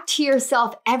back to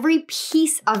yourself every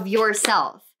piece of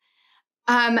yourself.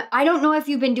 I don't know if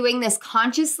you've been doing this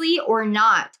consciously or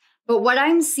not, but what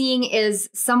I'm seeing is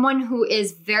someone who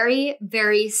is very,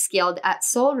 very skilled at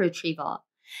soul retrieval.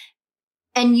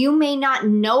 And you may not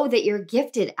know that you're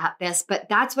gifted at this, but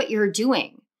that's what you're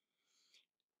doing.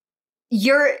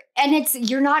 You're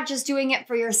not just doing it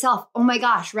for yourself. Oh my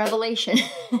gosh, revelation.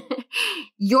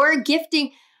 You're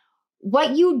gifting.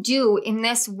 What you do in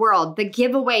this world, the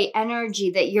giveaway energy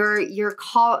that you're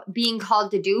being called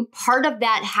to do, part of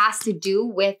that has to do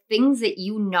with things that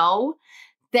you know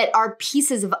that are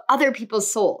pieces of other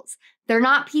people's souls. They're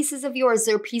not pieces of yours,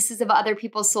 they're pieces of other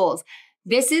people's souls.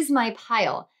 This is my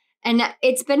pile. And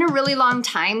it's been a really long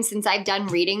time since I've done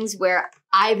readings where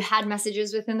I've had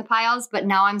messages within the piles, but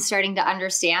now I'm starting to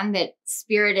understand that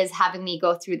Spirit is having me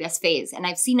go through this phase. And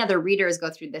I've seen other readers go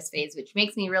through this phase, which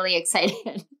makes me really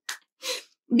excited.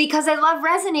 Because I love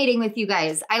resonating with you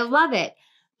guys. I love it.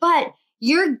 But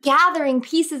you're gathering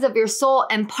pieces of your soul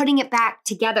and putting it back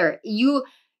together. Your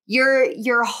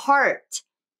heart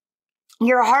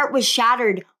was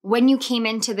shattered when you came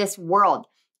into this world.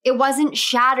 It wasn't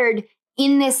shattered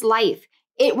in this life.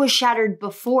 It was shattered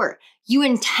before. You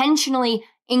intentionally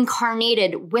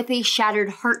incarnated with a shattered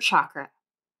heart chakra.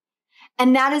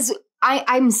 And that is,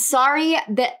 I'm sorry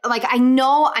that, I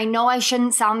know I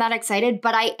shouldn't sound that excited,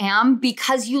 but I am,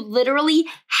 because you literally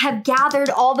have gathered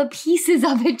all the pieces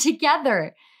of it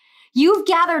together. You've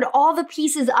gathered all the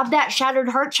pieces of that shattered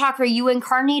heart chakra you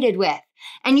incarnated with,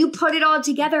 and you put it all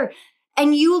together,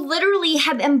 and you literally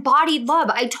have embodied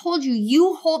love. I told you,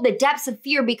 you hold the depths of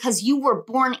fear because you were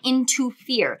born into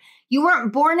fear. You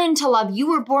weren't born into love. You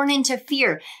were born into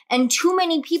fear. And too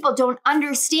many people don't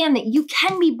understand that you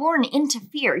can be born into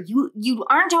fear. You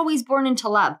aren't always born into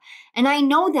love. And I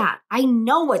know that. I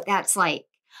know what that's like.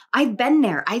 I've been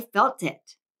there. I felt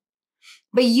it.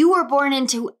 But you were born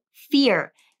into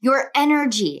fear. Your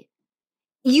energy.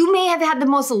 You may have had the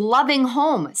most loving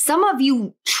home. Some of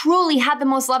you truly had the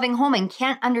most loving home and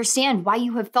can't understand why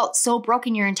you have felt so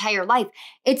broken your entire life.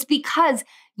 It's because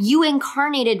you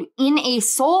incarnated in a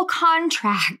soul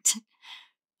contract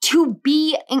to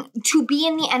be in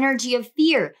the energy of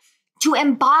fear, to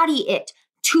embody it,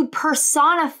 to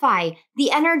personify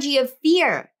the energy of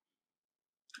fear.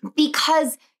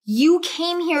 Because you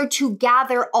came here to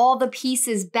gather all the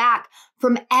pieces back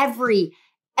from every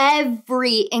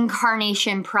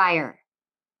incarnation prior.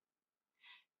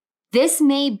 This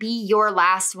may be your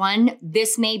last one.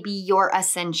 This may be your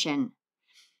ascension.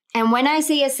 And when I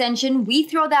say ascension, we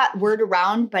throw that word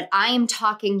around, but I am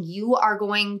talking you are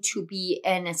going to be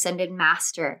an ascended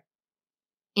master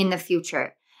in the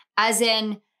future. As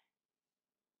in,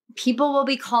 people will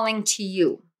be calling to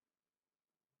you.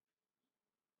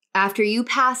 After you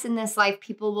pass in this life,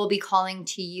 people will be calling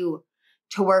to you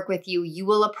to work with you. You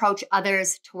will approach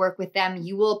others to work with them.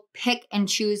 You will pick and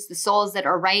choose the souls that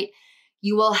are right.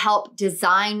 You will help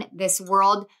design this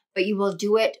world, but you will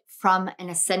do it from an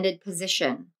ascended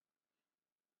position.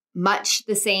 Much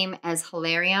the same as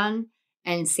Hilarion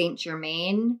and Saint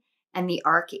Germain and the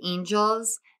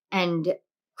archangels and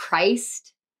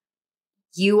Christ.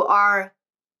 You are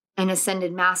an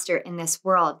ascended master in this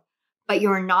world, but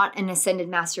you're not an ascended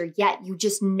master yet. You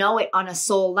just know it on a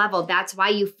soul level. That's why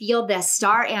you feel this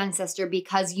star ancestor,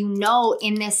 because you know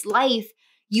in this life,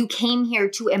 you came here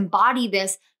to embody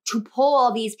this, to pull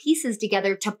all these pieces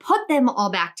together, to put them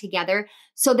all back together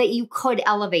so that you could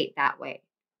elevate that way.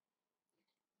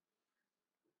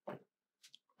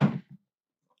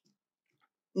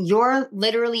 You're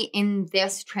literally in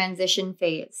this transition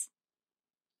phase.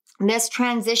 This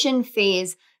transition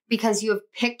phase because you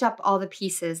have picked up all the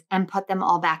pieces and put them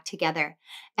all back together.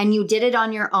 And you did it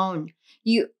on your own.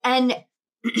 And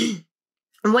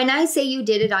when I say you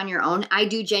did it on your own, I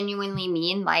do genuinely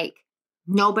mean like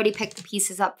nobody picked the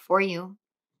pieces up for you.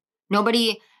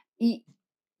 Nobody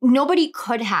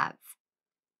could have.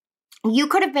 You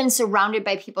could have been surrounded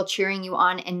by people cheering you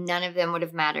on and none of them would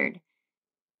have mattered.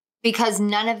 Because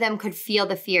none of them could feel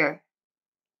the fear.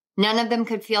 None of them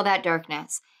could feel that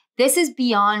darkness. This is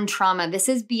beyond trauma. This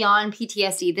is beyond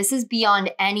PTSD. This is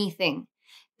beyond anything.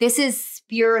 This is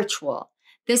spiritual.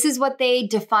 This is what they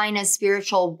define as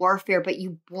spiritual warfare, but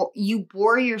you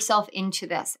bore yourself into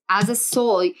this. As a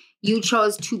soul, you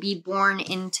chose to be born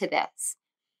into this.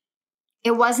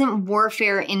 It wasn't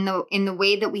warfare in the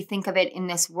way that we think of it in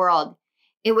this world.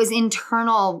 It was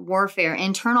internal warfare,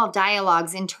 internal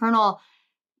dialogues, internal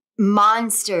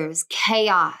monsters,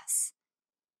 chaos,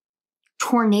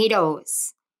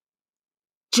 tornadoes,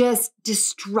 just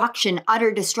destruction,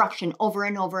 utter destruction over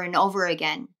and over and over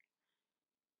again.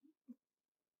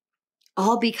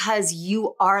 All because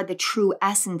you are the true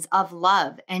essence of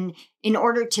love. And in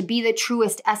order to be the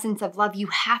truest essence of love, you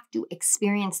have to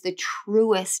experience the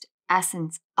truest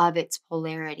essence of its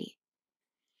polarity.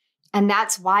 And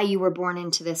that's why you were born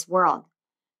into this world.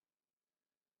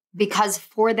 Because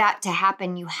for that to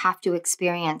happen, you have to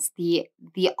experience the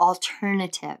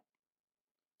alternative.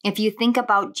 If you think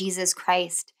about Jesus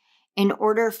Christ, in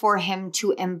order for him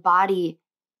to embody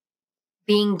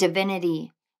being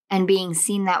divinity and being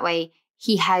seen that way,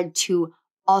 he had to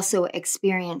also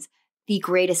experience the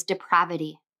greatest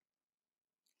depravity.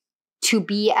 To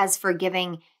be as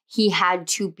forgiving, he had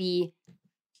to be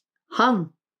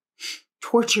hung,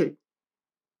 tortured.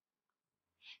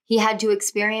 He had to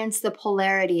experience the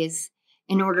polarities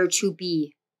in order to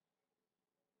be.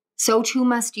 So too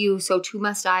must you, so too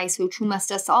must I, so too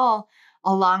must us all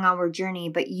along our journey.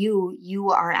 But you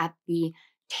are at the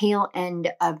tail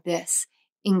end of this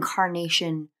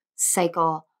incarnation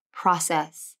cycle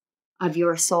process of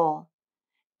your soul.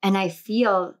 And I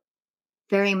feel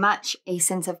very much a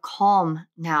sense of calm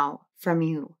now from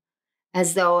you,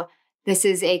 as though this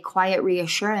is a quiet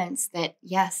reassurance that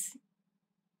yes,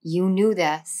 you knew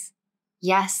this.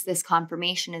 Yes, this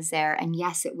confirmation is there. And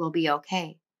yes, it will be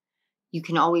okay. You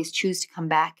can always choose to come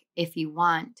back if you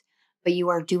want, but you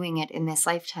are doing it in this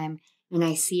lifetime. And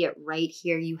I see it right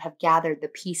here. You have gathered the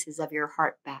pieces of your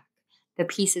heart back, the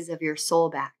pieces of your soul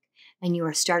back, and you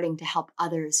are starting to help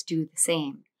others do the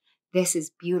same. This is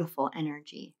beautiful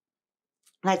energy.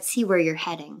 Let's see where you're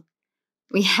heading.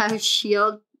 We have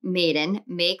Shield Maiden,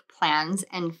 make plans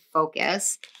and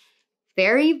focus.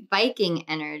 Very Viking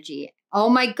energy. Oh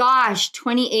my gosh,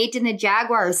 28 in the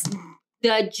Jaguars.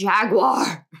 The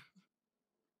Jaguar.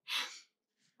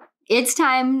 It's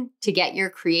time to get your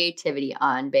creativity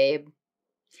on, babe.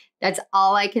 That's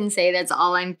all I can say. That's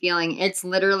all I'm feeling. It's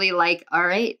literally like, all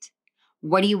right,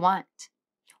 what do you want?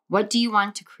 What do you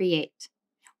want to create?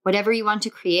 Whatever you want to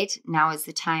create, now is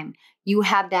the time. You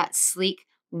have that sleek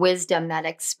wisdom, that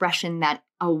expression, that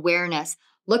awareness.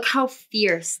 Look how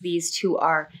fierce these two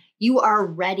are. You are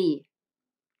ready.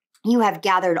 You have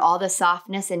gathered all the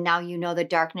softness and now you know the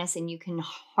darkness and you can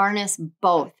harness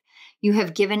both. You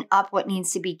have given up what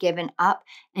needs to be given up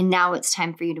and now it's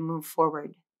time for you to move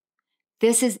forward.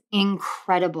 This is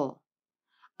incredible.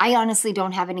 I honestly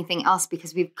don't have anything else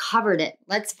because we've covered it.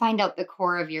 Let's find out the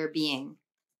core of your being.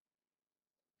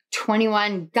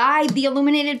 21, guide the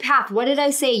illuminated path. What did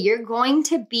I say? You're going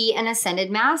to be an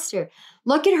ascended master.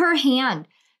 Look at her hand.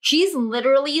 She's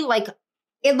literally like,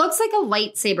 it looks like a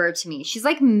lightsaber to me. She's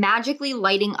like magically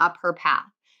lighting up her path.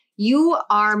 You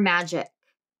are magic.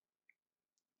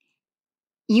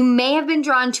 You may have been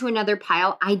drawn to another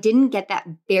pile. I didn't get that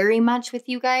very much with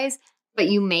you guys, but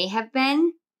you may have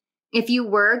been. If you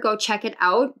were, go check it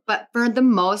out. But for the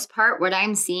most part, what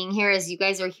I'm seeing here is you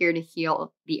guys are here to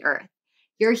heal the earth.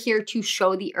 You're here to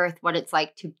show the earth what it's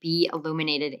like to be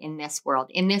illuminated in this world.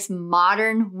 In this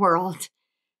modern world,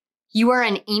 You are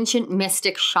an ancient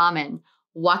mystic shaman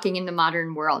walking in the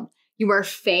modern world. You are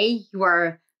fae. You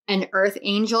are an earth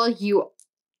angel.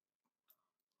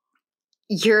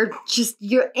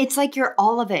 It's like you're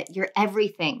all of it. You're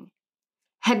everything.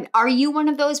 Are you one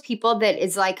of those people that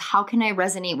is like, how can I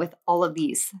resonate with all of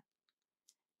these?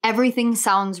 Everything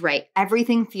sounds right.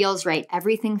 Everything feels right.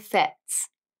 Everything fits.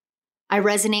 I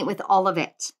resonate with all of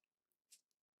it.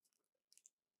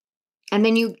 And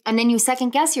then you second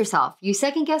guess yourself. You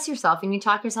second guess yourself and you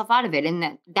talk yourself out of it.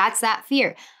 And that's that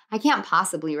fear. I can't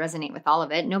possibly resonate with all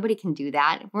of it. Nobody can do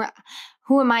that.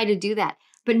 Who am I to do that?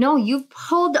 But no, you've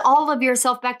pulled all of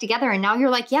yourself back together. And now you're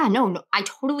like, yeah, no, I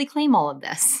totally claim all of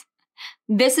this.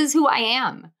 This is who I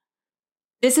am.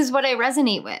 This is what I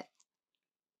resonate with.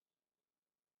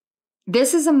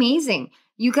 This is amazing.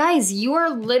 You guys, you are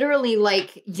literally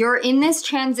like, you're in this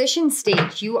transition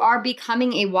stage. You are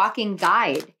becoming a walking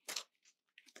guide.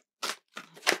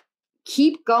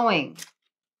 Keep going.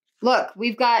 Look,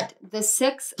 we've got the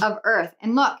 6 of Earth.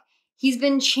 And look, he's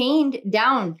been chained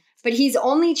down, but he's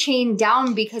only chained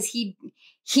down because he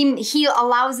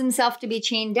allows himself to be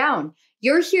chained down.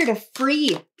 You're here to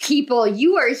free people.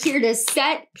 You are here to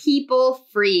set people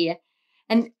free.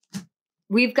 And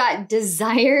we've got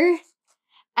desire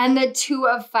and the 2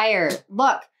 of Fire.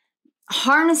 Look,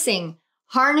 harnessing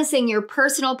your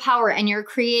personal power and your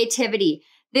creativity.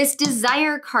 This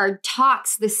desire card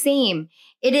talks the same.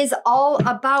 It is all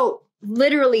about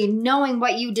literally knowing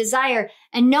what you desire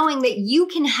and knowing that you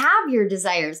can have your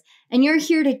desires. And you're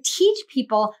here to teach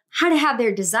people how to have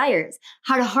their desires,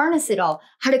 how to harness it all,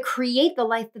 how to create the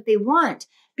life that they want.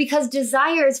 Because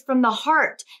desire is from the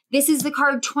heart. This is the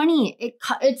card 20.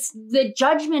 It's the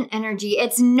judgment energy.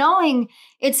 It's knowing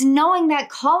that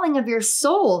calling of your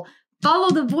soul. Follow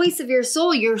the voice of your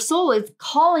soul. Your soul is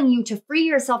calling you to free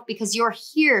yourself because you're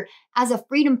here as a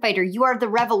freedom fighter. You are the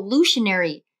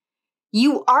revolutionary.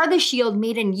 You are the shield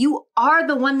maiden. You are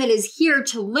the one that is here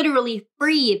to literally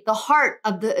free the heart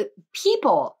of the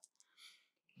people.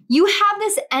 You have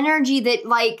this energy that,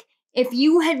 like, if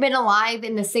you had been alive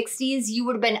in the 60s, you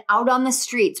would have been out on the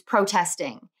streets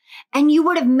protesting. And you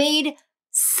would have made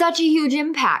such a huge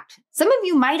impact. Some of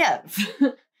you might have.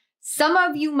 Some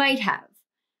of you might have.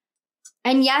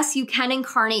 And yes, you can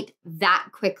incarnate that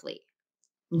quickly.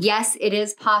 Yes, it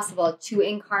is possible to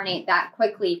incarnate that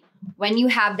quickly when you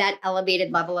have that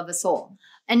elevated level of a soul.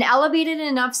 An elevated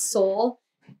enough soul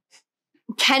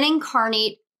can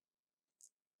incarnate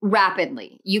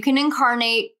rapidly. You can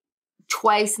incarnate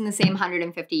twice in the same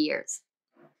 150 years.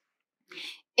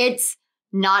 It's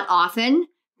not often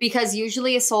because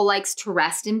usually a soul likes to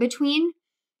rest in between,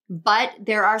 but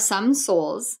there are some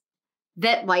souls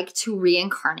that like to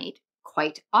reincarnate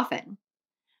quite often.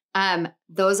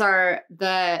 Those are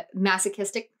the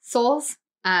masochistic souls.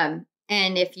 And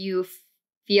if you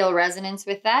feel resonance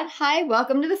with that, hi,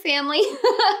 welcome to the family.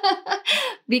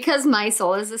 Because my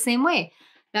soul is the same way.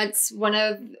 That's one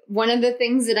of the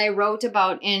things that I wrote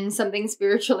about in Something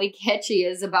Spiritually Catchy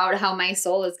is about how my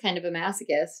soul is kind of a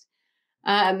masochist.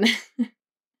 But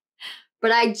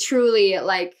I truly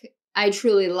love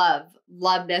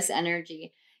this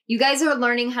energy. You guys are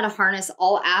learning how to harness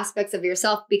all aspects of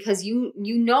yourself because you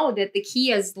know that the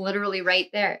key is literally right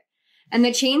there. And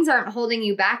the chains aren't holding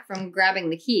you back from grabbing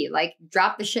the key. Like,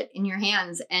 drop the shit in your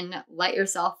hands and let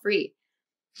yourself free.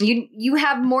 You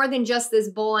have more than just this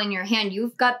bowl in your hand.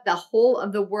 You've got the whole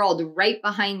of the world right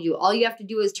behind you. All you have to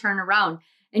do is turn around.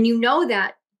 And you know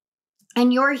that.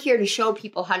 And you're here to show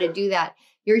people how to do that.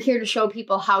 You're here to show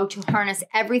people how to harness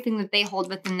everything that they hold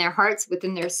within their hearts,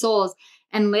 within their souls,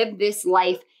 and live this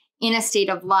life in a state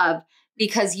of love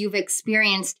because you've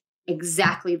experienced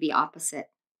exactly the opposite.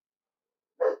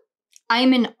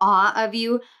 I'm in awe of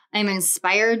you. I'm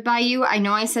inspired by you. I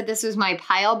know I said this was my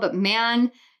pile, but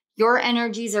man, your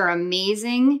energies are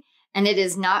amazing, and it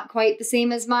is not quite the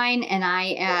same as mine. And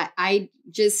I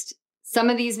just, some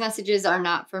of these messages are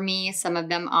not for me. Some of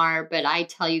them are, but I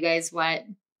tell you guys what,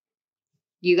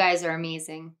 you guys are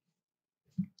amazing.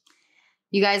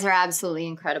 You guys are absolutely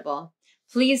incredible.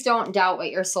 Please don't doubt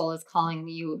what your soul is calling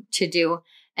you to do,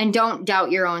 and don't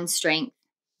doubt your own strength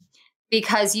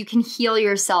because you can heal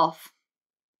yourself.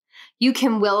 You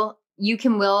can will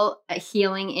a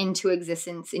healing into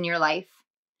existence in your life.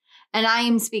 And I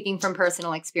am speaking from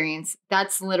personal experience.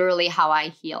 That's literally how I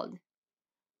healed.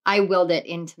 I willed it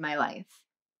into my life.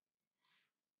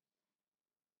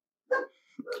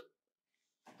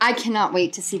 I cannot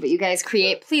wait to see what you guys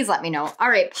create. Please let me know. All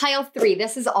right, pile 3.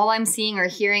 This is all I'm seeing or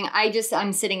hearing.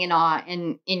 I'm sitting in awe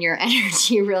in your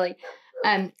energy, really.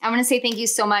 I want to say thank you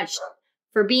so much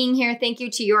for being here. Thank you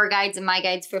to your guides and my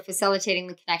guides for facilitating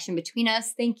the connection between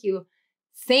us. Thank you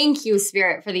Thank you,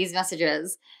 Spirit, for these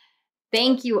messages.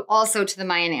 Thank you also to the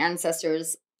Mayan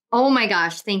ancestors. Oh my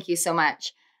gosh, thank you so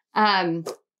much.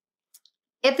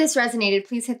 If this resonated,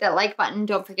 please hit that like button.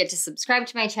 Don't forget to subscribe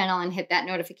to my channel and hit that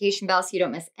notification bell so you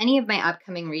don't miss any of my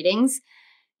upcoming readings.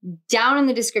 Down in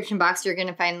the description box, you're going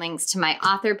to find links to my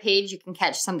author page. You can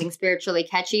catch Something Spiritually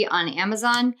Catchy on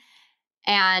Amazon.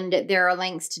 And there are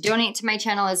links to donate to my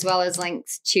channel as well as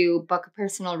links to book a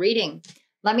personal reading.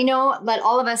 Let me know, let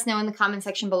all of us know in the comment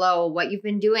section below what you've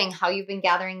been doing, how you've been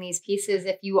gathering these pieces.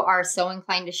 If you are so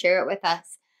inclined to share it with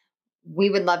us, we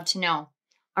would love to know.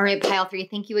 All right, Pile 3,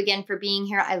 thank you again for being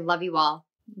here. I love you all.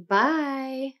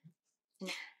 Bye.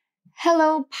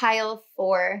 Hello, Pile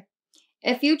 4.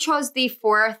 If you chose the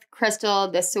 4th crystal,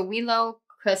 the Sowilho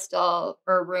crystal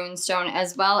or rune stone,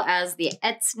 as well as the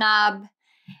Etsnab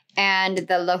and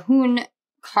the Lahun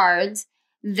cards,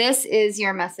 this is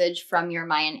your message from your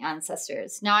Mayan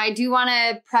ancestors. Now, I do want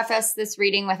to preface this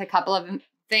reading with a couple of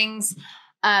things.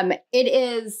 It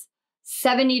is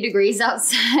 70 degrees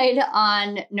outside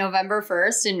on November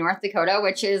 1st in North Dakota,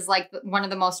 which is like one of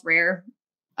the most rare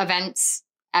events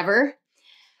ever.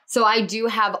 So I do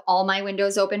have all my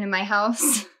windows open in my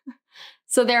house.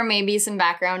 So there may be some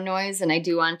background noise, and I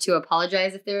do want to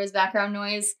apologize if there is background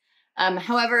noise.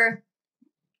 However,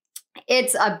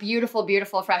 it's a beautiful,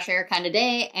 beautiful fresh air kind of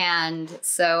day. And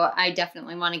so I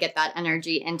definitely want to get that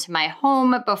energy into my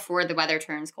home before the weather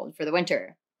turns cold for the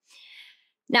winter.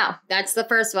 Now, that's the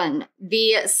first one.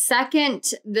 The second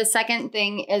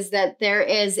thing is that there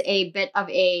is a bit of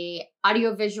a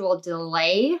audiovisual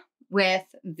delay with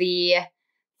the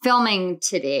filming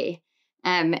today.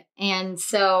 And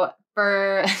so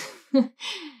for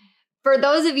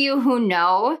those of you who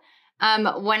know,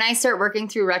 when I start working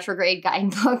through retrograde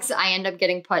guidebooks, I end up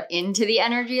getting put into the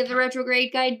energy of the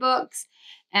retrograde guidebooks.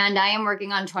 And I am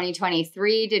working on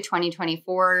 2023 to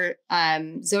 2024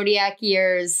 zodiac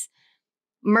years,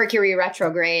 Mercury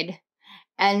retrograde.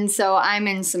 And so I'm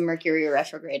in some Mercury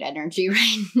retrograde energy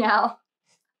right now.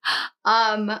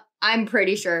 I'm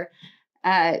pretty sure.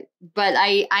 But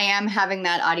I am having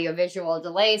that audio-visual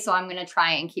delay, so I'm going to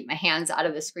try and keep my hands out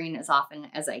of the screen as often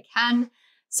as I can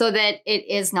so that it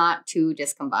is not too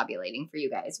discombobulating for you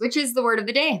guys, which is the word of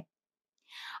the day.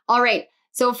 All right.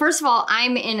 So first of all,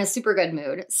 I'm in a super good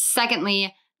mood.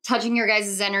 Secondly, touching your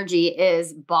guys' energy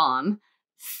is bomb.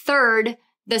 Third,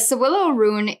 the Sowilho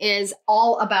rune is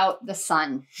all about the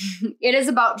sun. It is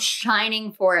about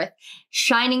shining forth,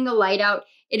 shining the light out.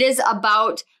 It is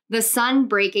about the sun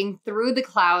breaking through the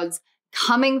clouds,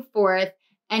 coming forth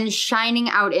and shining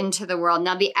out into the world.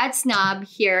 Now, the Etsnab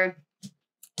here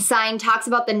sign talks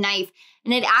about the knife,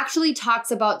 and it actually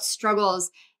talks about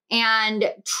struggles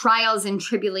and trials and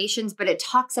tribulations, but it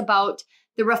talks about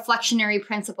the reflectionary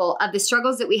principle of the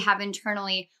struggles that we have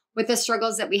internally with the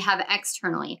struggles that we have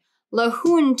externally.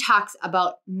 Lahun talks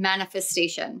about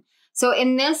manifestation. So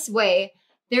in this way,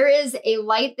 there is a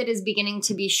light that is beginning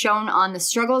to be shown on the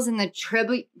struggles and the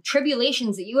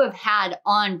tribulations that you have had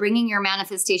on bringing your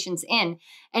manifestations in.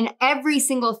 And every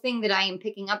single thing that I am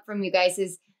picking up from you guys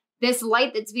is this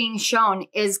light that's being shown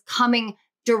is coming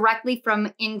directly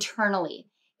from internally.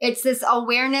 It's this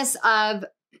awareness of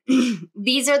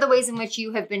these are the ways in which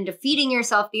you have been defeating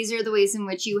yourself. These are the ways in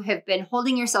which you have been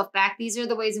holding yourself back. These are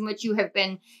the ways in which you have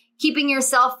been keeping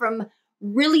yourself from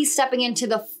really stepping into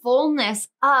the fullness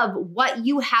of what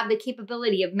you have the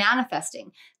capability of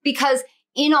manifesting. Because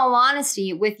in all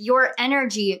honesty, with your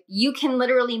energy, you can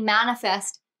literally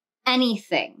manifest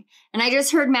anything. And I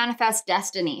just heard manifest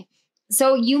destiny.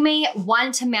 So you may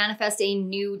want to manifest a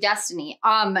new destiny.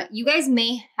 You guys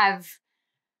may have,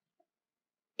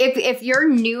 if you're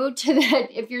new to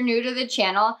the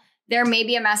channel, there may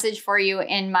be a message for you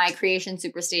in my Creation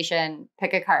Superstation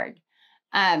Pick a Card.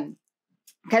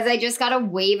 Because I just got a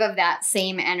wave of that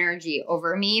same energy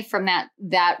over me from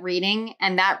that reading.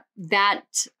 And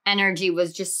that energy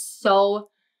was just so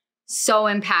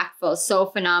impactful, so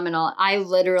phenomenal. I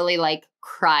literally like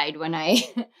cried when I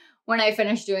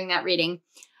finished doing that reading.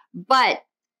 But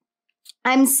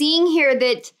I'm seeing here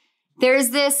that there's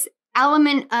this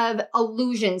element of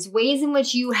illusions, ways in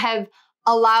which you have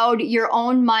allowed your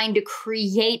own mind to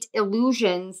create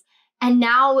illusions. And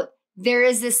now there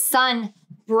is this sun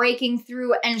breaking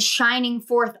through and shining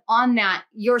forth on that.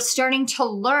 You're starting to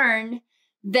learn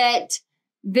that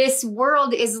this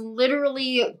world is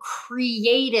literally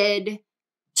created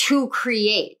to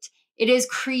create. It is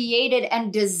created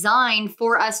and designed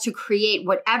for us to create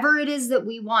whatever it is that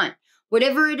we want,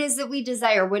 whatever it is that we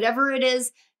desire, whatever it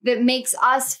is that makes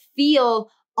us feel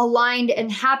aligned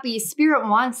and happy. Spirit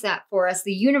wants that for us.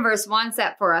 The universe wants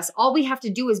that for us. All we have to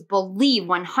do is believe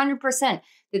 100%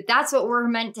 that that's what we're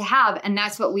meant to have and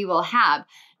that's what we will have.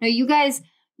 Now, you guys,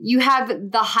 you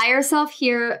have the higher self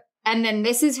here, and then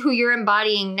this is who you're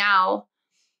embodying now.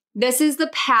 This is the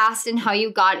past and how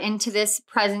you got into this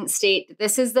present state.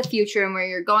 This is the future and where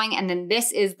you're going. And then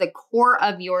this is the core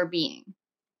of your being.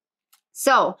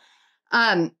 So,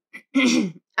 I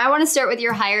want to start with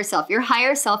your higher self. Your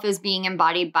higher self is being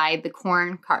embodied by the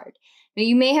Corn card. Now,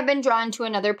 you may have been drawn to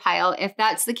another pile. If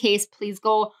that's the case, please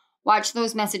go watch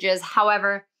those messages.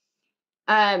 However,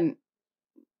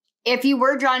 if you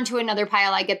were drawn to another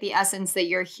pile, I get the essence that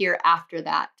you're here after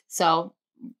that. So,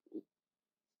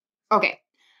 okay.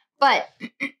 But,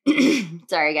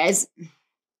 sorry guys,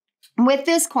 with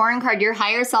this Corn card, your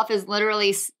higher self is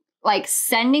literally like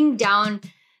sending down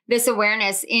this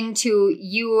awareness into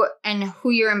you and who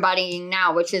you're embodying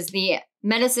now, which is the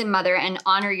medicine mother, and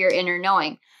honor your inner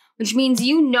knowing, which means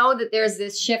you know that there's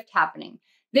this shift happening.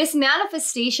 This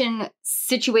manifestation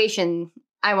situation,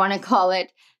 I want to call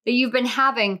it, that you've been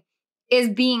having is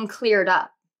being cleared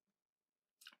up.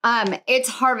 It's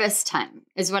harvest time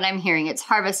is what I'm hearing. It's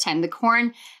harvest time. The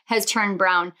corn has turned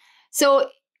brown. So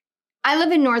I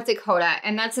live in North Dakota,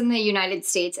 and that's in the United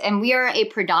States, and we are a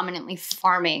predominantly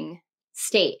farming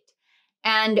state.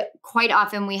 And quite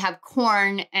often we have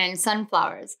corn and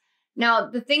sunflowers. Now,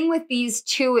 the thing with these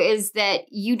two is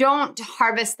that you don't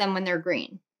harvest them when they're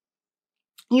green.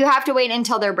 You have to wait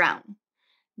until they're brown.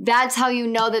 That's how you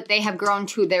know that they have grown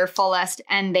to their fullest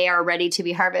and they are ready to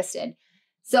be harvested.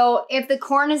 So if the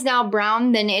corn is now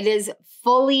brown, then it is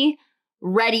fully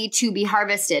ready to be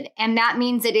harvested. And that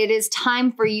means that it is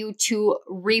time for you to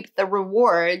reap the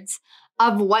rewards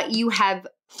of what you have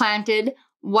planted,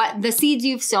 what the seeds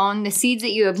you've sown, the seeds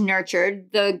that you have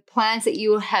nurtured, the plants that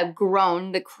you have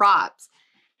grown, the crops,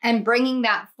 and bringing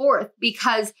that forth,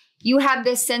 because you have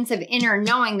this sense of inner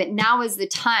knowing that now is the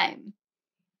time.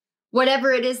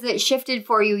 Whatever it is that shifted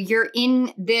for you, you're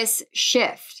in this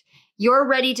shift. You're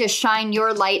ready to shine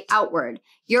your light outward.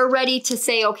 You're ready to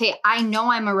say, okay, I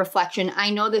know I'm a reflection. I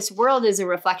know this world is a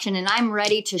reflection, and I'm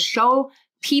ready to show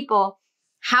people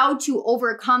how to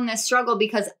overcome this struggle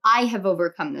because I have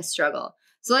overcome this struggle.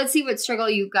 So let's see what struggle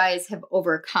you guys have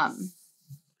overcome.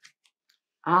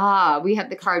 We have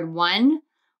the card 1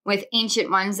 with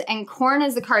Ancient Ones, and corn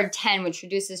is the card 10, which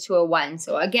reduces to a 1.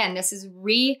 So again, this is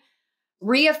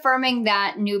reaffirming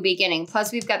that new beginning.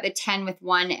 Plus we've got the 10 with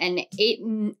 1, and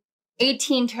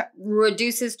 18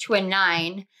 reduces to a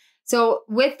 9. So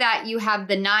with that, you have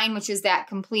the 9, which is that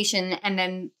completion, and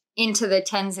then into the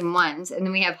 10s and 1s. And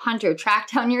then we have Hunter,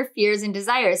 track down your fears and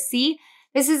desires. See,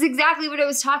 this is exactly what I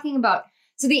was talking about.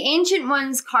 So the Ancient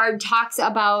Ones card talks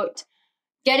about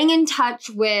getting in touch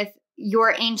with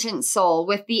your ancient soul,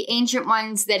 with the ancient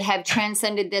ones that have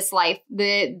transcended this life,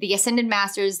 the ascended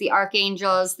masters, the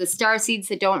archangels, the star seeds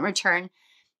that don't return.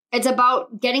 It's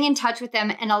about getting in touch with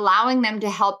them and allowing them to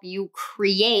help you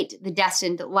create the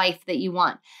destined life that you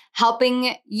want,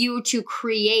 helping you to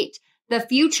create the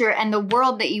future and the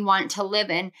world that you want to live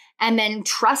in, and then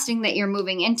trusting that you're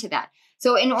moving into that.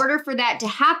 So in order for that to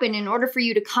happen, in order for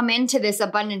you to come into this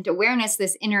abundant awareness,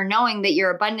 this inner knowing that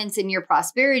your abundance and your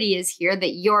prosperity is here,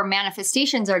 that your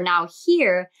manifestations are now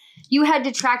here, you had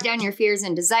to track down your fears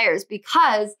and desires,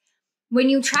 because when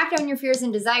you track down your fears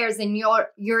and desires, then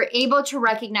you're able to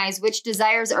recognize which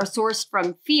desires are sourced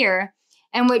from fear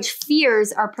and which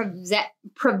fears are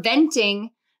preventing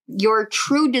your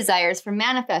true desires from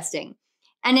manifesting.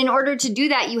 And in order to do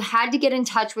that, you had to get in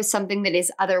touch with something that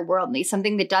is otherworldly,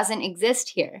 something that doesn't exist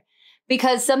here.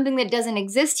 Because something that doesn't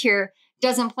exist here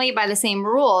doesn't play by the same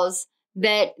rules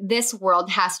that this world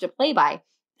has to play by.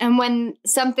 And when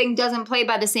something doesn't play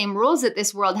by the same rules that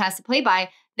this world has to play by,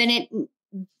 then it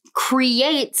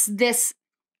creates this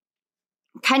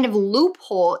kind of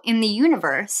loophole in the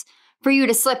universe for you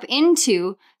to slip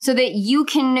into, so that you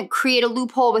can create a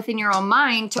loophole within your own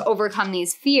mind to overcome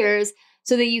these fears,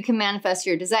 so that you can manifest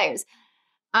your desires.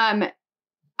 I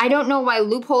don't know why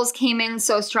loopholes came in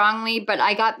so strongly, but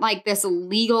I got like this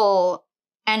legal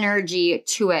energy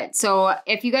to it. So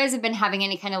if you guys have been having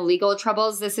any kind of legal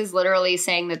troubles, this is literally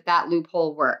saying that that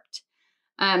loophole worked.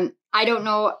 I don't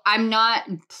know.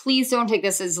 Please don't take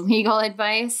this as legal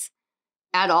advice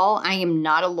at all. I am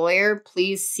not a lawyer.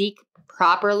 Please seek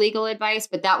proper legal advice.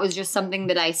 But that was just something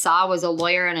that I saw was a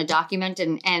lawyer and a document,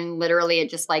 and literally it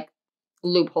just like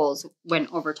loopholes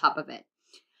went over top of it.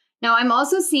 Now I'm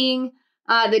also seeing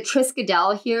the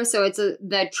Triskadel here. So it's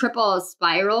the triple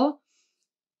spiral.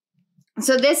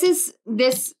 So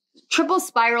this triple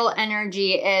spiral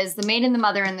energy is the maiden, the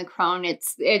mother, and the crone.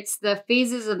 It's the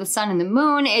phases of the sun and the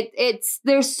moon.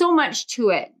 There's so much to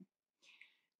it.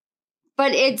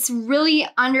 But it's really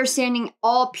understanding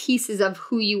all pieces of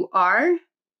who you are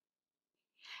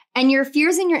And your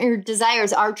fears and your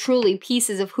desires are truly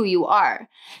pieces of who you are.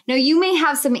 Now, you may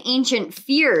have some ancient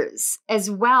fears as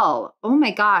well. Oh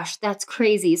my gosh, that's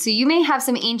crazy. So you may have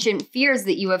some ancient fears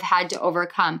that you have had to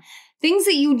overcome. Things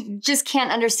that you just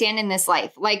can't understand in this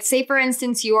life. Like, say, for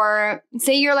instance,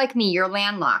 say you're like me, you're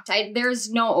landlocked. There's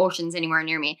no oceans anywhere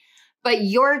near me, but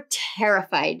you're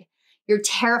terrified. You're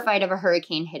terrified of a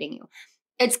hurricane hitting you.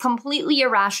 It's completely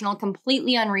irrational,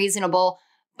 completely unreasonable,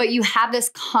 but you have this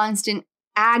constant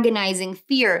agonizing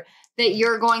fear that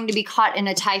you're going to be caught in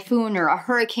a typhoon or a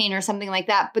hurricane or something like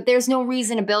that. But there's no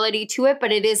reasonability to it,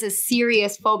 but it is a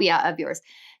serious phobia of yours.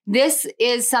 This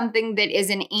is something that is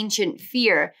an ancient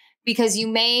fear because you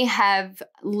may have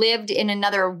lived in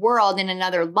another world, in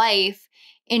another life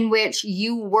in which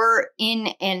you were in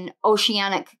an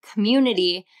oceanic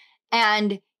community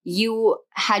and you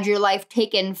had your life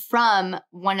taken from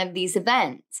one of these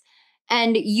events.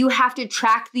 And you have to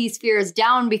track these fears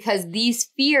down because these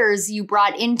fears you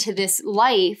brought into this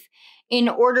life in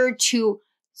order to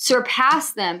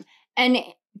surpass them. And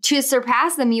to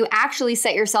surpass them, you actually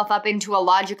set yourself up into a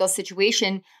logical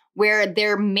situation where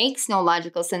there makes no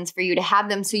logical sense for you to have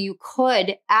them. So you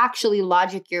could actually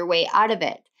logic your way out of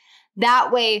it.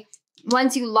 That way,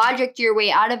 once you logic your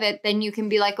way out of it, then you can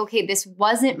be like, okay, this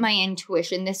wasn't my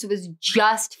intuition. This was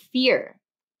just fear.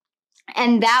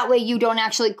 And that way you don't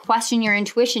actually question your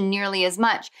intuition nearly as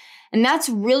much. And that's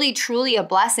really, truly a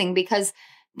blessing because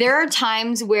there are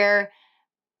times where,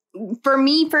 for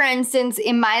me, for instance,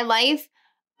 in my life,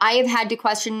 I have had to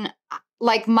question,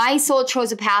 like my soul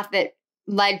chose a path that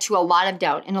led to a lot of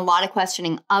doubt and a lot of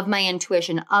questioning of my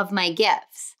intuition, of my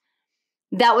gifts.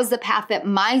 That was the path that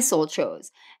my soul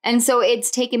chose. And so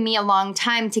it's taken me a long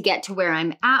time to get to where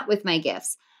I'm at with my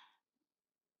gifts.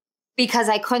 Because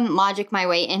I couldn't logic my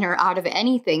way in or out of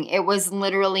anything. It was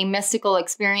literally mystical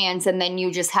experience, and then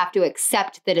you just have to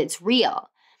accept that it's real.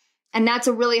 And that's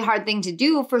a really hard thing to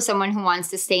do for someone who wants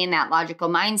to stay in that logical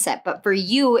mindset. But for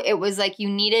you, it was like you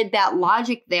needed that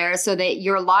logic there so that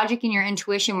your logic and your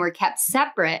intuition were kept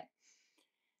separate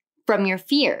from your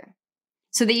fear,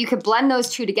 so that you could blend those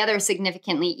two together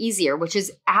significantly easier, which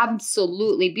is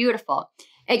absolutely beautiful.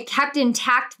 It kept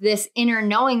intact this inner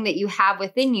knowing that you have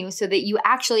within you so that you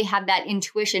actually have that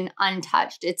intuition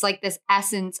untouched. It's like this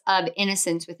essence of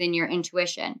innocence within your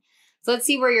intuition. So let's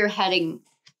see where you're heading.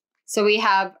 So we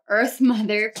have Earth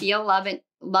Mother, feel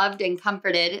loved and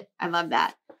comforted. I love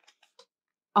that.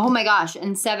 Oh my gosh.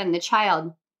 And 7, the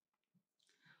child.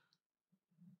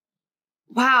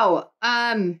 Wow.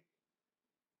 I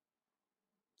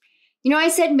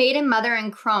said maiden, mother,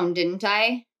 and crone, didn't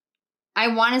I? I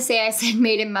want to say I said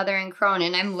maiden, mother, and crone,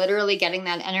 and I'm literally getting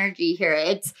that energy here.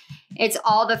 It's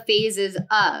all the phases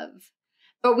of.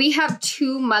 But we have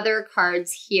 2 mother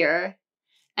cards here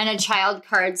and a child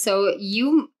card. So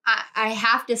I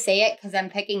have to say it because I'm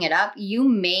picking it up. You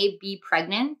may be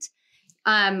pregnant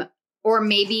or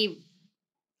maybe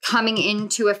coming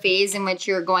into a phase in which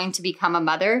you're going to become a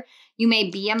mother. You may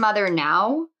be a mother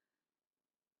now.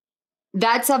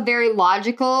 That's a very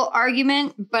logical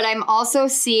argument, but I'm also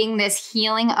seeing this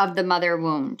healing of the mother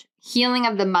wound, healing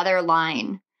of the mother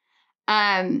line.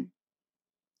 Again,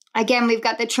 we've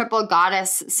got the triple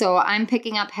goddess, so I'm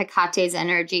picking up Hecate's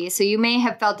energy. So you may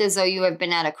have felt as though you have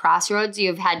been at a crossroads.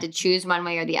 You've had to choose one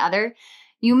way or the other.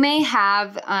 You may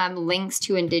have links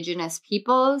to indigenous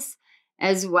peoples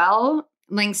as well,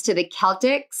 links to the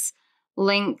Celtics,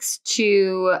 links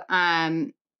to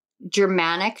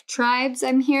Germanic tribes,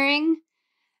 I'm hearing.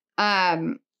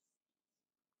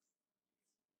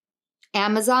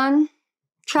 Amazon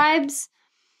tribes.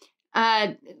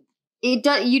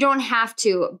 You don't have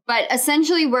to, but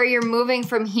essentially where you're moving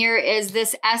from here is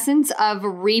this essence of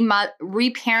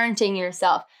reparenting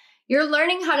yourself. You're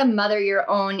learning how to mother your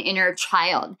own inner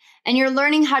child, and you're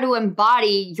learning how to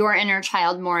embody your inner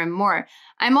child more and more.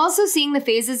 I'm also seeing the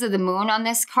phases of the moon on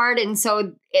this card, and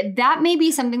so that may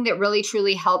be something that really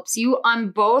truly helps you on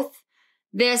both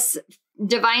this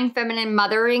divine feminine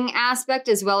mothering aspect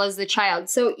as well as the child.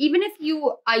 So even if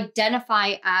you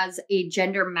identify as a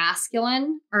gender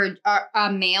masculine or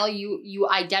a male, you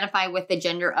identify with the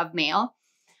gender of male.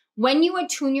 When you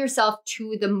attune yourself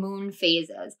to the moon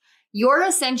phases, you're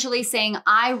essentially saying,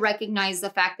 I recognize the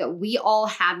fact that we all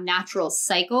have natural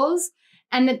cycles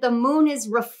and that the moon is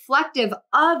reflective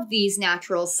of these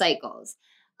natural cycles.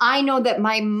 I know that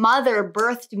my mother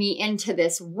birthed me into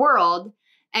this world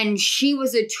and she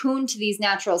was attuned to these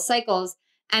natural cycles,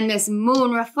 and this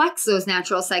moon reflects those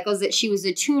natural cycles that she was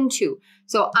attuned to.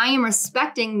 So I am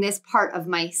respecting this part of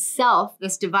myself,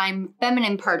 this divine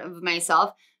feminine part of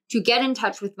myself, to get in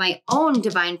touch with my own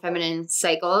divine feminine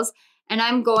cycles. And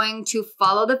I'm going to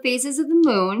follow the phases of the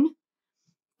moon,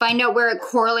 find out where it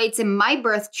correlates in my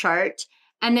birth chart,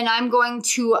 and then I'm going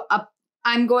to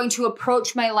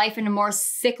approach my life in a more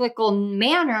cyclical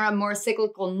manner, a more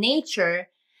cyclical nature,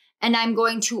 and I'm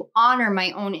going to honor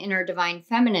my own inner divine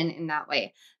feminine in that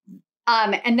way.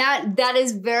 And that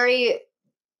is very,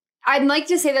 I'd like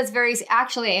to say that's very,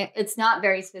 actually, it's not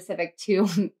very specific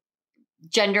to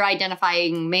gender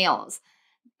identifying males.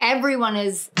 Everyone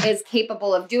is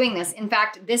capable of doing this. In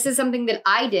fact, this is something that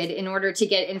I did in order to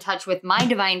get in touch with my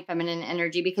divine feminine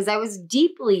energy, because I was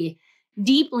deeply,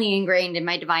 deeply ingrained in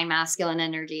my divine masculine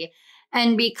energy.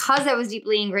 And because I was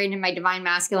deeply ingrained in my divine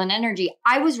masculine energy,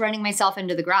 I was running myself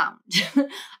into the ground.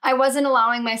 I wasn't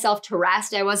allowing myself to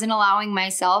rest. I wasn't allowing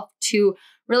myself to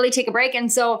really take a break.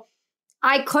 And so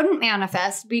I couldn't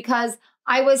manifest because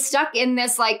I was stuck in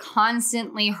this like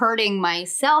constantly hurting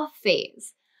myself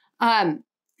phase.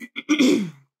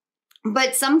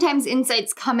 But sometimes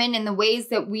insights come in the ways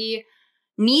that we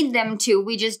need them to.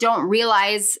 We just don't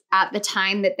realize at the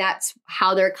time that that's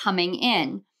how they're coming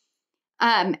in.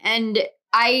 And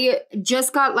I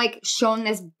just got like shown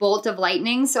this bolt of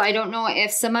lightning. So I don't know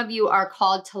if some of you are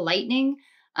called to lightning,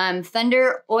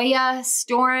 thunder, Oya,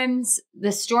 storms, the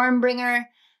Stormbringer.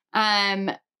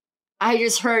 I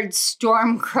just heard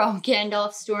Stormcrow,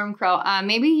 Gandalf, Stormcrow.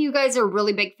 Maybe you guys are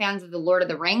really big fans of the Lord of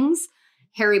the Rings,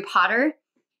 Harry Potter.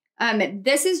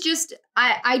 This is just,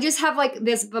 I just have like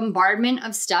this bombardment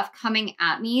of stuff coming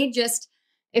at me. Just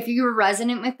if you're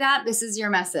resonant with that, this is your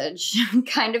message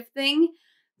kind of thing,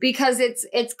 because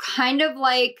it's kind of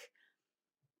like,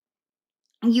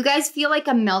 you guys feel like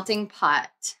a melting pot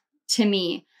to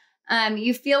me.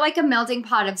 You feel like a melting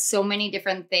pot of so many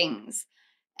different things.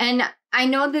 And I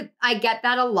know that I get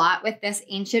that a lot with this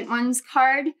Ancient Ones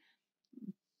card,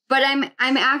 but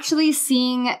I'm actually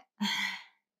seeing,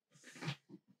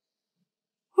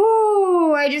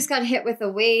 oh, I just got hit with a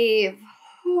wave.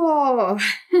 Oh,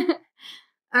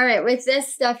 all right. With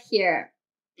this stuff here,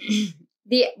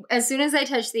 as soon as I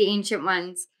touch the Ancient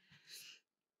Ones,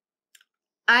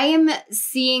 I am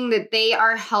seeing that they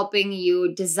are helping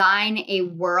you design a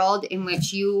world in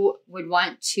which you would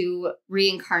want to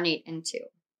reincarnate into.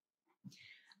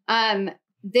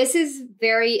 This is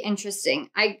very interesting.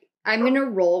 I'm going to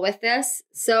roll with this.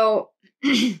 So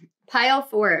pile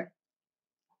 4.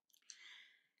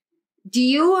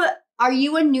 Are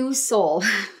you a new soul?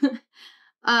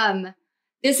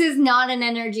 This is not an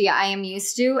energy I am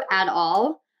used to at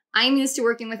all. I'm used to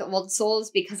working with old souls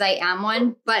because I am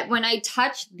one. But when I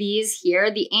touch these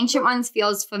here, the Ancient Ones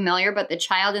feels familiar, but the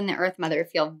Child and the Earth Mother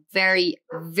feel very,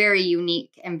 very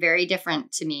unique and very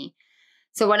different to me.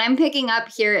 So what I'm picking up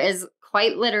here is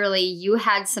quite literally, you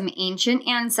had some ancient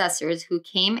ancestors who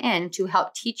came in to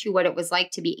help teach you what it was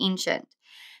like to be ancient.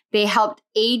 They helped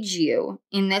aid you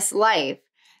in this life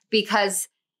because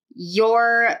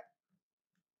you're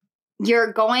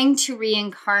going to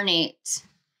reincarnate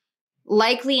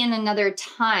likely in another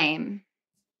time,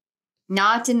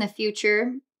 not in the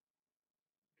future.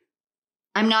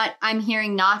 I'm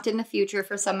hearing not in the future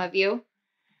for some of you.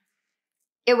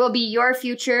 It will be your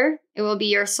future. It will be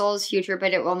your soul's future,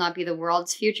 but it will not be the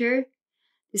world's future.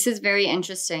 This is very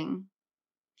interesting.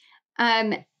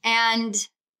 And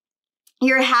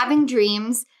you're having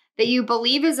dreams that you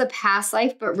believe is a past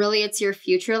life, but really it's your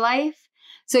future life.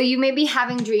 So you may be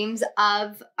having dreams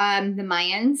of the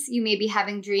Mayans. You may be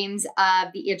having dreams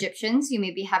of the Egyptians. You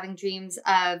may be having dreams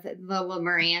of the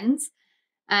Lemurians.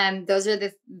 Those are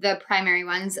the primary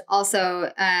ones.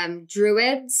 Also,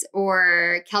 Druids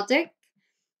or Celtic.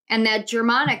 And that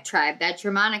Germanic tribe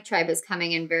is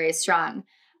coming in very strong.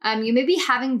 You may be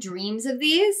having dreams of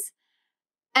these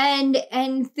and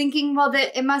thinking, well,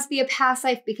 that it must be a past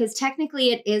life because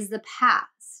technically it is the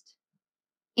past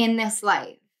in this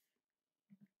life.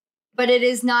 But it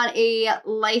is not a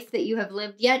life that you have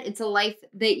lived yet. It's a life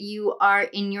that you are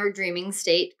in your dreaming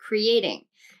state creating.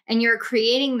 And you're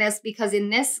creating this because in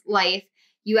this life,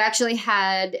 you actually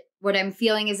had what I'm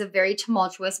feeling is a very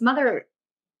tumultuous mother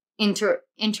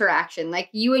interaction. Like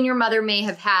you and your mother may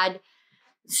have had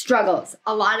struggles,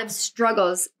 a lot of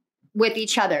struggles with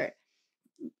each other,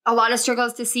 a lot of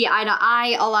struggles to see eye to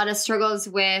eye, a lot of struggles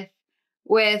with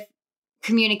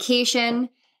communication.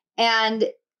 And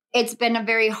it's been a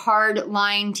very hard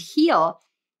line to heal.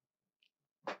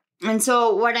 And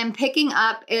so what I'm picking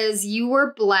up is you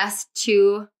were blessed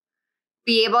to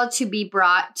be able to be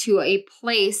brought to a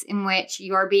place in which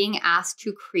you're being asked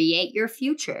to create your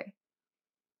future,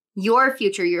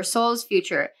 your soul's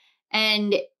future.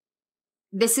 And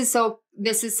this is so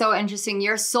interesting.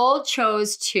 Your soul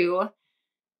chose to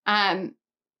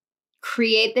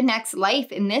create the next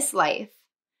life in this life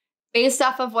based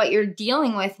off of what you're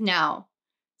dealing with now.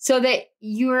 so that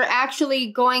you're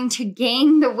actually going to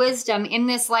gain the wisdom in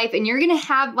this life, and you're going to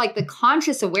have like the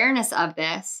conscious awareness of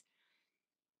this,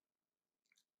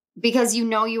 because you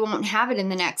know you won't have it in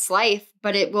the next life,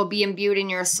 but it will be imbued in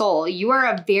your soul. You are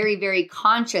a very, very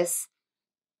conscious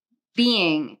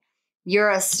being. You're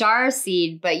a star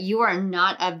seed, but you are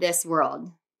not of this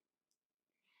world.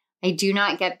 I do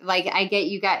not get, like, I get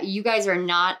you guys are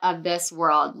not of this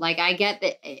world. Like, I get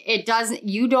that it doesn't,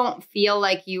 you don't feel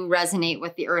like you resonate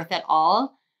with the earth at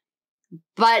all.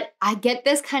 But I get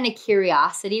this kind of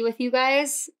curiosity with you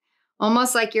guys.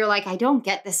 Almost like you're like, I don't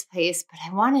get this place, but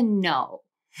I want to know.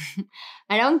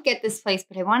 I don't get this place,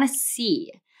 but I want to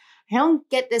see. I don't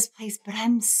get this place, but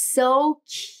I'm so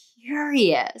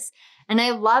curious. And I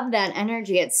love that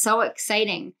energy. It's so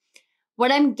exciting.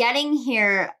 What I'm getting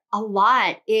here a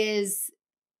lot is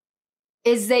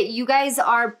that you guys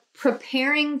are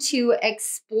preparing to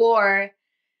explore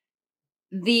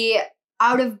the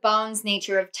out of bounds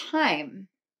nature of time.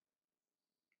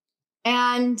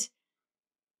 And,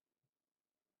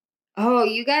 oh,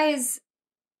 you guys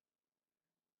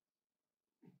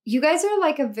are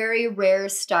like a very rare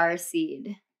star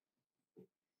seed.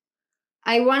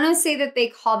 I want to say that they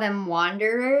call them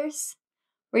wanderers,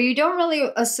 where you don't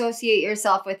really associate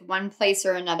yourself with one place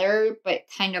or another, but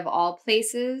kind of all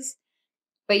places.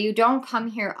 But you don't come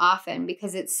here often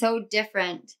because it's so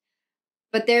different.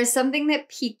 But there's something that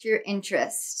piqued your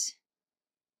interest.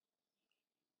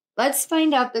 Let's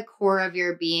find out the core of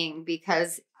your being,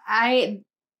 because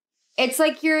it's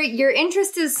like your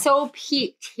interest is so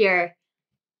piqued here.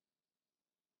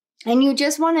 And you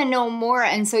just want to know more,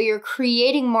 and so you're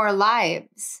creating more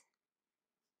lives.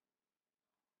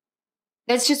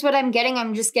 That's just what I'm getting.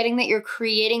 I'm just getting that you're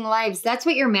creating lives. That's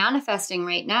what you're manifesting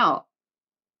right now.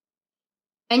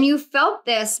 And you felt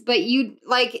this, but you,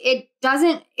 like,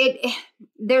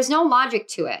 there's no logic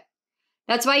to it.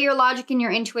 That's why your logic and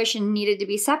your intuition needed to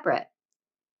be separate.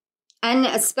 And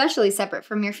especially separate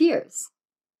from your fears.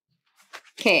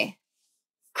 Okay.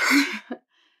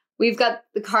 We've got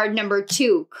the card number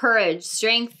 2, courage,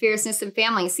 strength, fierceness, and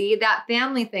family. See, that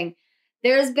family thing.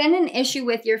 There's been an issue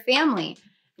with your family.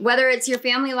 Whether it's your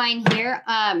family line here.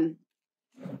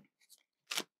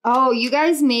 Oh, you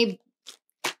guys may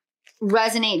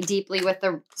resonate deeply with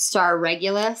the star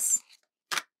Regulus.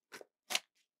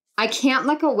 I can't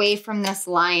look away from this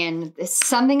lion. There's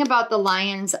something about the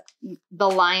lion's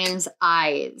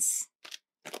eyes.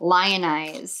 Lion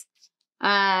eyes.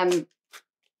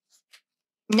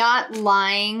 Not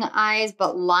lying eyes,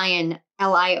 but lion,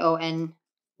 Lion,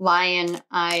 lion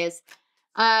eyes.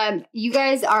 You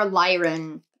guys are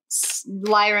Lyran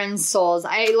souls.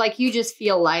 You just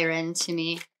feel Lyran to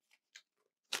me.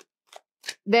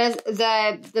 There's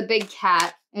the big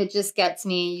cat. It just gets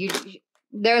me.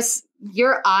 There's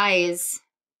your eyes.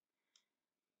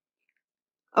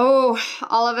 Oh,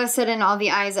 all of a sudden, all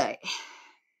the eyes.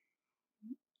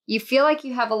 You feel like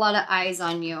you have a lot of eyes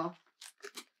on you.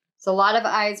 It's a lot of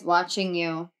eyes watching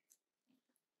you.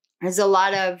 There's a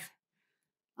lot of,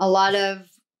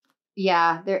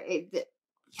 yeah.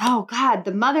 Oh God,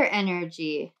 the mother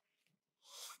energy.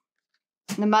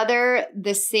 The mother,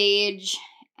 the sage,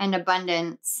 and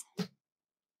abundance.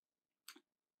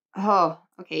 Oh,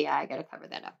 okay, yeah, I gotta cover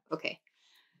that up. Okay.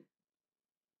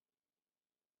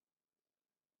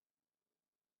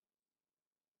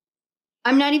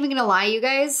 I'm not even gonna lie, you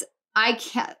guys. I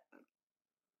can't.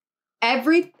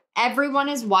 Everyone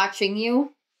is watching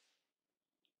you.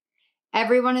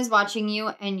 Everyone is watching you,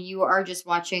 and you are just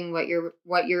watching what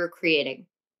you're creating,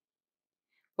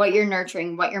 what you're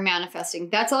nurturing, what you're manifesting.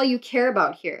 That's all you care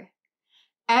about here.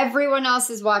 Everyone else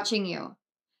is watching you.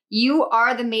 You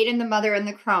are the maiden, the mother, and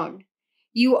the crone.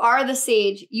 You are the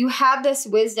sage. You have this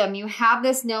wisdom. You have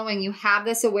this knowing. You have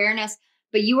this awareness,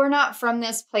 but you are not from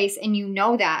this place, and you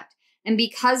know that. And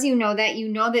because you know that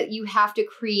you have to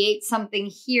create something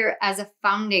here as a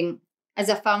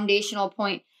foundational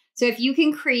point. So if you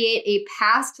can create a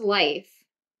past life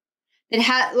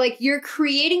that you're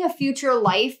creating a future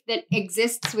life that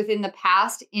exists within the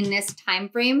past in this time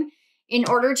frame in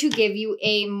order to give you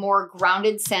a more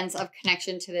grounded sense of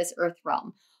connection to this earth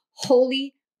realm.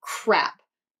 Holy crap.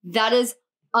 That is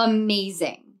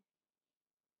amazing.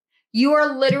 You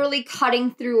are literally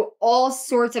cutting through all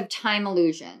sorts of time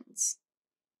illusions.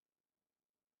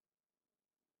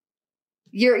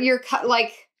 These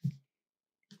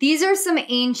are some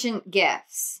ancient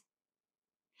gifts.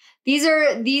 These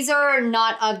are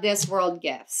not of this world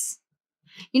gifts.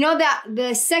 You know that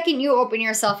the second you open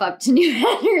yourself up to new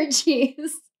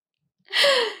energies,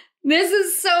 this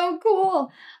is so cool.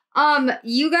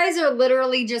 You guys are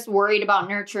literally just worried about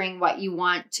nurturing what you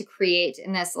want to create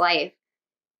in this life.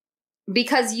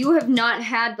 because you have not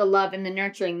had the love and the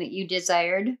nurturing that you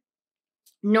desired,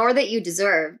 nor that you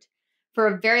deserved for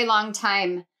a very long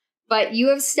time. But you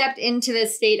have stepped into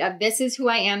this state of, this is who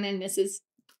I am and this is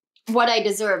what I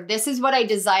deserve. This is what I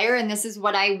desire and this is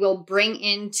what I will bring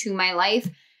into my life.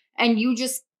 And you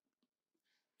just,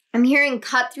 I'm hearing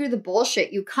cut through the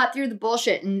bullshit. You cut through the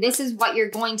bullshit and this is what you're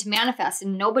going to manifest,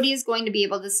 and nobody is going to be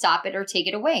able to stop it or take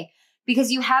it away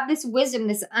because you have this wisdom,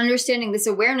 this understanding, this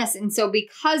awareness. And so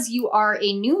because you are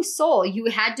a new soul, you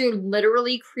had to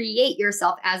literally create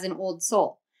yourself as an old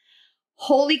soul.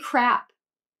 Holy crap.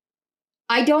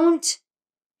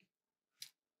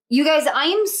 You guys, I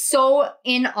am so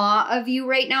in awe of you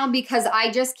right now because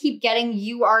I just keep getting,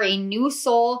 you are a new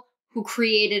soul who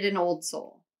created an old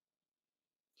soul.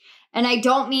 And I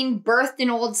don't mean birthed an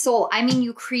old soul. I mean,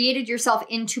 you created yourself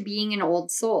into being an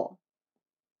old soul.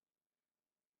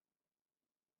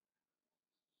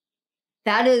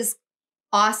 That is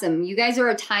awesome. You guys are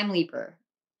a time leaper.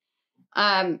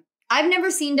 I've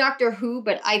never seen Doctor Who,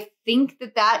 but I think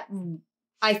that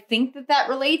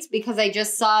relates because I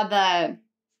just saw the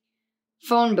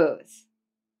phone booth.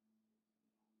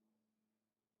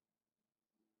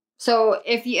 So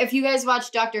if you guys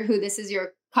watch Doctor Who, this is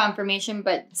your confirmation,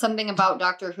 but something about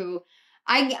Doctor Who,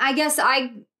 I guess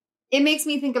it makes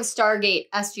me think of Stargate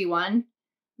SG-1.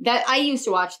 That I used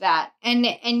to watch that. And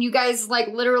you guys like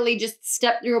literally just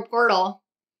stepped through a portal,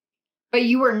 but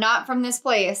you were not from this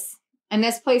place. And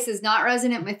this place is not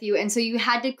resonant with you. And so you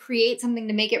had to create something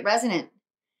to make it resonant.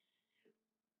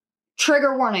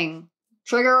 Trigger warning.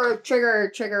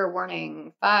 Trigger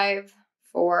warning. 5,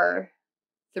 4,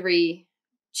 3,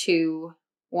 2,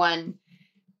 1.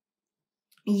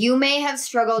 You may have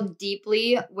struggled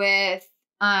deeply with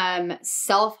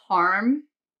self-harm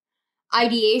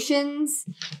ideations,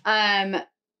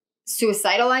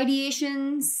 suicidal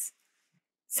ideations,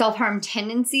 self-harm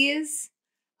tendencies.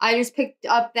 I just picked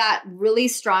up that really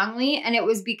strongly, and it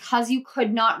was because you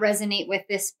could not resonate with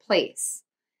this place.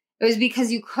 It was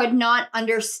because you could not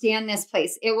understand this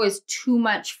place. It was too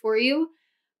much for you,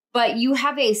 but you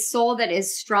have a soul that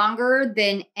is stronger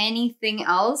than anything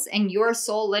else, and your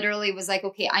soul literally was like,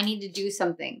 okay, I need to do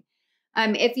something.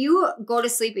 If you go to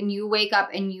sleep and you wake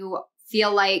up and you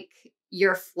feel like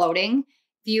you're floating,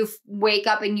 if you wake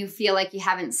up and you feel like you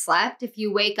haven't slept, if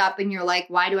you wake up and you're like,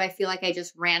 why do I feel like I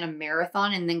just ran a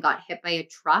marathon and then got hit by a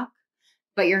truck,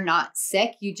 but you're not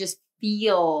sick, you just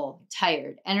feel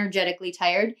tired, energetically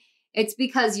tired, it's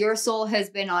because your soul has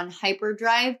been on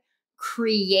hyperdrive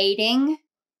creating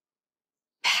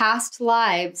past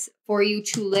lives for you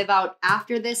to live out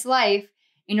after this life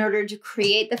in order to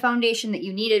create the foundation that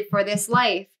you needed for this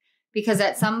life. Because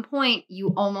at some point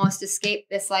you almost escaped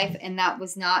this life and that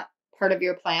was not part of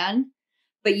your plan,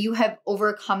 but you have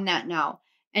overcome that now.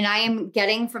 And I am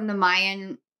getting from the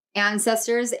Mayan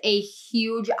ancestors a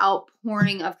huge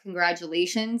outpouring of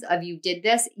congratulations of you did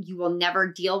this. You will never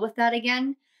deal with that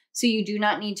again. So you do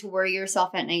not need to worry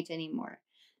yourself at night anymore.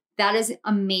 That is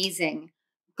amazing.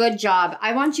 Good job.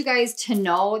 I want you guys to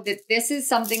know that this is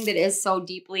something that is so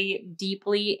deeply,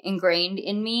 deeply ingrained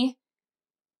in me.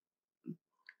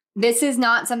 This is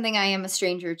not something I am a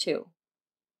stranger to.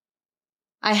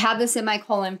 I have this in my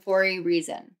colon for a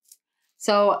reason.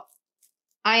 So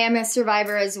I am a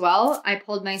survivor as well. I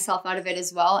pulled myself out of it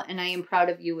as well. And I am proud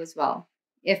of you as well.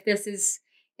 If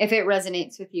it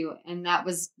resonates with you. And that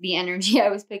was the energy I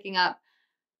was picking up.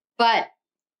 But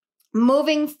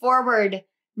moving forward,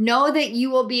 know that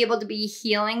you will be able to be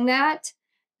healing that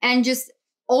and just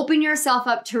open yourself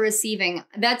up to receiving.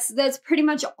 That's pretty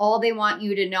much all they want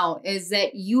you to know, is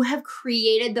that you have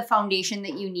created the foundation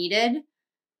that you needed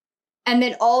and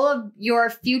that all of your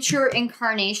future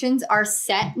incarnations are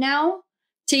set now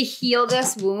to heal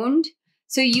this wound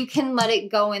so you can let it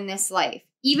go in this life.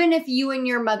 Even if you and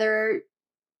your mother,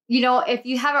 if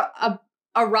you have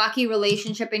a rocky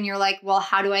relationship and you're like, well,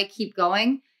 how do I keep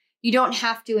going? You don't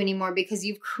have to anymore because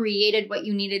you've created what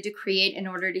you needed to create in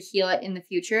order to heal it in the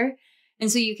future.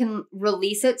 And so you can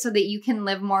release it so that you can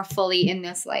live more fully in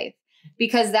this life,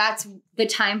 because that's the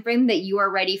time frame that you are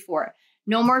ready for.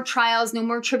 No more trials, no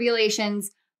more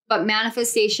tribulations, but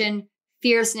manifestation,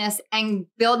 fierceness, and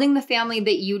building the family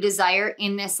that you desire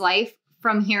in this life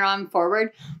from here on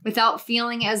forward without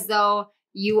feeling as though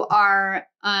you are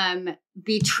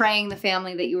betraying the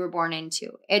family that you were born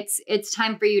into. It's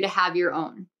time for you to have your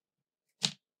own.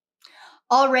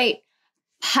 All right.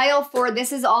 Pile 4,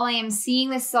 this is all I am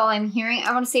seeing. This is all I'm hearing.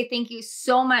 I want to say thank you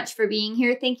so much for being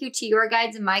here. Thank you to your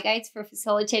guides and my guides for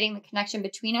facilitating the connection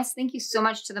between us. Thank you so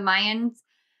much to the Mayans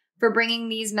for bringing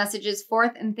these messages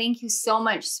forth. And thank you so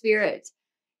much, Spirit.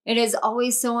 It is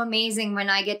always so amazing when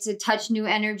I get to touch new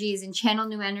energies and channel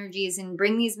new energies and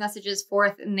bring these messages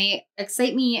forth, and they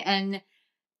excite me and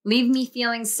leave me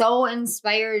feeling so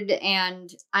inspired.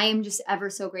 And I am just ever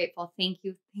so grateful. Thank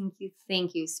you, thank you,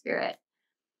 thank you, Spirit.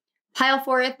 Pile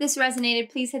 4, if this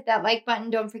resonated, please hit that like button.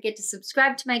 Don't forget to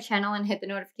subscribe to my channel and hit the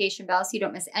notification bell so you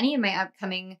don't miss any of my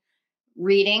upcoming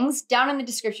readings. Down in the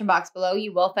description box below,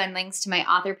 you will find links to my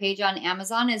author page on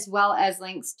Amazon, as well as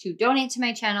links to donate to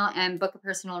my channel and book a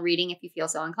personal reading if you feel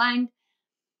so inclined.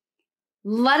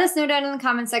 Let us know down in the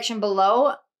comment section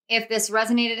below if this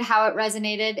resonated, how it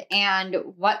resonated, and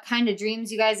what kind of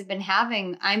dreams you guys have been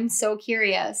having. I'm so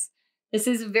curious. This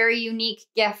is a very unique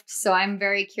gift, so I'm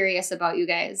very curious about you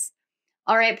guys.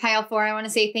 All right, Pile 4, I want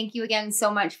to say thank you again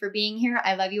so much for being here.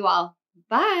 I love you all.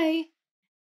 Bye.